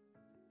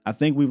 I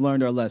think we've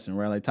learned our lesson,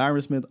 right? Like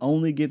Tyron Smith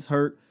only gets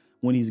hurt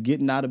when he's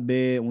getting out of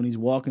bed, when he's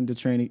walking to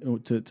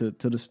training to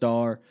the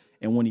star,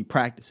 and when he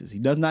practices. He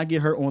does not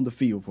get hurt on the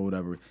field for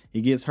whatever.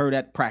 He gets hurt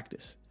at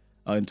practice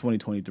in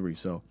 2023.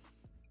 So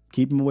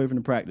keep him away from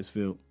the practice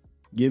field.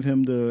 Give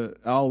him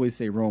I always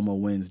say Romo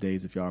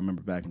Wednesdays if y'all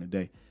remember back in the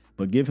day,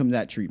 but give him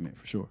that treatment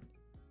for sure.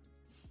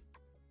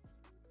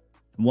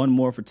 One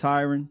more for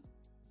Tyron.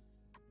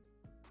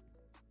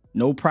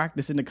 No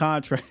practice in the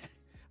contract.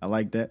 I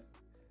like that.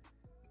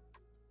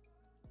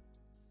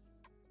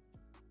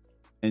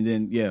 And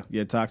then,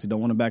 yeah, Toxic, don't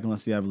want him back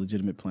unless you have a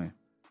legitimate plan.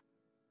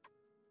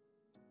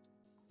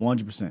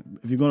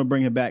 100%. If you're going to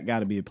bring him back, got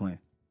to be a plan.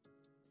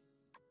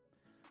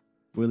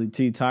 Willie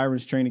T.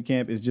 Tyron's training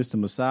camp is just a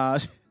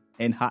massage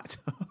and hot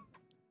tub.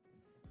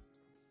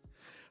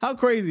 How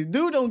crazy.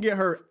 Dude don't get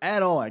hurt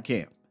at all at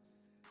camp.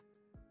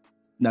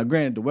 Now,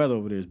 granted, the weather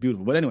over there is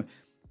beautiful. But anyway,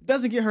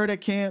 doesn't get hurt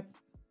at camp.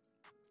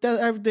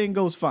 Everything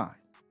goes fine.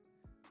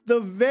 The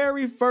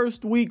very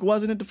first week,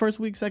 wasn't it the first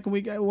week, second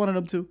week? One of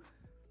them two.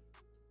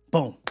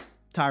 Boom.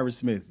 Tyron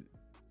Smith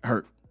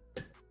hurt.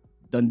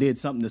 Done did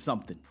something to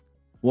something.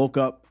 Woke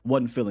up,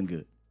 wasn't feeling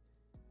good.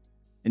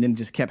 And then it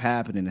just kept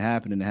happening.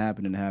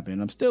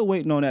 I'm still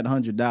waiting on that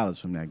 $100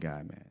 from that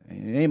guy, man.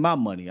 It ain't my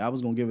money. I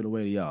was going to give it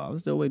away to y'all. I'm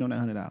still waiting on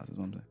that $100. That's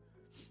what I'm saying.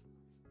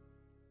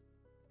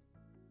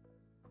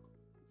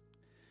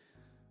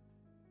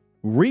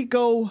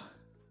 Rico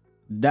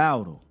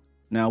Dowdle.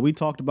 Now, we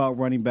talked about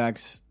running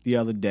backs the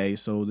other day,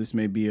 so this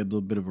may be a little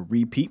bit of a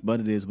repeat, but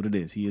it is what it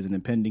is. He is an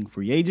impending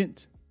free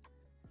agent.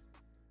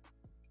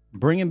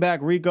 Bringing back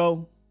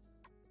Rico,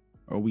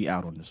 or are we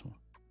out on this one?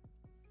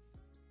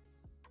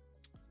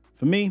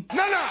 For me,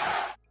 no.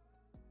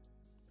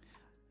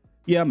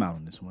 Yeah, I'm out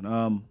on this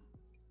one.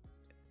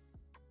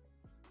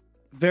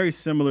 Very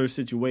similar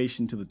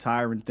situation to the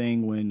Tyron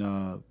thing when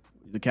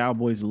the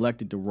Cowboys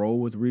elected to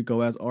roll with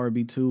Rico as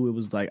RB2. It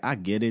was like, I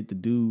get it. The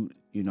dude,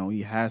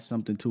 he has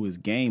something to his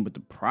game, but the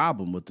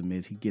problem with him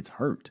is he gets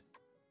hurt.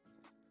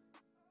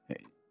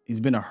 He's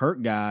been a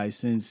hurt guy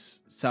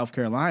since South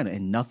Carolina,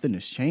 and nothing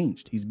has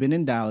changed. He's been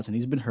in Dallas, and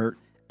he's been hurt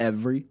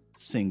every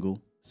single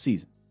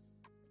season.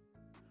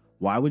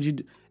 Why would you,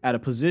 at a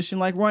position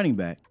like running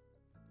back,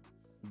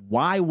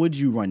 why would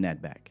you run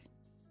that back?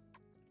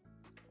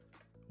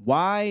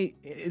 Why?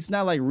 It's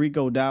not like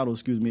Rico Dowdle,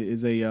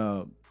 is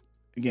a,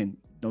 again,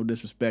 no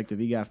disrespect if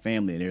he got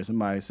family in there.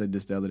 Somebody said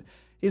this the other day.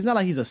 It's not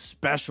like he's a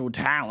special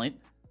talent.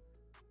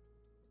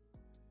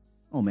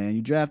 Oh, man,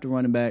 you draft a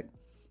running back.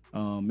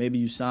 Maybe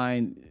you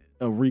sign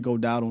a Rico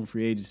Dowdle in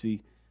free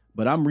agency.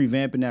 But I'm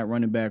revamping that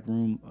running back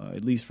room,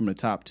 at least from the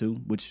top two,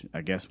 which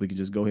I guess we could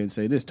just go ahead and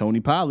say this.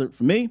 Tony Pollard,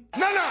 for me.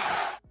 No.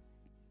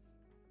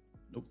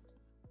 Nope.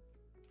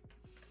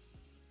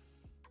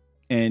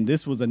 And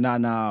this was a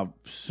nah.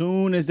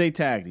 Soon as they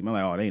tagged him, I'm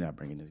like, oh, they not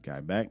bringing this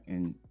guy back.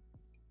 And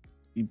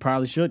he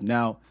probably should.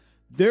 Now,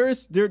 there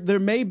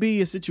may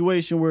be a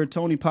situation where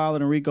Tony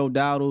Pollard and Rico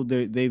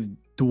Dowdle, they've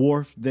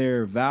dwarfed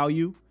their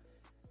value.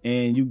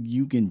 And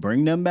you can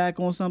bring them back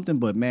on something.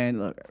 But, man,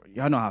 look,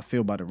 y'all know how I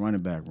feel about the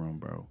running back room,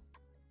 bro.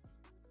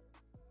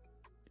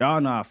 Y'all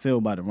know how I feel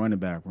about the running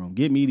back room.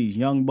 Get me these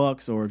young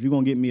bucks, or if you're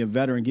going to get me a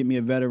veteran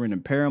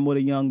and pair him with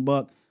a young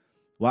buck.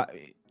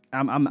 Why?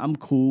 I'm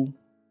cool.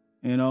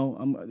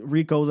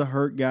 Rico's a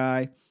hurt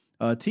guy.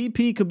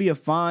 TP could be a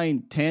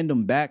fine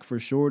tandem back for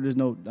sure.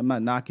 I'm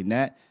not knocking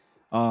that.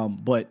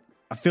 But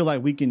I feel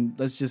like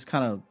let's just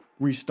kind of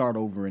restart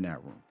over in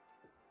that room.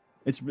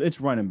 It's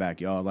running back,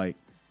 y'all. Like,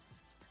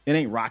 it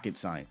ain't rocket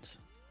science.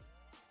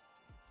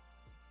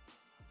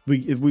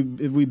 If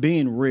we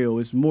being real,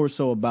 it's more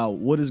so about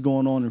what is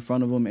going on in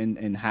front of them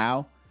and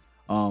how.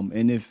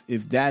 And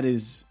if that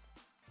is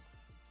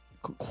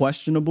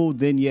questionable,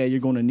 then yeah, you're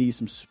going to need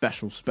some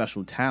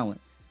special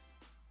talent.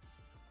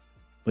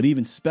 But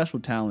even special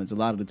talents, a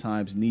lot of the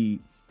times,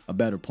 need a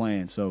better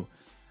plan. So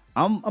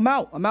I'm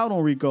out. I'm out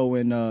on Rico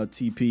and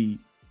TP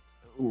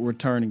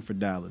returning for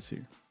Dallas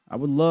here. I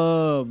would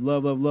love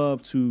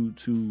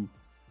to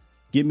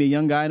get me a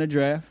young guy in a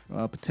draft,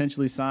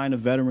 potentially sign a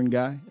veteran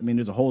guy. I mean,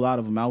 there's a whole lot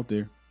of them out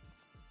there.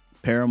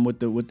 Pair him with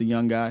the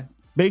young guy.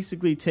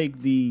 Basically,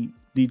 take the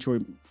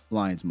Detroit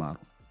Lions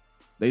model.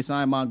 They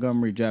signed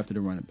Montgomery, drafted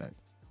a running back.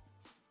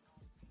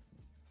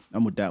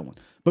 I'm with that one.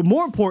 But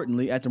more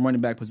importantly, at the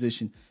running back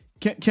position,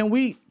 can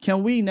we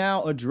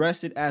now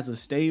address it as a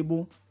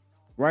stable,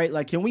 right?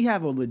 Like, can we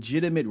have a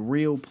legitimate,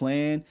 real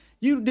plan?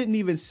 You didn't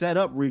even set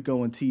up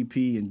Rico and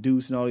TP and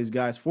Deuce and all these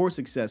guys for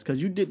success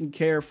because you didn't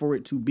care for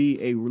it to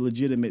be a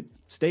legitimate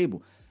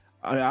stable.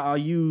 I'll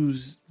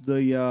use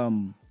the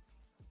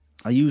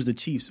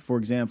Chiefs, for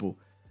example.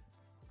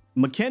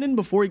 McKinnon,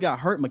 before he got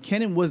hurt,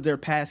 McKinnon was their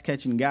pass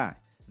catching guy.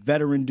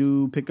 Veteran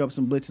dude, pick up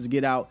some blitzes,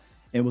 get out,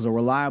 and was a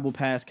reliable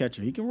pass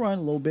catcher. He can run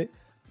a little bit,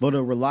 but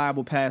a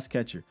reliable pass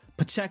catcher.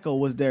 Pacheco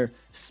was their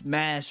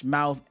smash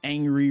mouth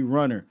angry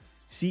runner.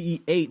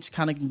 CEH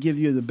kind of can give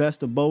you the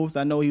best of both.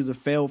 I know he was a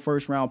failed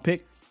first round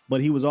pick,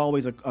 but he was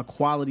always a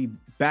quality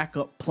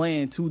backup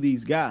plan to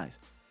these guys.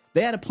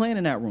 They had a plan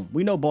in that room.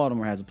 We know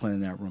Baltimore has a plan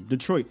in that room.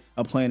 Detroit,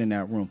 a plan in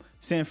that room.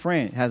 San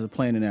Fran has a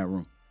plan in that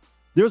room.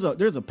 There's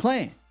a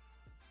plan.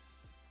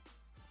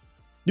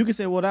 You can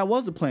say, well, that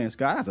was a plan,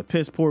 Scott. That's a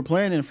piss poor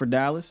plan in for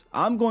Dallas.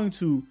 I'm going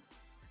to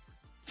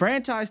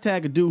franchise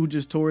tag a dude who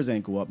just tore his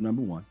ankle up,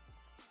 number one.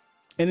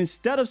 And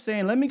instead of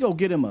saying, let me go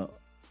get him a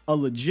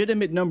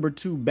legitimate number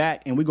 2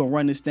 back and we're going to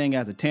run this thing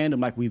as a tandem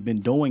like we've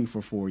been doing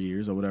for 4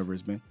 years or whatever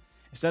it's been.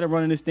 Instead of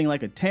running this thing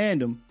like a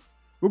tandem,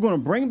 we're going to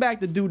bring back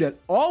the dude that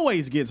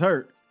always gets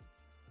hurt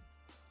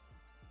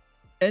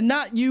and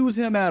not use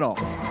him at all.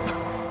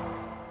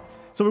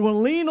 So we're going to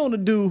lean on the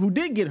dude who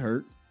did get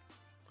hurt,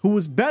 who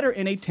was better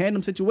in a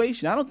tandem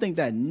situation. I don't think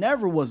that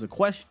never was a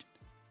question.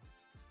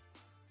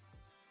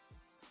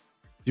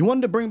 You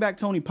wanted to bring back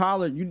Tony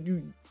Pollard.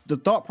 The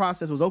thought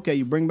process was, okay,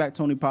 you bring back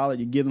Tony Pollard,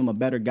 you give him a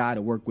better guy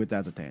to work with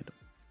as a tandem.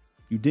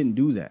 You didn't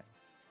do that.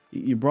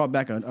 You brought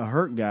back a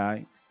hurt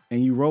guy,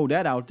 and you rolled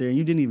that out there, and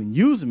you didn't even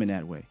use him in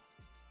that way.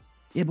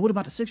 Yeah, but what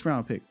about the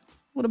 6th-round pick?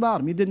 What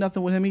about him? You did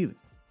nothing with him either.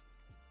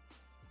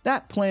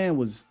 That plan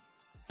was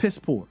piss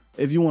poor,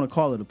 if you want to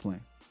call it a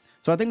plan.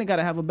 So I think they got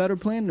to have a better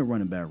plan in the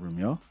running back room,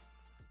 y'all.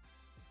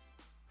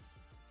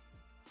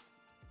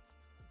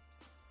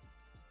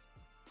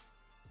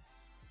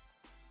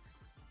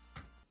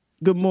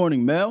 Good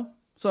morning, Mel.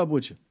 What's up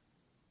with you?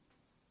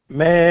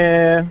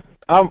 Man,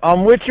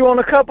 I'm with you on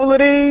a couple of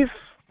these.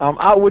 I'm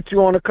out with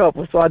you on a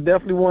couple, so I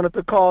definitely wanted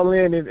to call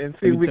in and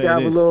see if we can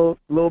have a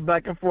little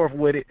back and forth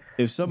with it.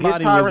 If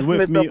somebody was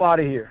with me, up out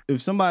of here.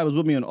 If somebody was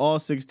with me on all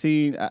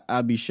 16,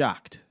 I'd be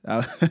shocked.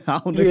 I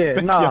don't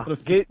expect y'all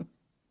to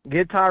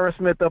get Tyron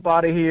Smith up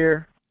out of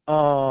here.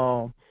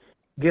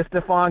 Get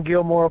Stephon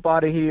Gilmore up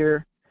out of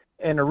here.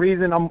 And the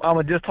reason I'm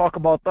gonna just talk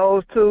about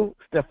those two,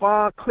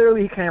 Stephon,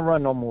 clearly he can't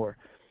run no more.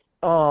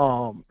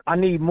 I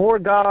need more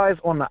guys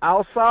on the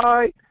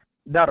outside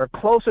that are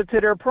closer to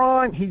their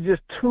prime. He's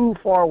just too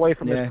far away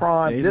from his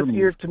prime. This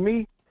year, to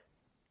me,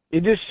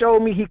 it just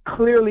showed me he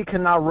clearly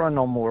cannot run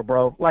no more,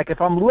 bro. Like, if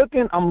I'm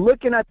looking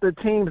at the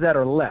teams that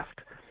are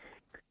left.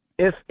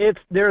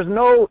 There's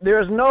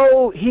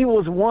no he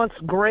was once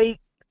great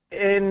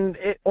on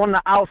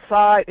the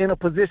outside in a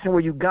position where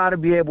you got to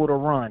be able to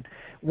run.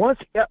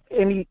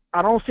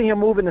 I don't see him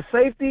moving to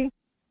safety.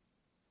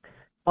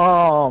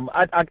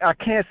 I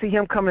can't see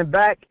him coming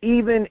back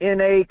even in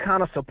a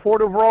kind of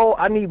supportive role.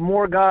 I need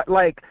more guys.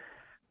 Like,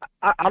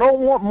 I don't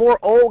want more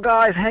old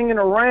guys hanging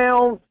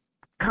around,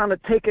 kind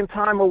of taking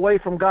time away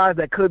from guys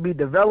that could be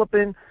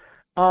developing.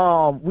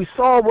 We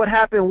saw what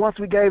happened once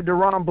we gave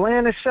Deron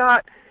Bland a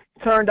shot.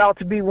 Turned out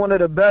to be one of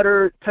the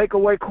better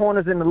takeaway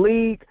corners in the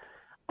league.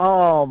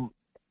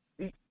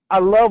 I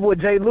love what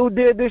Jay Lou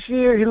did this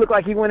year. He looked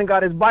like he went and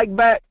got his bike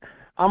back.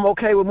 I'm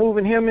okay with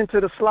moving him into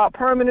the slot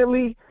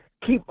permanently.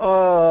 Keep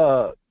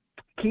Deron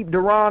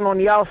on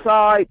the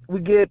outside.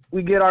 We get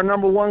our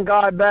number one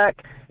guy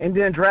back, and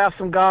then draft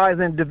some guys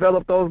and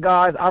develop those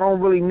guys. I don't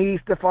really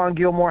need Stephon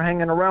Gilmore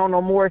hanging around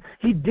no more.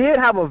 He did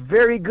have a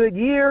very good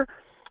year,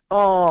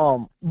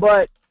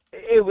 but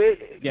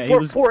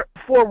for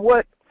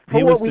what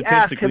we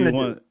asked him to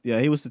do.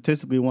 Yeah, he was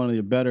statistically one of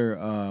the better.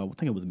 I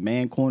think it was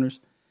man corners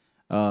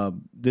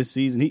this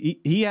season.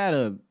 He had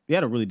a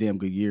really damn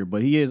good year,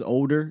 but he is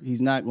older.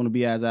 He's not going to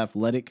be as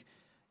athletic.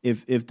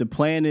 If the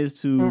plan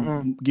is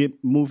to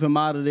move him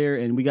out of there,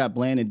 and we got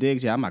Bland and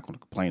Diggs, I'm not going to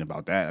complain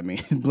about that. I mean,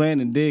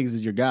 Bland and Diggs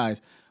is your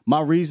guys. My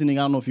reasoning,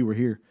 I don't know if you were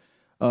here,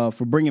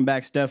 for bringing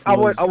back Steph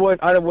was, I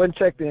wasn't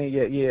checked in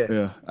yet.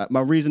 Yeah.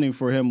 My reasoning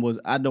for him was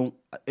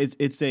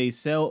it's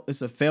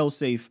a fail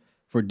safe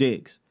for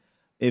Diggs.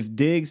 If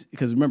Diggs,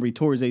 because remember he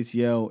tore his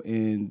ACL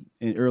in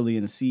early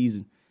in the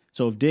season,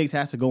 so if Diggs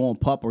has to go on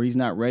PUP or he's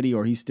not ready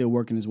or he's still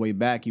working his way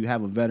back, you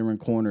have a veteran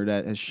corner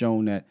that has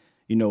shown that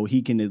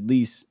he can at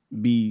least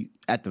be,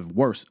 at the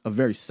worst, a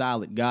very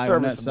solid guy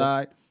on that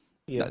side.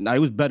 Yeah. Now, he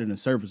was better than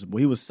serviceable.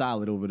 He was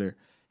solid over there.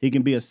 He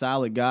can be a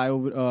solid guy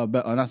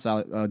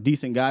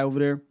decent guy over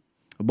there,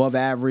 above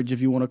average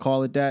if you want to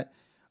call it that.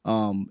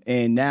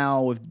 And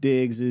now if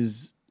Diggs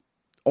is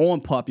on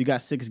PUP, you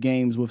got 6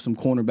 games with some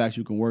cornerbacks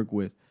you can work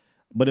with.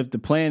 But if the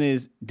plan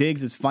is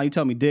Diggs is fine, you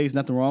tell me Diggs,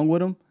 nothing wrong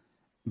with him.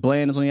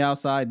 Bland is on the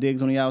outside,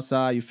 Diggs on the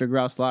outside. You figure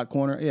out slot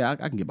corner. Yeah,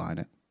 I can get behind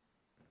that.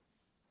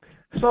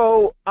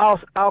 So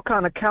I'll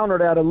kind of counter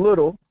that a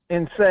little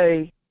and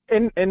say,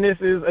 and this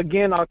is,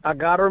 again, I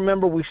got to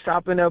remember we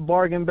shop in that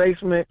bargain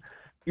basement.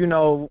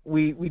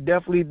 We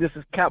definitely, this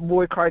is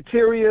Catboy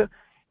criteria.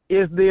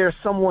 Is there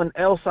someone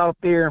else out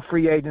there in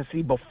free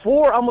agency?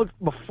 Before I'm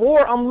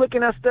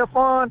looking at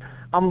Stephon,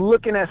 I'm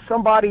looking at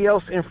somebody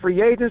else in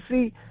free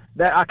agency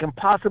that I can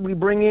possibly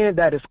bring in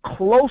that is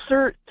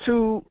closer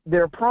to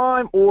their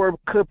prime or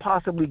could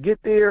possibly get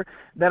there,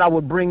 that I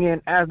would bring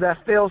in as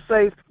that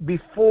fail-safe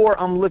before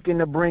I'm looking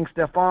to bring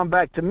Stephon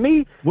back. To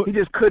me, he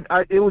just couldn't.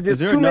 It was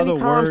just too many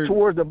times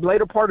towards the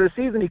later part of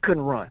the season he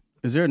couldn't run.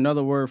 Is there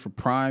another word for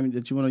prime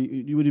that you want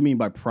to? What do you mean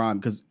by prime?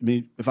 Because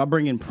if I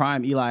bring in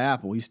prime Eli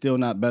Apple, he's still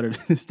not better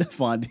than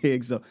Stephon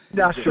Diggs. So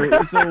what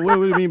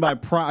do you mean by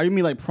prime? You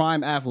mean like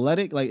prime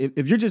athletic? Like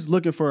if you're just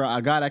looking for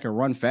a guy that can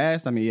run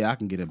fast, I mean, I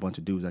can get a bunch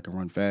of dudes that can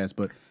run fast,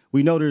 but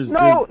we know there's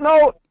no.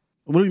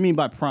 What do you mean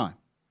by prime?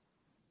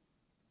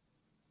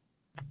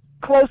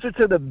 Closer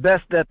to the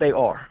best that they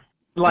are.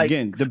 Like,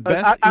 again, the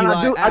best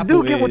Eli I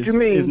do get what you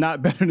mean. Is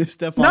not better than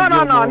Stephon No,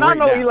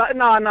 Gilmore Eli.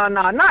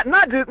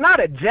 Not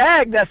a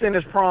jag that's in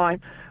his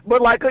prime,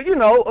 but like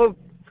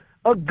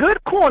a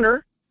good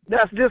corner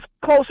that's just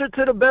closer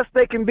to the best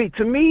they can be.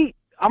 To me,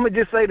 I'm gonna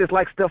just say this: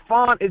 like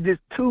Stephon is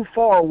just too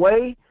far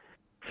away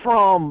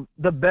from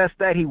the best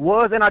that he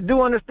was. And I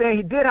do understand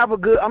he did have a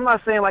good, I'm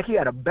not saying like he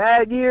had a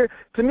bad year.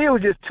 To me, it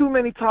was just too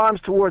many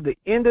times toward the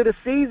end of the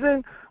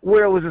season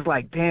where it was just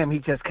like, damn, he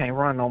just can't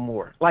run no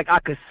more. Like, I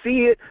could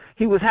see it.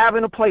 He was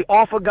having to play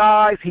off of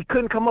guys. He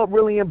couldn't come up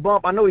really in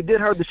bump. I know he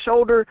did hurt the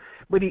shoulder,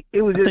 but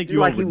it was just I think you're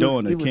like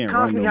overdoing the can't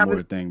run no more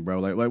having... thing, bro.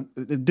 Like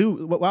the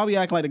dude, why are we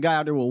acting like the guy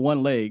out there with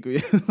one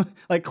leg?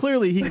 Like,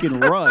 clearly he can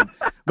run,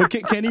 but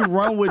can he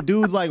run with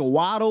dudes like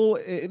Waddle?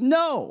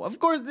 No, of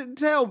course.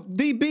 Tell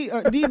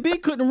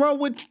DB couldn't run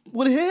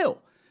with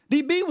Hill.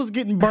 DB was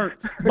getting burnt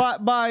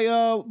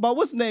by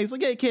what's his name? So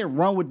yeah, he can't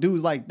run with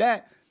dudes like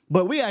that.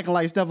 But we acting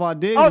like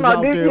Stephon Diggs was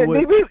out there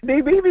with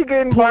DB be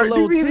getting burnt.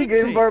 DB be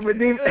getting burnt, but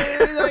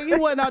DB... like, he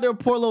wasn't out there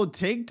poor little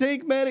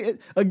take, man.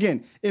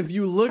 Again, if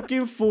you're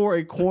looking for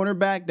a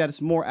cornerback that's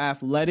more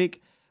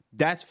athletic,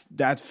 that's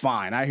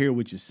fine. I hear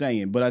what you're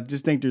saying, but I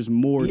just think there's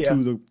more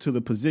to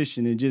the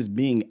position than just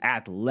being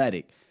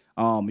athletic.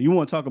 You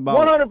want to talk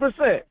about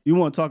 100%. You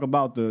want to talk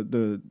about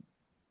the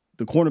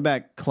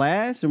cornerback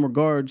class in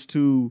regards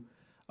to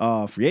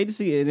free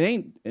agency? It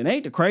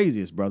ain't the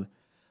craziest, brother.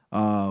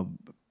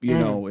 You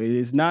know,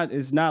 it's not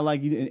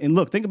like you. And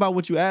look, think about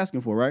what you're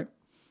asking for, right?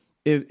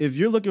 If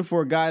you're looking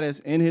for a guy that's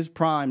in his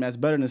prime that's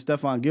better than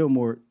Stephon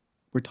Gilmore,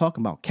 we're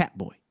talking about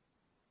Catboy.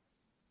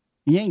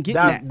 You ain't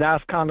getting that.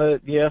 That's kind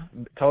of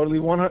totally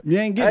 100. You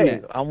ain't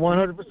getting that. I'm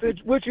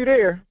 100% with you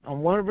there.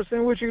 I'm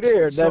 100% with you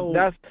there. So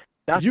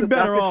That's you're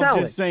better off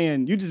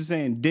challenge. just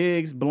saying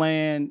Diggs,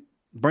 Bland,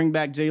 bring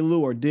back J.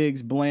 Lou, or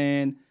Diggs,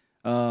 Bland,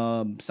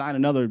 sign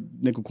another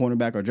nickel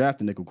cornerback or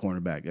draft a nickel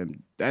cornerback,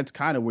 and that's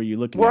kind of where you're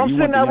looking. Where I'm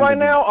sitting at right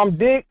now, I'm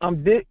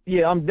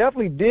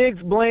definitely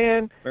Diggs,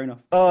 Bland. Fair enough.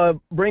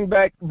 Bring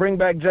back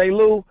J.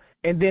 Lou,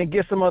 and then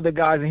get some other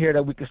guys in here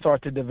that we can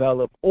start to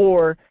develop.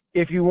 Or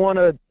if you want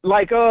to,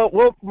 like,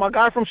 my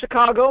guy from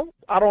Chicago,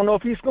 I don't know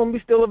if he's going to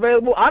be still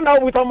available. I know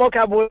we're talking about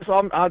Cowboys,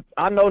 so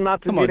I know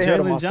not to Come get on, ahead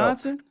of Jalen myself.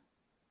 Johnson.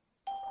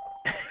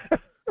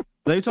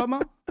 That you talking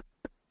about?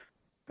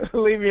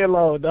 Leave me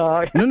alone,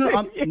 dog.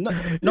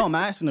 No, I'm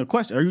asking a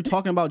question. Are you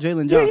talking about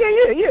Jalen Johnson?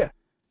 Yeah.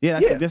 Yeah,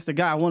 that's the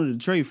guy I wanted to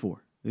trade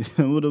for.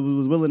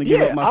 Was willing to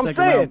give up my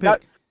second round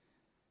pick.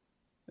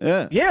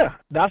 Yeah,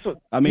 that's what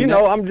I mean.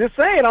 I'm just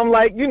saying. I'm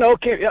like, again,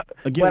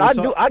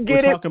 but I get we're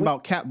it. Talking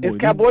about Catboy.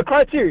 It's Catboy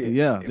criteria.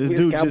 Yeah, this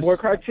dude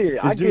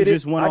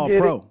just went all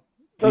pro.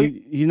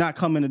 He's not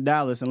coming to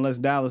Dallas unless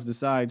Dallas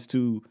decides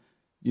to,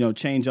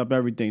 change up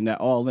everything. That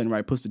all in,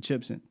 right? Push the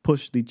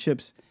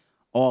chips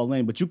all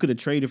in. But you could have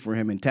traded for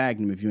him and tagged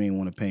him if you ain't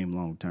want to pay him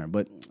long term.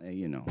 But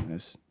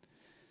it's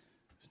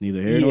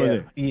neither here nor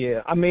there.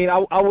 Yeah, I mean,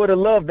 I would have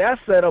loved that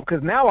setup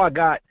because now I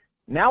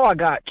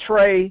got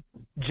Trey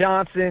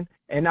Johnson.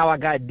 And now I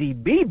got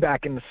DB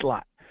back in the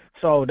slot,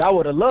 so I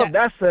would have loved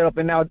that setup.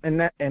 And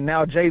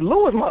now J.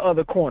 Lou is my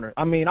other corner.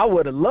 I mean, I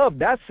would have loved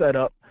that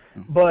setup,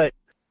 but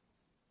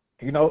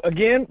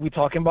again, we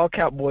talking about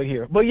Catboy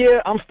here. But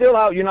yeah, I'm still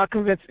out. You're not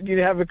convinced.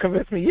 You haven't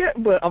convinced me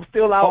yet, but I'm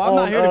still out. Oh, I'm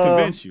not here to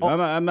convince you.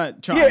 I'm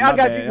not trying. Yeah, I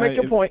got you. Make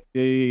your point.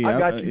 Yeah. I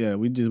got you. Yeah,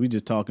 we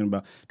just talking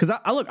about because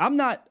I look. I'm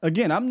not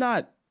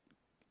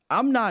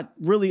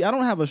really. I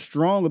don't have a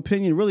strong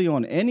opinion really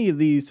on any of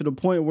these to the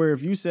point where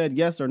if you said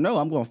yes or no,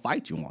 I'm going to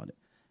fight you on it.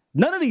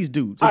 None of these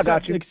dudes,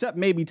 except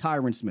maybe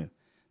Tyron Smith.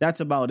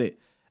 That's about it.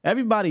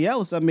 Everybody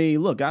else, I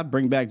mean, look, I'd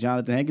bring back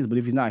Jonathan Hankins, but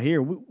if he's not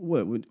here,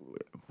 what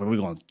are we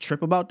going to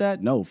trip about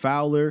that? No,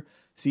 Fowler,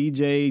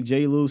 CJ,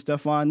 J. Lou,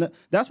 Stephon.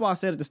 That's why I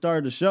said at the start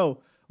of the show,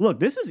 look,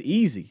 this is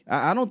easy.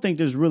 I don't think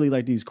there's really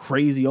like these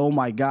crazy, oh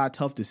my God,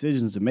 tough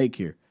decisions to make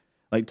here.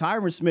 Like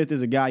Tyron Smith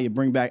is a guy you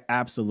bring back,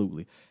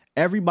 absolutely.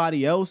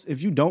 Everybody else,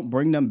 if you don't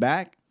bring them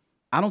back,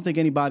 I don't think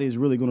anybody is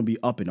really going to be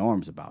up in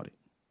arms about it.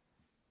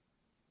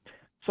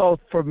 So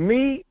for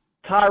me,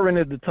 Tyron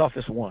is the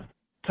toughest one.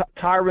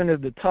 Tyron is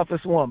the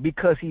toughest one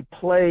because he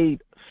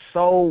played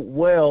so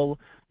well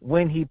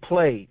when he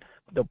played.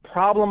 The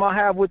problem I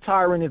have with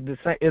Tyron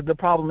is the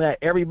problem that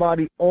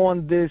everybody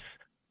on this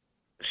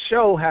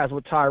show has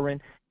with Tyron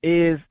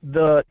is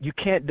you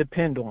can't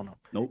depend on him.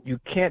 Nope. You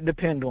can't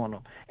depend on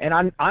him.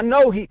 And I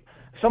know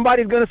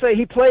somebody's going to say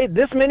he played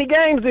this many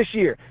games this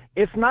year.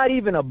 It's not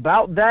even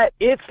about that.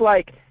 It's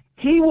like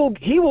he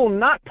will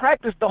not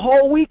practice the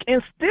whole week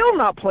and still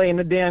not play in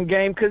the damn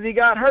game because he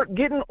got hurt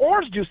getting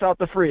orange juice out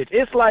the fridge.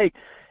 It's like,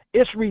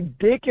 it's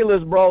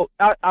ridiculous, bro.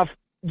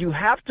 You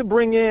have to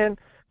bring in,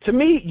 to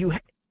me,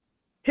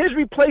 his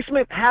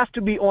replacement has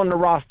to be on the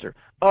roster.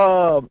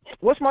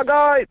 What's my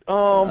guy?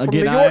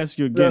 Again, I ask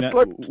you again,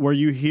 were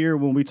you here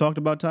when we talked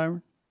about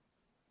Tyron?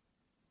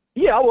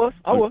 Yeah, I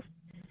was.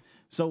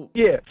 So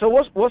yeah. So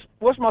what's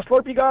my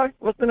Slurpee guy?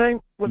 What's the name?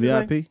 What's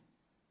VIP? His name?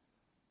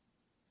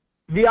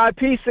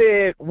 VIP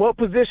said, what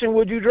position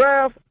would you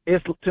draft?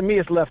 To me,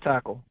 it's left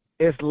tackle.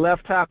 It's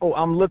left tackle.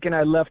 I'm looking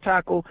at left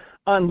tackle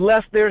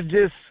unless there's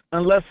just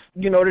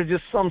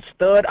some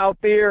stud out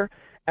there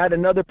at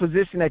another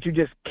position that you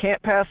just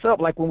can't pass up,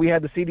 like when we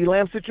had the CeeDee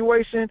Lamb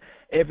situation.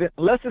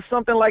 Unless it's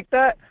something like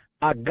that,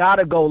 I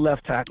gotta go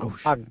left tackle.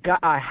 Oh,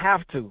 I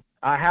have to.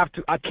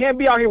 I can't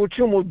be out here with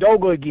Chumu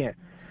Doga again.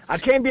 I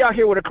can't be out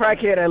here with a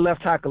crackhead at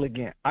left tackle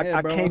again. I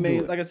can't do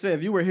it. Like I said,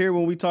 if you were here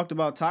when we talked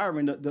about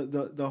Tyron,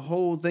 the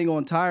whole thing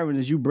on Tyron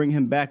is you bring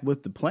him back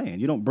with the plan.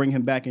 You don't bring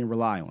him back and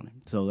rely on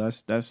him. So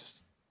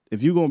that's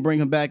if you're gonna bring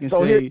him back and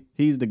say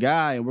he's the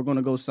guy and we're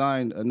gonna go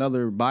sign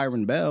another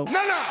Byron Bell, no,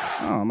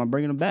 I'm not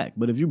bringing him back.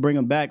 But if you bring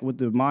him back with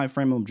the mind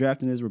frame of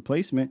drafting his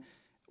replacement,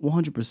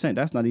 100%,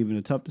 that's not even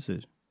a tough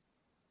decision.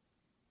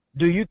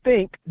 Do you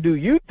think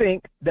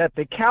that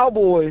the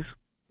Cowboys,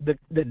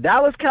 the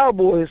Dallas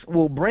Cowboys,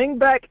 will bring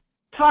back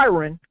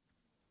Tyron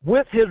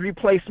with his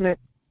replacement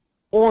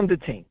on the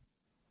team?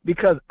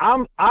 Because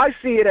I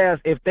see it as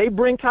if they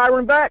bring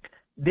Tyron back,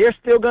 they're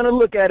still going to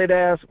look at it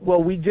as,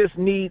 well, we just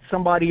need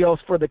somebody else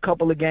for the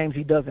couple of games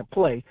he doesn't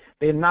play.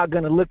 They're not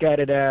going to look at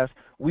it as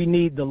we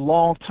need the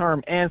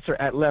long-term answer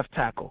at left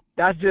tackle.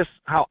 That's just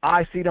how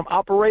I see them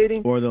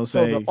operating. Or they'll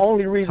say the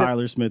only reason,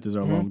 Tyler Smith is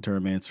our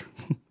long-term answer.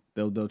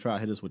 They'll try to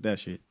hit us with that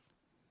shit.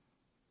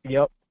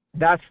 Yep.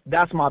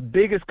 That's my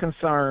biggest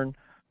concern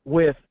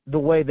with the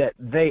way that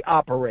they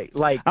operate.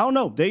 Like, I don't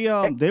know.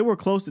 They were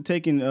close to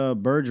taking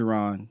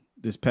Bergeron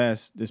this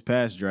past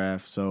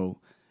draft. So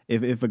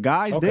if a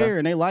guy's there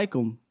and they like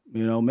him,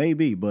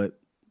 maybe. But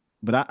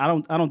I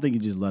don't think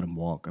you just let him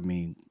walk. I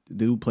mean, the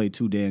dude played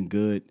too damn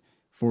good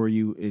for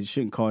you. It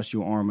shouldn't cost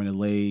you an arm and a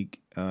leg.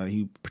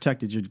 He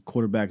protected your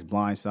quarterback's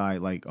blind side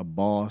like a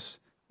boss,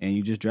 and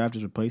you just drafted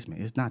his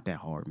replacement. It's not that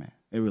hard, man.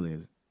 It really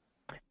isn't.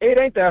 It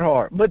ain't that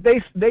hard, but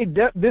this is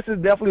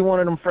definitely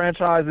one of them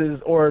franchises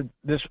or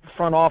this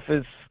front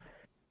office.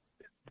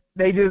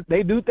 They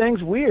do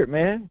things weird,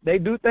 man. They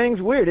do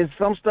things weird. It's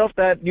some stuff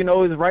that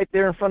is right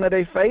there in front of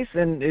their face,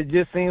 and it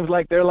just seems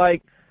like they're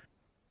like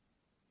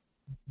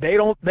they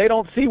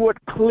don't see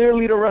what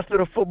clearly the rest of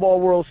the football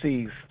world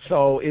sees.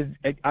 So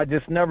I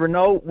just never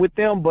know with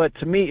them. But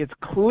to me, it's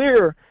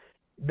clear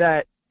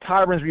that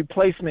Tyron's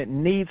replacement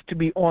needs to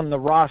be on the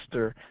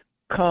roster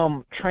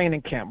come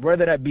training camp,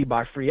 whether that be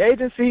by free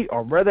agency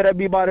or whether that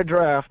be by the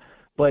draft,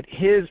 but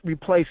his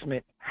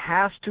replacement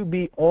has to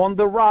be on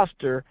the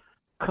roster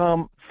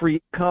come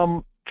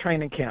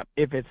training camp.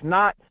 If it's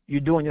not,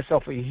 you're doing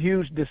yourself a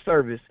huge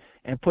disservice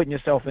and putting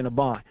yourself in a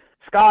bind.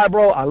 Sky,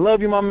 bro, I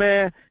love you, my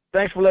man.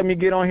 Thanks for letting me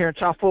get on here and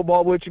chop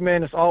football with you,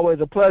 man. It's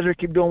always a pleasure.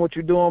 Keep doing what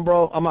you're doing,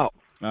 bro. I'm out.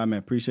 All right, man.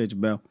 Appreciate you,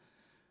 Bell.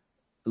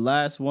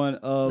 Last one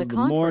of the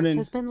conference morning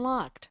has been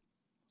locked.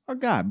 Our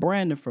guy,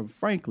 Brandon from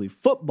Frankly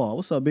Football.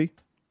 What's up, B?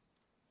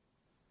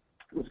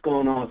 What's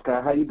going on,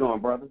 Scott? How you doing,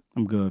 brother?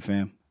 I'm good,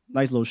 fam.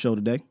 Nice little show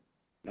today.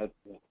 That's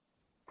it.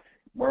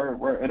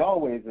 Word. It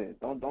always is.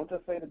 Don't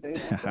just say today.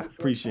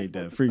 Appreciate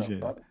that.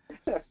 Appreciate it.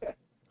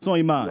 What's on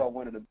your mind? You are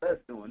one of the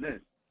best doing this.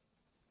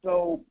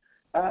 So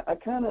I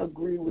kind of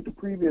agree with the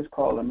previous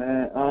caller,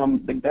 man.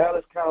 The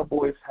Dallas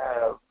Cowboys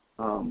have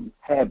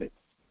habits.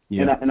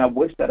 Yeah. And I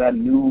wish that I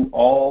knew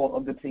all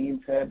of the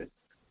team's habits.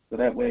 So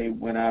that way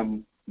when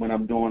I'm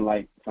doing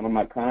like some of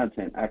my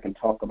content, I can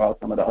talk about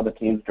some of the other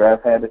teams'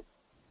 draft habits.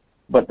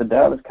 But the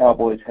Dallas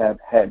Cowboys have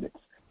habits.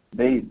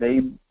 They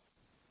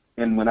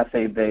and when I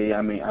say they,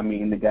 I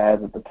mean the guys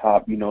at the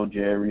top,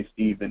 Jerry,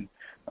 Steven,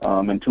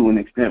 and to an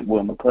extent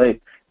Will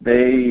McClay.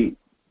 They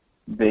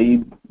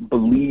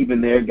believe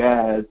in their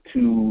guys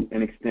to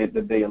an extent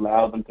that they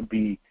allow them to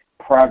be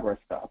progress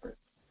stoppers.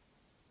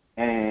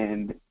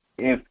 And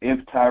if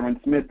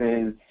Tyron Smith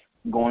is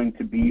going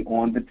to be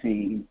on the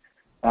team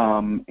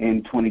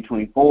in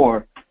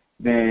 2024,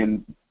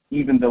 then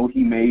even though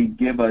he may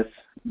give us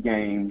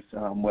games,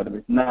 whether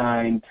it's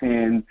 9,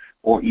 10,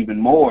 or even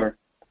more,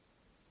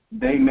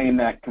 they may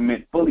not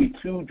commit fully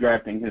to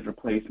drafting his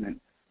replacement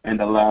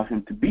and allow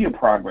him to be a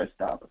progress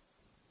stopper.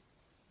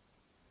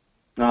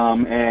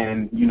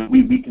 And,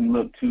 we can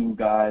look to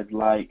guys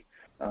like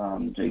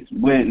Jason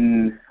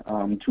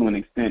Witten, to an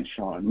extent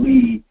Sean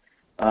Lee.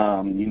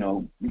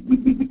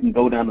 We can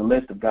go down the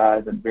list of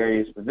guys at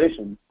various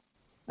positions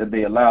that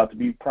they allow to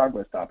be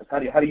progress stoppers. How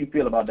do you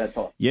feel about that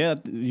thought? Yeah,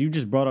 you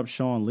just brought up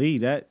Sean Lee.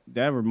 That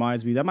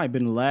reminds me, that might have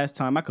been the last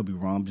time, I could be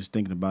wrong, I'm just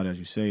thinking about it as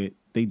you say it,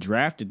 they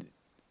drafted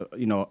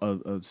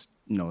a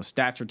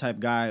stature type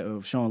guy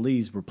of Sean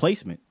Lee's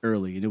replacement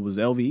early, and it was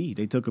LVE.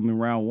 They took him in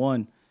round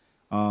 1,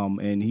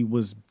 and he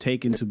was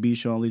taken to be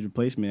Sean Lee's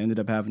replacement. Ended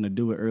up having to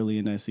do it early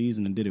in that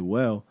season and did it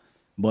well.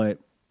 But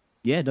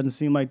yeah, it doesn't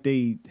seem like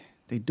they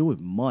do it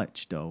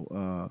much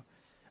though.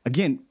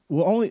 Again,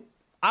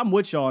 I'm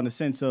with y'all in the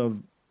sense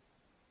of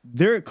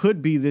there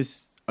could be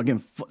this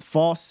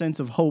false sense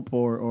of hope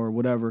or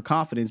whatever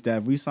confidence that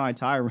if we sign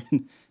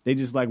Tyron, they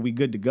just like we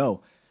good to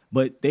go.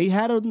 But they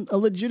had a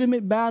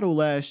legitimate battle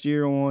last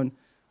year on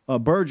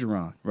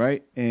Bergeron,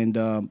 right? And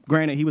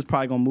granted, he was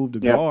probably going to move to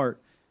guard,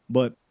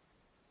 but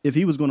if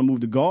he was going to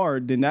move to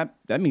guard, then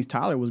that means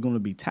Tyler was going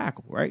to be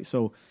tackle, right?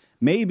 So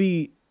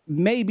maybe,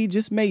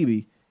 just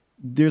maybe,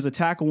 there's a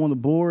tackle on the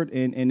board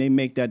and they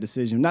make that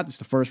decision. Not just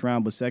the first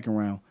round, but second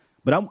round.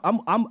 But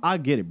I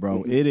get it, bro.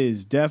 Mm-hmm. It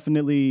is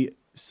definitely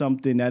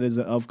something that is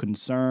of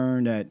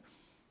concern that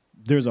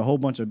there's a whole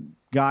bunch of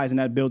guys in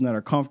that building that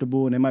are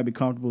comfortable, and they might be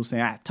comfortable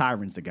saying,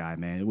 Tyron's the guy,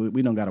 man.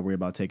 We don't got to worry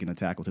about taking a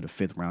tackle to the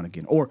 5th round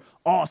again. Or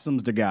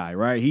Awesome's the guy,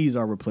 right? He's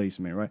our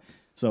replacement, right?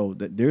 So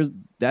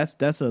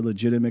that's a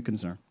legitimate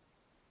concern.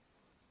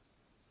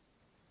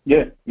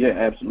 Yeah,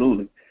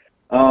 absolutely.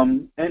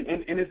 And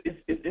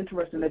it's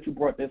interesting that you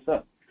brought this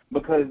up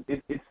because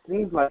it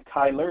seems like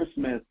Tyler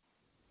Smith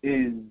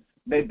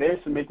they're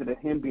submitted to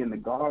him being the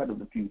guard of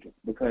the future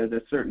because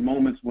there's certain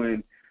moments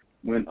when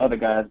other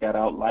guys got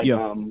out, like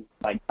Tyron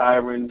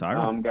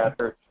got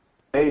hurt.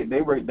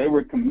 They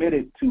were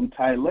committed to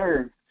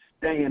Tyler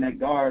staying at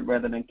guard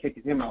rather than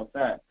kicking him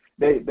outside.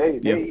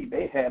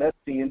 They had us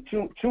seeing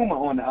Chuma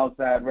on the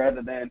outside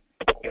rather than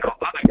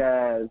other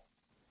guys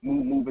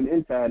moving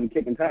inside and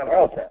kicking Tyler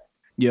outside.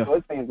 Yeah. So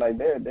it seems like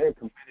they're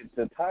committed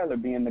to Tyler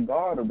being the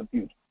guard of the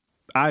future.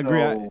 I agree.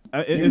 So,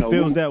 it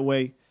feels that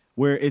way.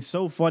 Where it's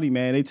so funny,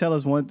 man. They tell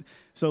us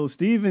so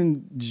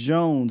Stephen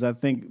Jones, I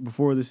think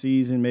before the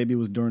season, maybe it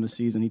was during the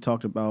season, he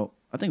talked about,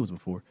 I think it was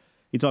before,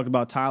 he talked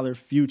about Tyler,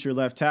 future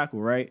left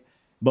tackle, right?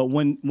 But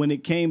when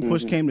it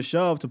push came to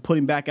shove to put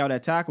him back out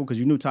at tackle because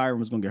you knew Tyron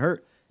was going to get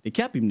hurt, they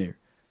kept him there.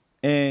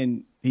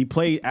 And he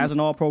played as an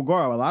all-pro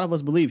guard. A lot of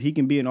us believe he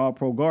can be an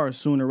all-pro guard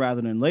sooner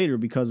rather than later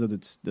because of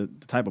the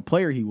type of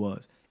player he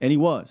was. And he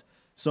was.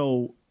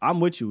 So I'm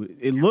with you.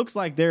 It looks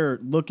like they're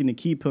looking to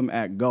keep him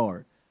at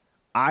guard.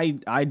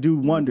 I do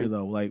wonder,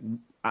 though, like,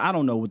 I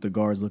don't know what the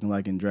guard's looking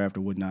like in draft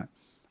or whatnot,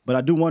 but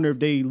I do wonder if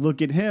they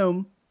look at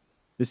him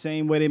the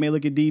same way they may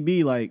look at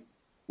DB, like,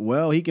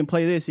 well, he can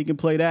play this, he can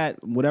play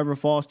that. Whatever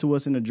falls to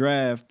us in the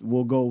draft,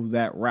 we'll go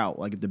that route.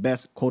 Like, if the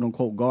best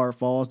quote-unquote guard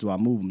falls, do I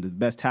move him? If the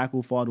best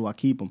tackle falls, do I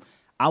keep him?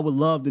 I would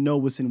love to know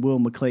what's in Will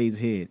McClay's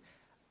head.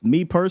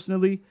 Me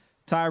personally,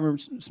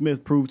 Tyron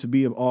Smith proved to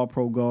be an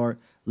all-pro guard.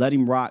 Let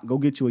him rock. Go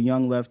get you a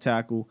young left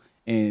tackle,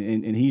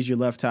 and he's your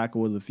left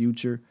tackle of the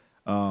future.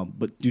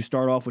 But you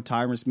start off with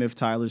Tyron Smith,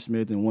 Tyler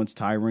Smith, and once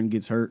Tyron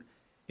gets hurt,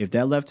 if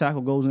that left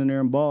tackle goes in there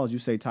and balls, you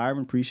say,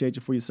 Tyron, appreciate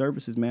you for your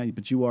services, man,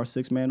 but you are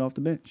 6 man off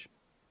the bench.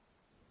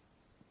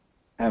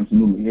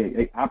 Absolutely.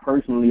 Yeah, I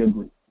personally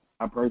agree.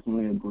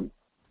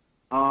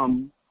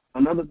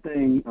 Another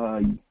thing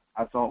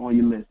I saw on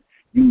your list,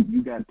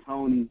 you got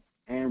Tony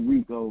and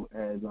Rico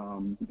as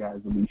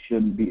guys that we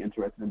shouldn't be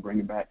interested in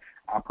bringing back.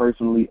 I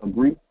personally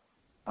agree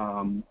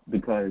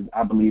because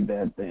I believe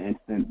that the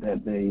instant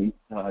that they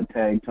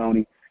tagged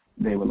Tony,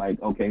 they were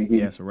like, okay,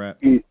 here's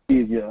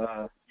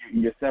your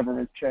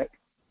severance check,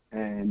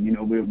 and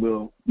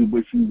we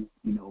wish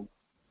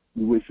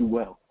you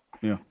well.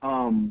 Yeah.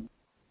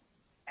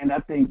 And I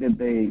think that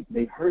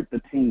they hurt the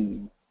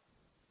team.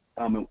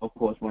 And of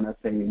course, when I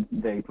say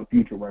they, for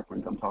future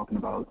reference, I'm talking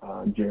about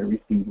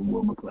Jerry, Steve, and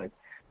Will McClay.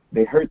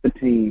 They hurt the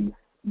team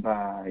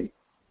by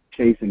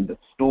chasing the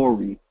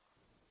story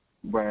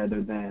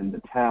rather than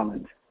the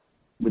talent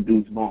with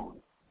Deuce Vaughn.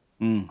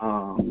 Deuce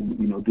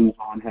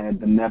Vaughn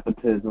had the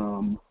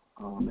nepotism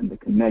and the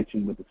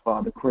connection with his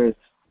father, Chris.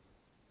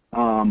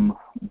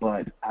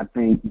 But I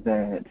think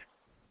that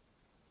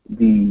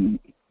he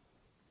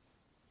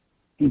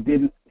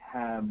didn't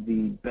have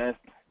the best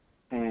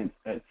chance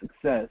at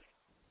success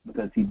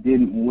because he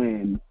didn't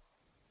win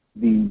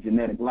the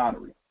genetic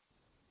lottery.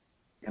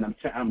 And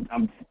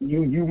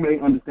you may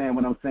understand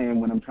what I'm saying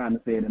when I'm trying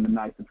to say it in the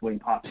nicest way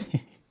possible.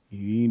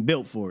 You ain't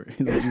built for it,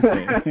 is what you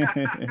say.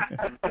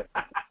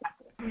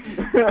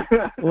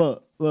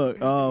 Look.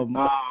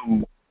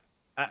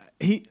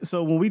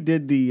 So when we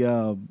did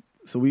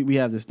we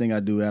have this thing I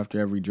do after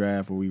every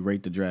draft where we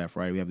rate the draft,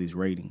 right? We have these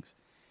ratings,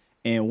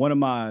 and one of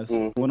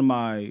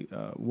my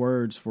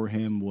words for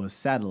him was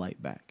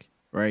satellite back,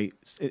 right?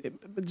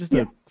 Just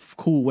a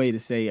cool way to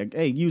say,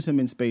 hey, use him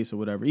in space or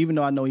whatever. Even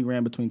though I know he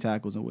ran between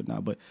tackles and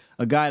whatnot, but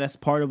a guy that's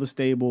part of a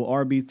stable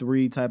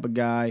RB3 type of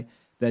guy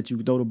that you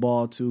throw the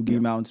ball to, get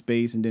him out in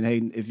space, and then hey,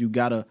 if you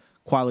got a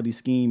quality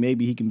scheme,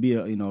 maybe he can be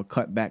a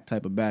cut back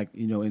type of back,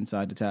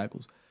 inside the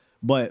tackles.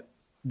 But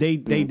they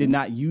did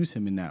not use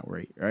him in that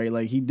way, right?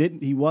 Like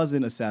he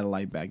wasn't a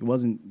satellite back. It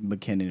wasn't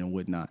McKinnon and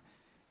whatnot.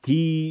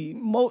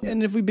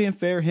 And if we're being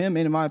fair, him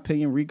and in my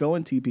opinion, Rico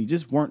and TP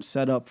just weren't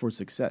set up for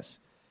success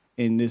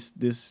in this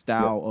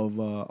style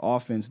of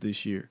offense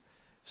this year.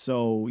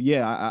 So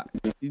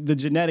the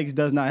genetics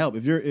does not help.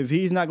 If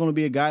he's not going to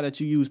be a guy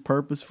that you use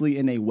purposefully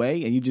in a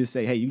way, and you just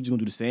say, hey, you just gonna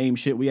do the same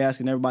shit we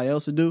asking everybody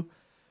else to do,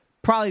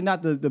 probably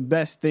not the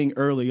best thing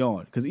early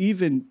on. Because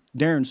even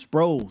Darren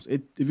Sproles,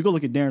 if you go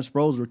look at Darren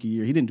Sproles' rookie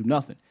year, he didn't do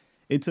nothing.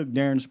 It took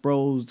Darren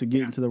Sproles to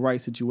get into the right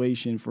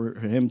situation for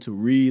him to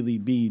really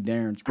be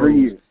Darren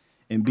Sproles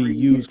and be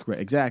used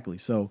correct. Exactly.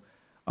 So,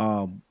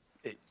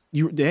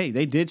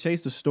 they did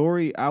chase the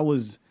story.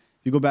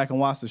 If you go back and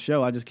watch the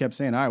show, I just kept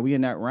saying, all right, we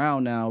in that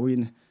round now. We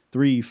in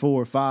 3,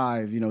 4,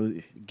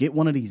 5. Get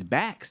one of these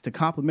backs to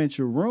complement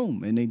your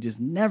room. And they just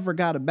never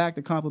got a back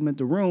to complement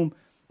the room.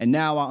 And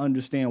now I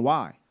understand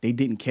why. They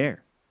didn't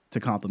care to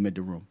complement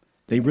the room.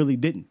 They really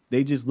didn't.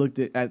 They just looked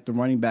at the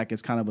running back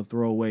as kind of a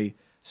throwaway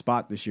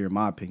spot this year, in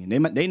my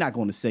opinion. They're not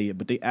going to say it,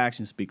 but their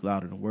actions speak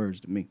louder than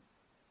words to me.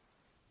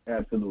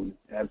 Absolutely.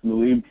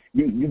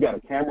 You got a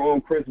camera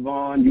on Chris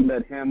Vaughn. You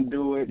let him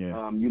do it.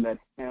 Yeah. You let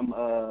him,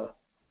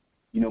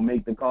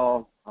 make the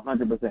call.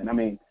 100%. I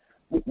mean,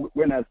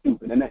 we're not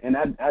stupid. And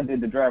I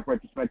did the draft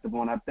retrospective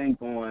on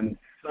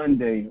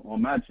Sunday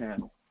on my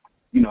channel.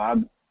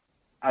 I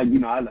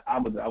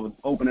was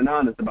open and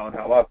honest about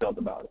how I felt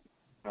about it.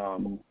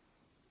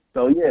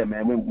 So yeah,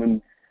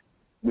 man,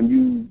 when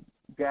you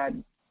got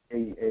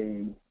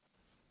a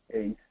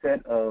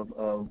set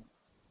of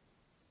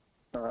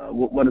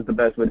what is the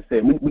best way to say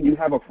it? When you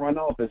have a front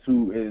office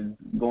who is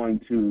going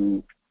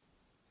to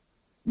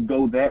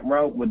go that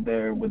route with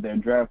their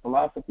draft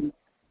philosophy,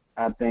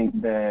 I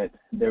think that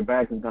their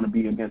back is going to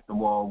be against the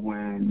wall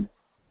when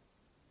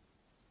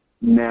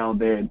now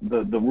the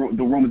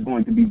room is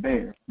going to be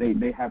bare.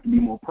 They have to be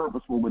more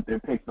purposeful with their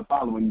picks the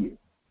following year.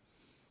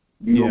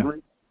 Do you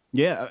agree?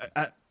 Yeah,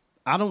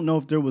 I don't know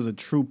if there was a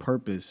true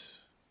purpose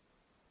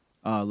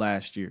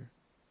last year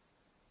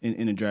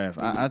in the draft.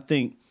 I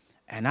think,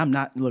 and I'm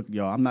not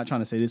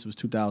trying to say this was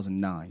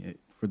 2009.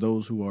 For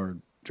those who are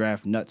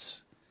draft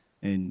nuts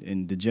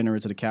and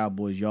degenerates of the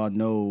Cowboys, y'all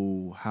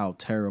know how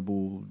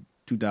terrible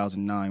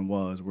 2009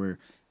 was, where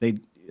I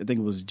think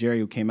it was Jerry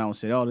who came out and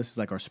said, "Oh, this is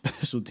like our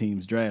special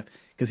teams draft,"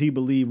 because he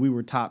believed we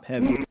were top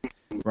heavy,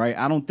 right?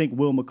 I don't think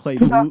Will McClay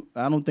moved.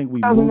 I don't think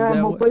we moved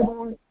that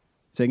way.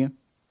 Say again.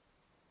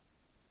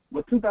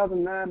 Was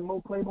 2009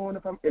 Mo Claiborne?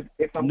 If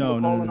I'm No.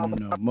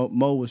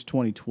 Mo was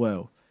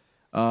 2012.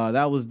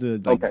 That was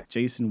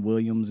Jason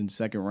Williams in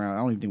second round. I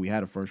don't even think we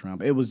had a first round,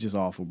 but it was just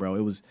awful, bro.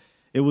 It was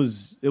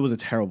a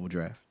terrible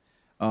draft.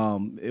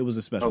 It was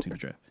a special teams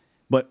draft.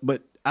 But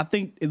I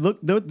think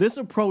this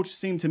approach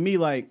seemed to me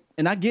like,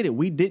 and I get it,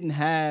 we didn't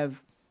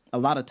have a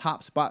lot of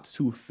top spots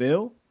to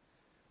fill,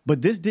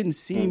 but this didn't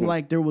seem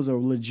like there was a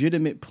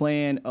legitimate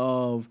plan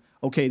of,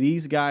 okay,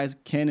 these guys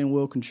can and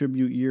will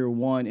contribute year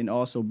one and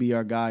also be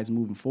our guys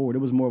moving forward. It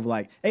was more of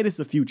like, hey, this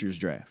is a futures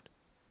draft.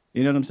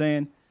 You know what I'm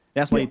saying?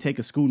 That's why you take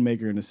a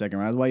Schoonmaker in the second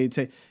round. That's why you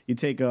take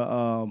they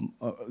got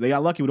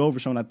lucky with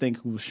Overshown, I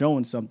think, who was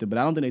showing something, but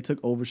I don't think they took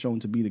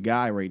Overshown to be the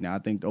guy right now. I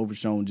think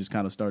Overshown just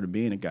kind of started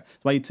being a guy.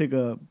 That's why you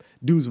took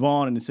Deuce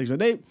Vaughn in the sixth round.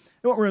 They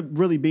weren't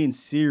really being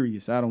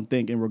serious, I don't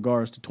think, in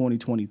regards to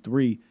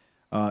 2023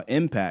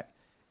 impact.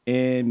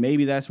 And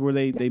maybe that's where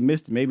they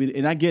missed it. Maybe,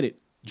 and I get it.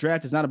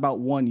 Draft is not about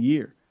 1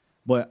 year,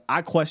 but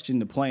I question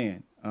the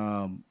plan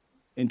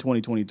in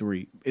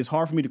 2023. It's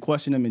hard for me to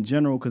question them in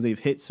general because they've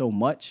hit so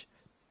much.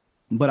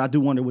 But I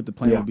do wonder what the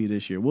plan will be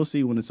this year. We'll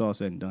see when it's all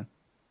said and done.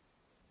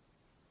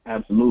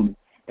 Absolutely.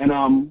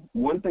 And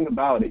one thing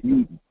about it,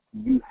 you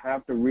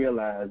have to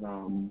realize,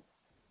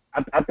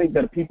 I think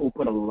that people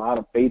put a lot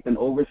of faith in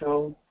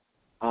Overshown.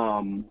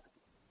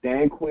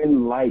 Dan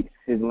Quinn likes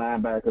his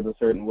linebackers a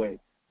certain way.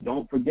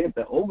 Don't forget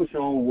that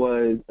Overshown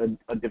was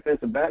a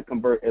defensive back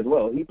convert as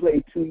well. He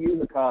played 2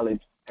 years of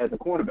college as a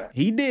cornerback.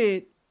 He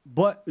did,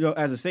 but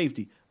as a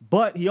safety.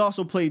 But he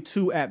also played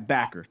 2 at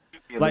backer.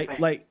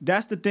 Like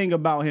that's the thing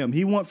about him.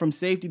 He went from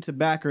safety to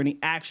backer, and he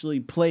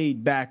actually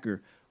played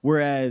backer.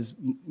 Whereas,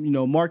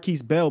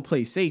 Marquise Bell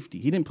played safety.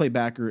 He didn't play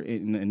backer,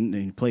 and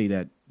he played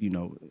at,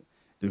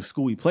 the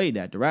school he played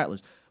at, the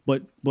Rattlers.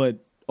 But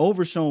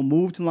Overshown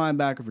moved to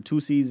linebacker for 2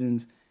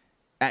 seasons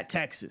at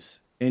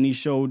Texas, and he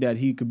showed that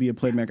he could be a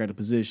playmaker at the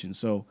position.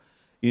 So,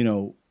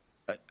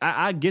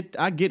 I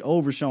get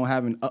Overshown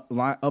having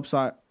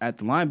upside at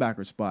the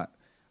linebacker spot.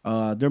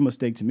 Their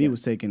mistake to me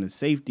was taking a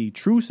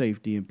true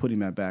safety, and putting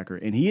him at backer.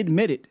 And he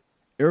admitted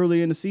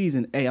early in the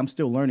season, hey, I'm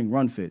still learning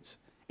run fits.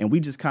 And we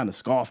just kind of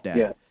scoffed at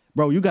it.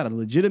 Bro, you got a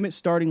legitimate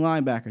starting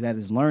linebacker that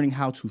is learning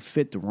how to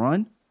fit the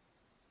run.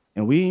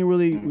 And we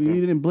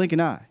didn't blink an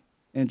eye.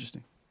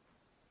 Interesting.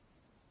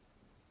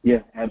 Yeah,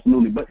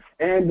 absolutely. But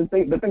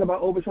the thing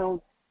about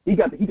Overshown, he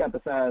got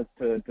the size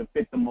to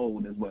fit the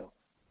mold as well.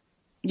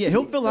 Yeah,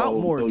 he'll fill out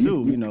more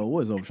too.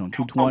 What is Overshown?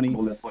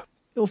 220.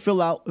 He'll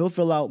fill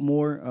out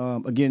more.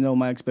 Again, though,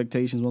 my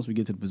expectations once we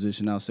get to the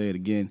position, I'll say it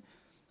again.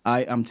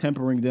 I'm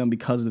tempering them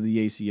because of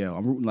the ACL.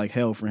 I'm rooting like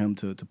hell for him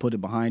to put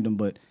it behind him,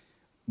 but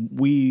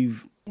I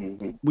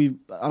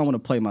don't want to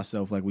play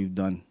myself like we've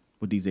done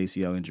with these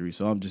ACL injuries,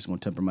 so I'm just going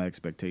to temper my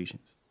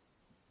expectations.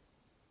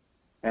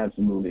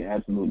 Absolutely,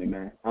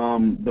 man.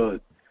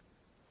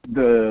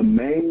 The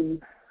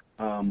main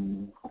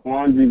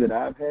quandary that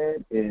I've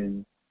had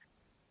is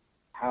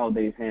how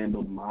they've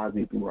handled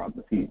Mozzie throughout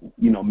the season.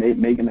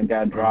 Making a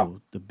guy drop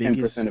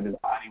 10% of his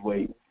body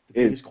weight.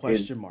 The biggest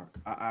question mark.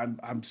 I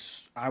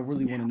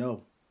really want to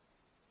know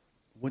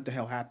what the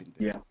hell happened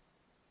there.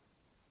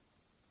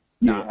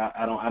 Yeah.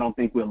 I don't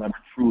think we'll ever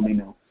truly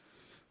know.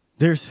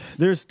 There's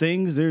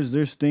things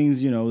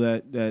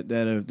that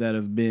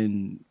have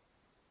been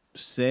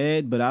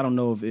said, but I don't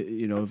know if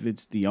if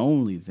it's the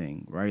only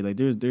thing, right? Like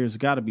there's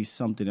got to be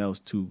something else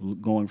to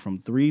going from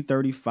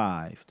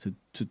 335 to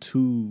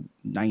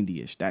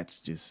 290ish. That's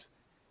just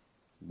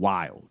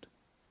wild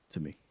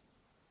to me.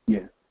 Yeah.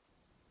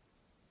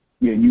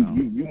 Yeah,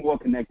 you more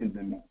connected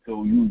than me,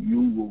 so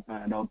you will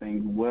find out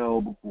things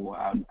well before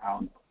I'll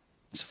know.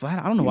 It's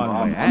flat. I don't know why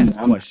nobody asked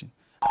the question.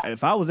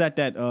 If I was at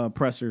that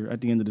presser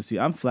at the end of the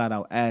season, I'm flat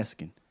out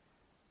asking,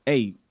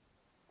 hey,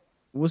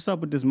 what's up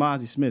with this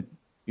Mozzie Smith,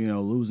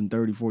 losing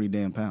 30, 40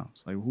 damn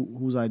pounds? Like,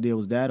 whose idea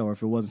was that? Or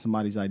if it wasn't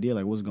somebody's idea,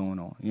 like, what's going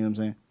on? You know what I'm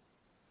saying?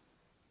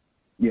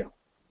 Yeah.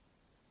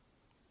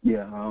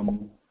 Yeah.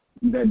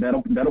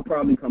 That'll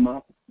probably come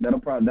up. That'll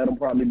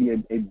probably be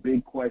a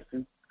big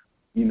question.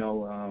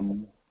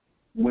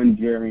 When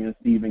Jerry and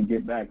Steven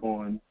get back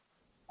on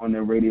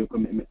their radio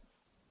commitment.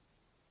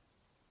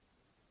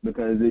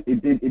 Because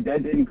that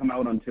didn't come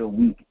out until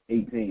week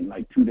 18,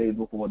 like 2 days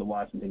before the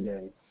Washington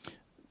game.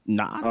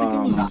 Nah, I think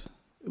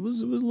it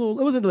was a little.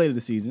 It wasn't later in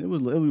the season. It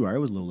was right. It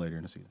was a little later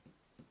in the season.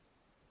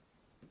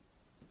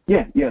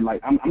 Yeah.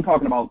 Like I'm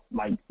talking about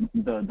like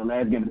the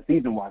last game of the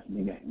season,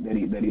 Washington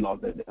game that he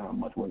lost that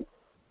much weight.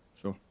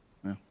 Sure.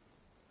 Yeah.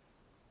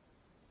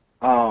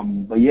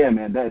 But yeah,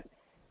 man, that's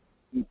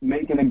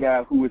making a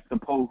guy who was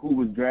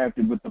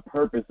drafted with the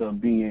purpose of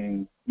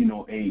being,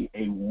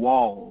 a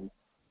wall.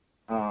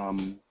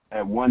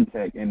 At one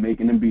tech and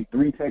making them be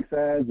 3 tech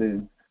size is,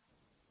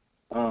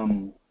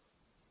 I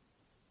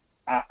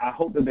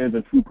hope that there's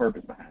a true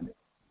purpose behind it.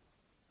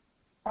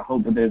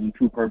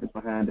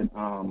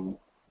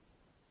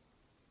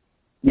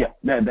 Yeah,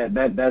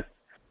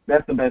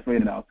 that's the best way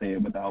that I'll say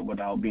it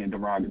without being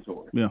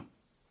derogatory. Yeah.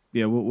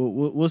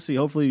 We'll see.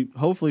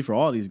 Hopefully for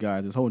all these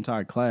guys, this whole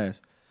entire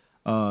class,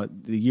 the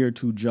year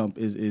 2 jump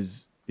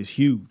is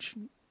huge,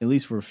 at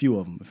least for a few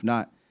of them. If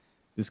not,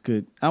 this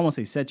could, I don't want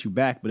to say set you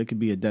back, but it could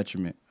be a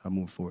detriment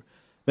moving forward.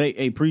 But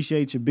hey,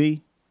 appreciate you,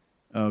 B.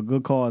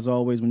 Good call as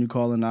always when you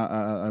call in.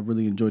 I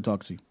really enjoy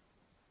talking to you.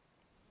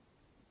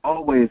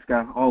 Always,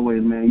 Scott.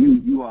 Always,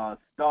 man. You are a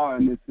star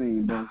in this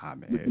scene, bro.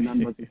 Man.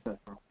 Nothing but success,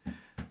 bro.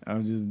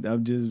 I'm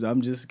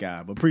just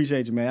Scott. But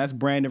appreciate you, man. That's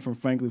Brandon from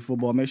Frankly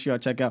Football. Make sure y'all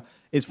check out.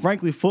 It's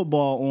Frankly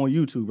Football on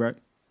YouTube, right?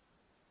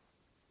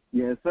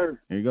 Yes, sir.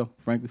 There you go.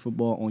 Frankly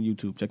Football on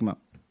YouTube. Check him out.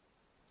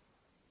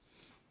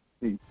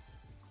 Peace.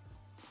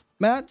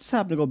 Man, I just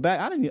happened to go back.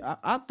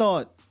 I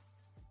thought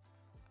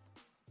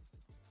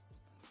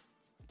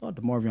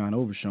the Marvion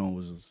Overshown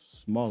was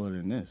smaller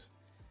than this.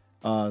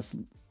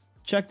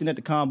 Checked in at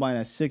the combine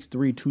at 6'3",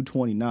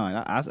 229.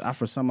 I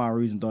for some odd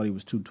reason thought he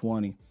was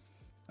 220.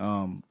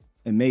 And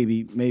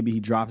maybe he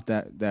dropped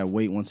that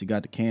weight once he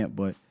got to camp.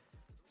 But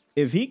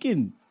if he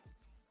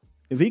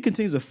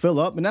continues to fill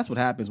up, and that's what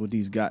happens with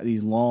these guys,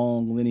 these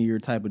long linear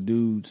type of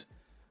dudes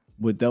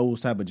with those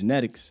type of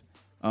genetics.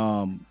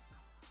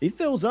 He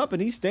fills up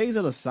and he stays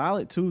at a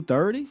solid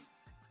 230.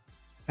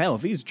 Hell,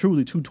 if he's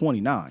truly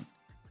 229, I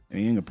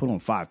mean, you're going to put on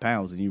 5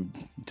 pounds and you're a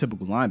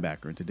typical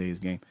linebacker in today's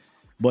game.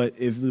 But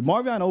if the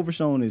Marvion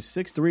Overshown is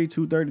 6'3",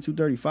 230,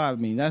 235,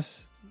 I mean,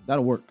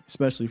 that'll work,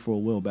 especially for a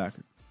Will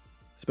backer.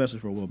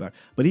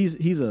 But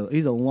he's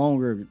a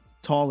longer,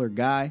 taller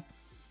guy,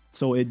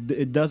 so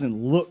it doesn't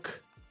look.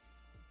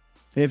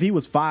 If he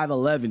was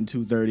 5'11",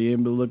 230,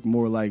 it would look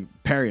more like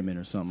Perryman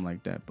or something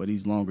like that. But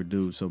he's longer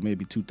dude, so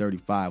maybe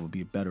 235 would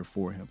be better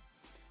for him.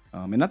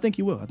 And I think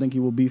he will. I think he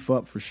will beef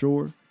up for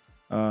sure.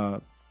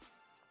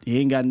 He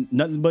ain't got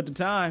nothing but the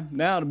time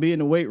now to be in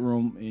the weight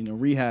room,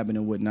 rehabbing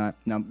and whatnot.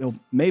 Now,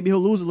 maybe he'll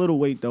lose a little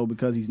weight, though,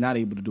 because he's not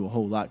able to do a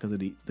whole lot because of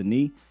the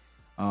knee.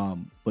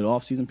 But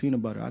off-season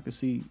peanut butter, I can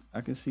see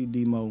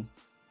Demo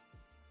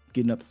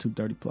getting up to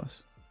 230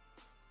 plus.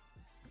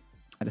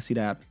 I can see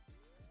that happen.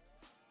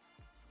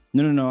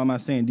 No, I'm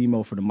not saying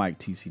Demo for the Mike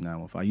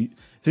TC915.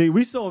 See,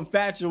 we so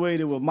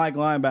infatuated with Mike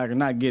linebacker,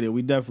 not get it.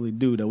 We definitely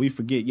do, though. We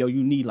forget,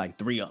 you need like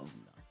 3 of them.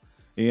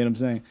 You know what I'm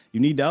saying? You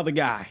need the other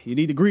guy. You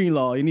need the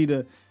Greenlaw. You need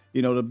the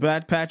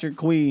Patrick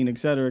Queen, et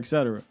cetera, et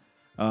cetera.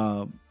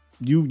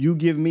 You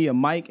give me a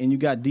Mike and you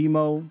got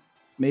Demo.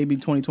 Maybe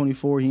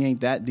 2024 he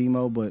ain't that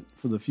Demo, but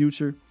for the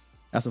future,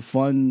 that's a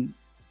fun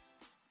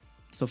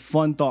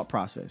thought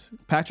process.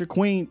 Patrick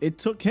Queen, it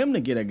took him to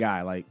get a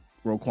guy like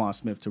Roquan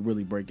Smith to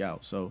really break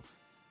out. So,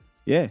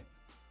 yeah.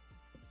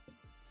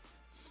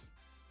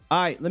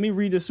 All right, let me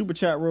read this super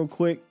chat real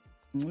quick.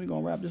 We're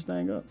going to wrap this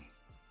thing up.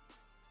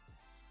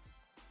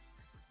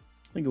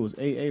 I think it was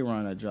AA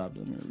Ron that dropped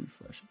it. Let me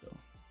refresh it, though.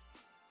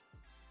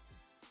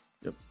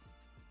 Yep.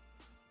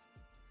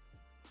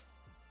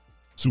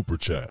 Super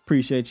chat.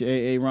 Appreciate you.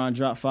 AA Ron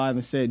dropped 5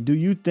 and said, do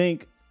you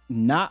think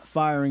not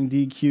firing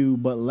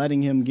DQ but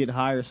letting him get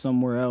hired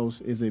somewhere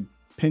else is a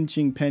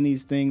pinching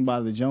pennies thing by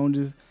the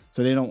Joneses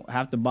so they don't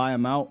have to buy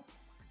him out?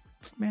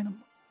 Man,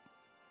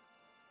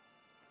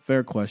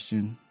 fair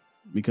question,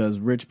 because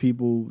rich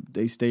people,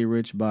 they stay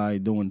rich by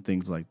doing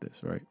things like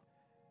this, right?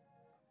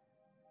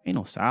 Ain't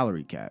no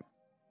salary cap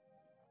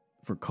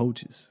for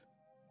coaches.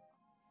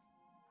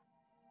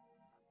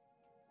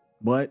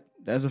 But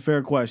that's a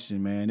fair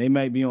question, man. They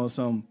might be on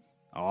some,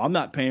 I'm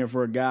not paying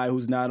for a guy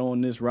who's not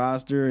on this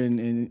roster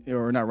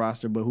or not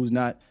roster, but who's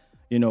not,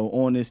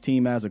 on this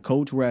team as a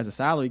coach, whereas a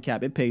salary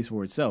cap, it pays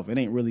for itself. It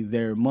ain't really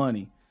their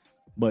money,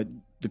 but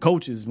the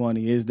coach's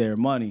money is their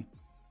money.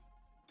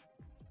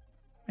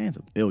 Man's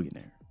a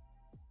billionaire.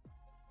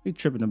 He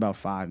tripping about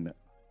 $5 million.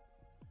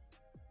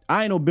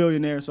 I ain't no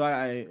billionaire,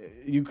 so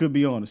you could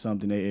be on to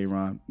something,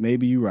 Ron.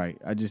 Maybe you're right.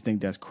 I just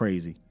think that's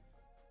crazy.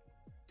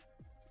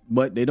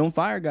 But they don't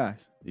fire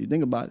guys. You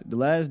think about it. The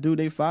last dude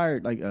they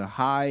fired, like a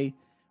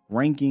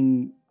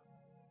high-ranking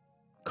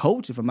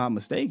coach, if I'm not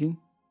mistaken,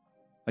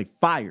 like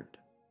fired.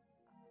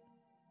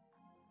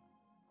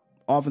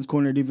 Offense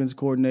coordinator, defense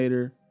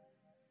coordinator,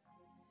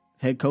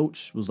 head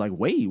coach was like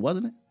Wade,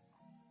 wasn't it?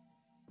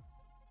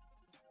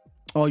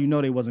 Oh, you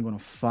know they wasn't going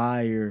to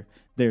fire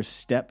their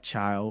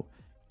stepchild,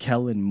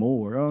 Kellen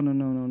Moore. Oh,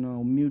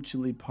 no.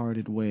 Mutually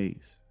parted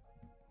ways.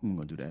 I'm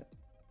going to do that.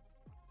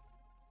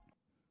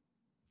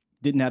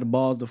 Didn't have the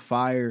balls to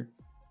fire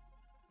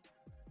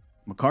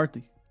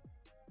McCarthy.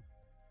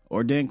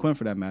 Or Dan Quinn,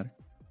 for that matter.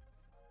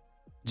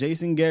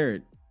 Jason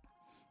Garrett.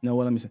 No,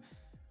 what let me say.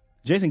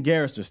 Jason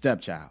Garrett's their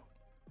stepchild.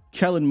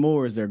 Kellen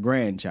Moore is their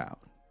grandchild.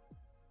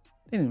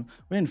 We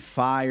didn't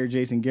fire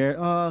Jason Garrett.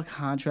 Oh,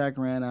 contract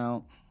ran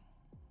out.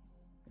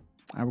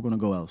 Now we're going to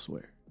go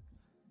elsewhere.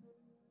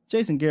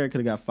 Jason Garrett could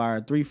have got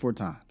fired 3-4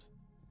 times.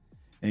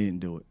 And he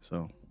didn't do it.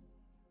 So,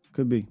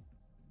 could be.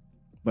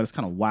 But it's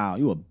kind of wild.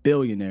 You a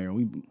billionaire.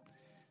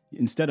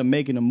 Instead of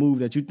making a move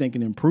that you think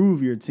can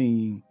improve your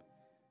team,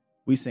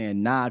 we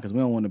saying nah because we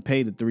don't want to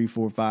pay the $3,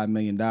 $4, $5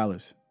 million.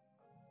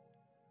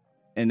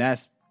 And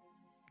that's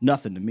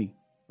nothing to me.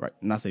 Right?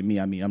 And I say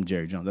me, I mean I'm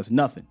Jerry Jones. That's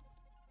nothing.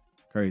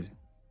 Crazy.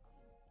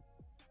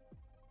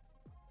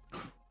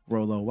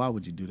 Rolo, why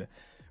would you do that?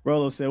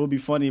 Rolo said, it would be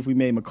funny if we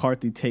made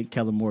McCarthy take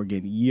Kellen Moore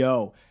again.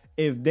 Yo,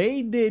 if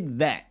they did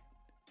that,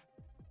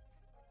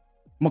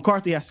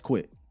 McCarthy has to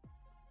quit.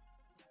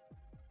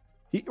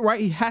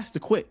 He has to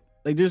quit.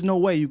 Like, there's no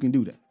way you can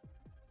do that.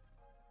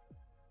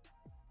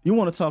 You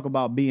want to talk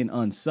about being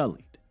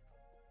unsullied.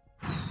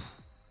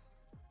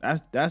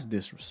 That's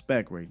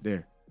disrespect right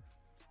there.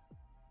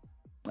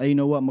 Hey, you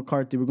know what,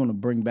 McCarthy? We're going to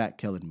bring back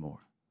Kellen Moore.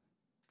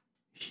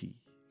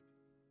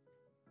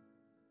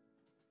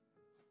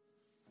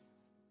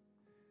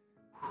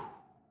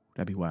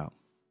 That'd be wild.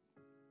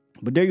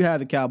 But there you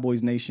have it,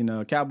 Cowboys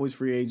Nation. Cowboys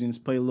free agents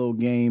play a little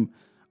game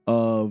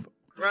of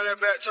Run that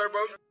back, Turbo.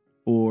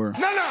 Or No.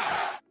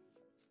 I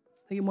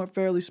think it went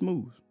fairly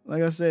smooth.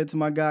 Like I said to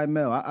my guy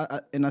Mel,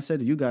 I said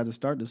to you guys to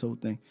start this whole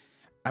thing,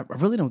 I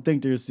really don't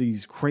think there's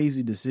these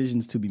crazy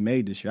decisions to be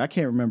made this year. I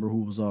can't remember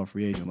who was all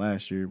free agent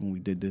last year when we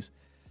did this,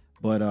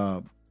 but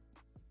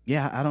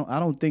yeah, I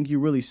don't think you're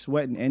really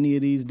sweating any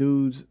of these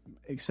dudes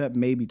except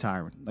maybe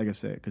Tyron. Like I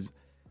said, because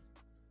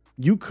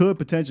you could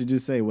potentially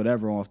just say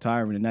whatever off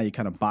Tyron, and now you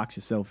kind of box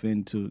yourself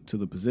into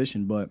the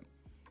position. But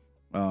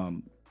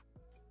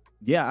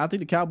yeah, I think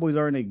the Cowboys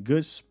are in a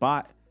good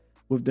spot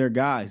with their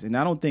guys, and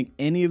I don't think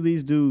any of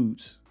these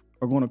dudes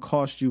are going to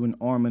cost you an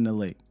arm and a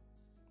leg.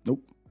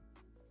 Nope.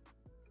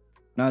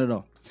 Not at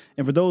all.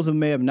 And for those who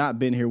may have not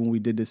been here when we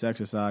did this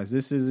exercise,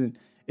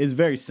 it's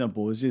very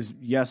simple. It's just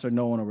yes or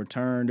no on a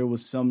return. There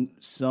was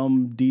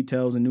some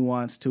details and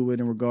nuance to it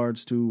in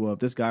regards to if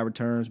this guy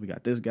returns, we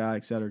got this guy,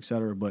 et cetera, et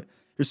cetera. But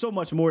there's so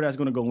much more that's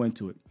going to go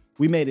into it.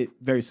 We made it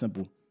very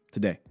simple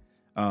today.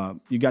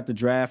 You got the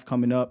draft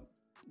coming up,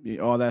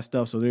 all that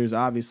stuff. So there's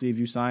obviously, if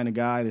you sign a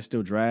guy, there's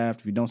still draft.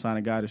 If you don't sign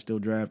a guy, there's still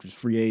draft. There's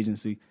free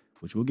agency,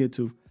 which we'll get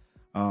to.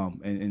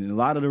 And a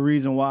lot of the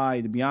reason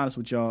why, to be honest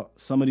with y'all,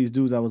 some of these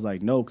dudes I was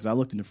like, no, because I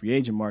looked in the free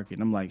agent market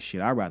and I'm like,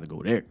 shit, I'd rather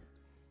go there.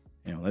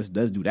 Let's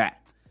do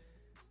that.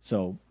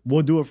 So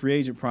we'll do a free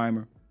agent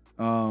primer.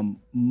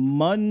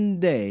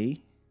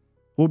 Monday,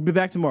 we'll be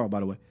back tomorrow, by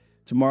the way.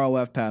 Tomorrow we'll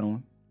have Pat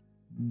on.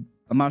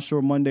 I'm not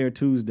sure Monday or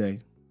Tuesday.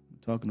 I'm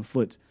talking to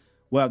Foots.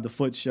 We'll have the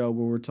Foot show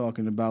where we're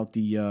talking about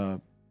the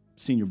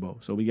Senior Bowl.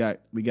 So we got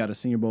a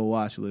Senior Bowl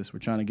watch list. We're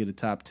trying to get a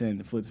top 10.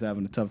 The Foot's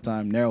having a tough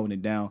time narrowing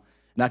it down.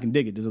 And I can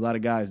dig it. There's a lot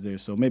of guys there.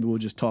 So maybe we'll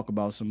just talk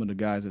about some of the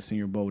guys at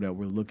Senior Bowl that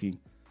we're looking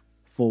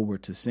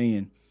forward to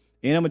seeing.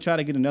 And I'm going to try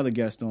to get another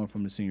guest on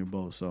from the Senior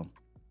Bowl. So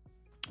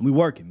we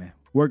working, man.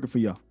 Working for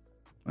y'all.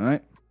 All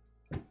right.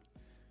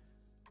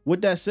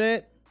 With that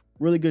said,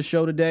 really good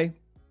show today.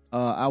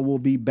 I will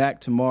be back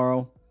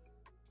tomorrow.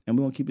 And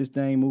we're going to keep this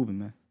thing moving,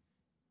 man.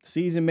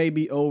 Season may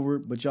be over,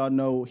 but y'all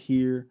know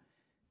here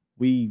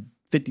we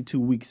 52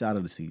 weeks out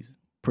of the season.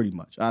 Pretty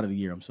much. Out of the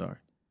year, I'm sorry.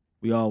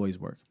 We always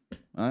work.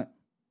 All right.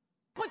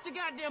 Push the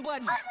goddamn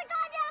button. Push the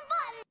goddamn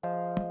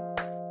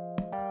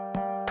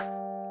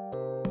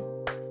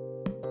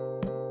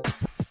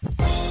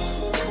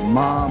button.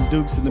 Mom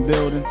Duke's in the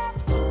building.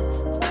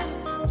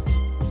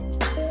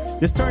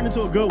 This turned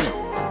into a good one.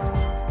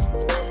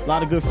 A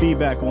lot of good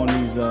feedback on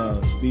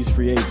these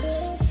free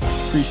agents.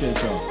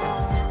 Appreciate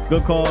y'all.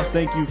 Good calls.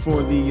 Thank you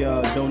for the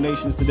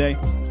donations today.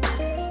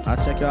 I'll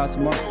check y'all out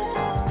tomorrow.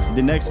 And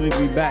then next week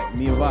we back.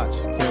 Me and Vach.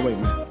 Can't wait,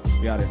 man.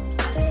 We out here.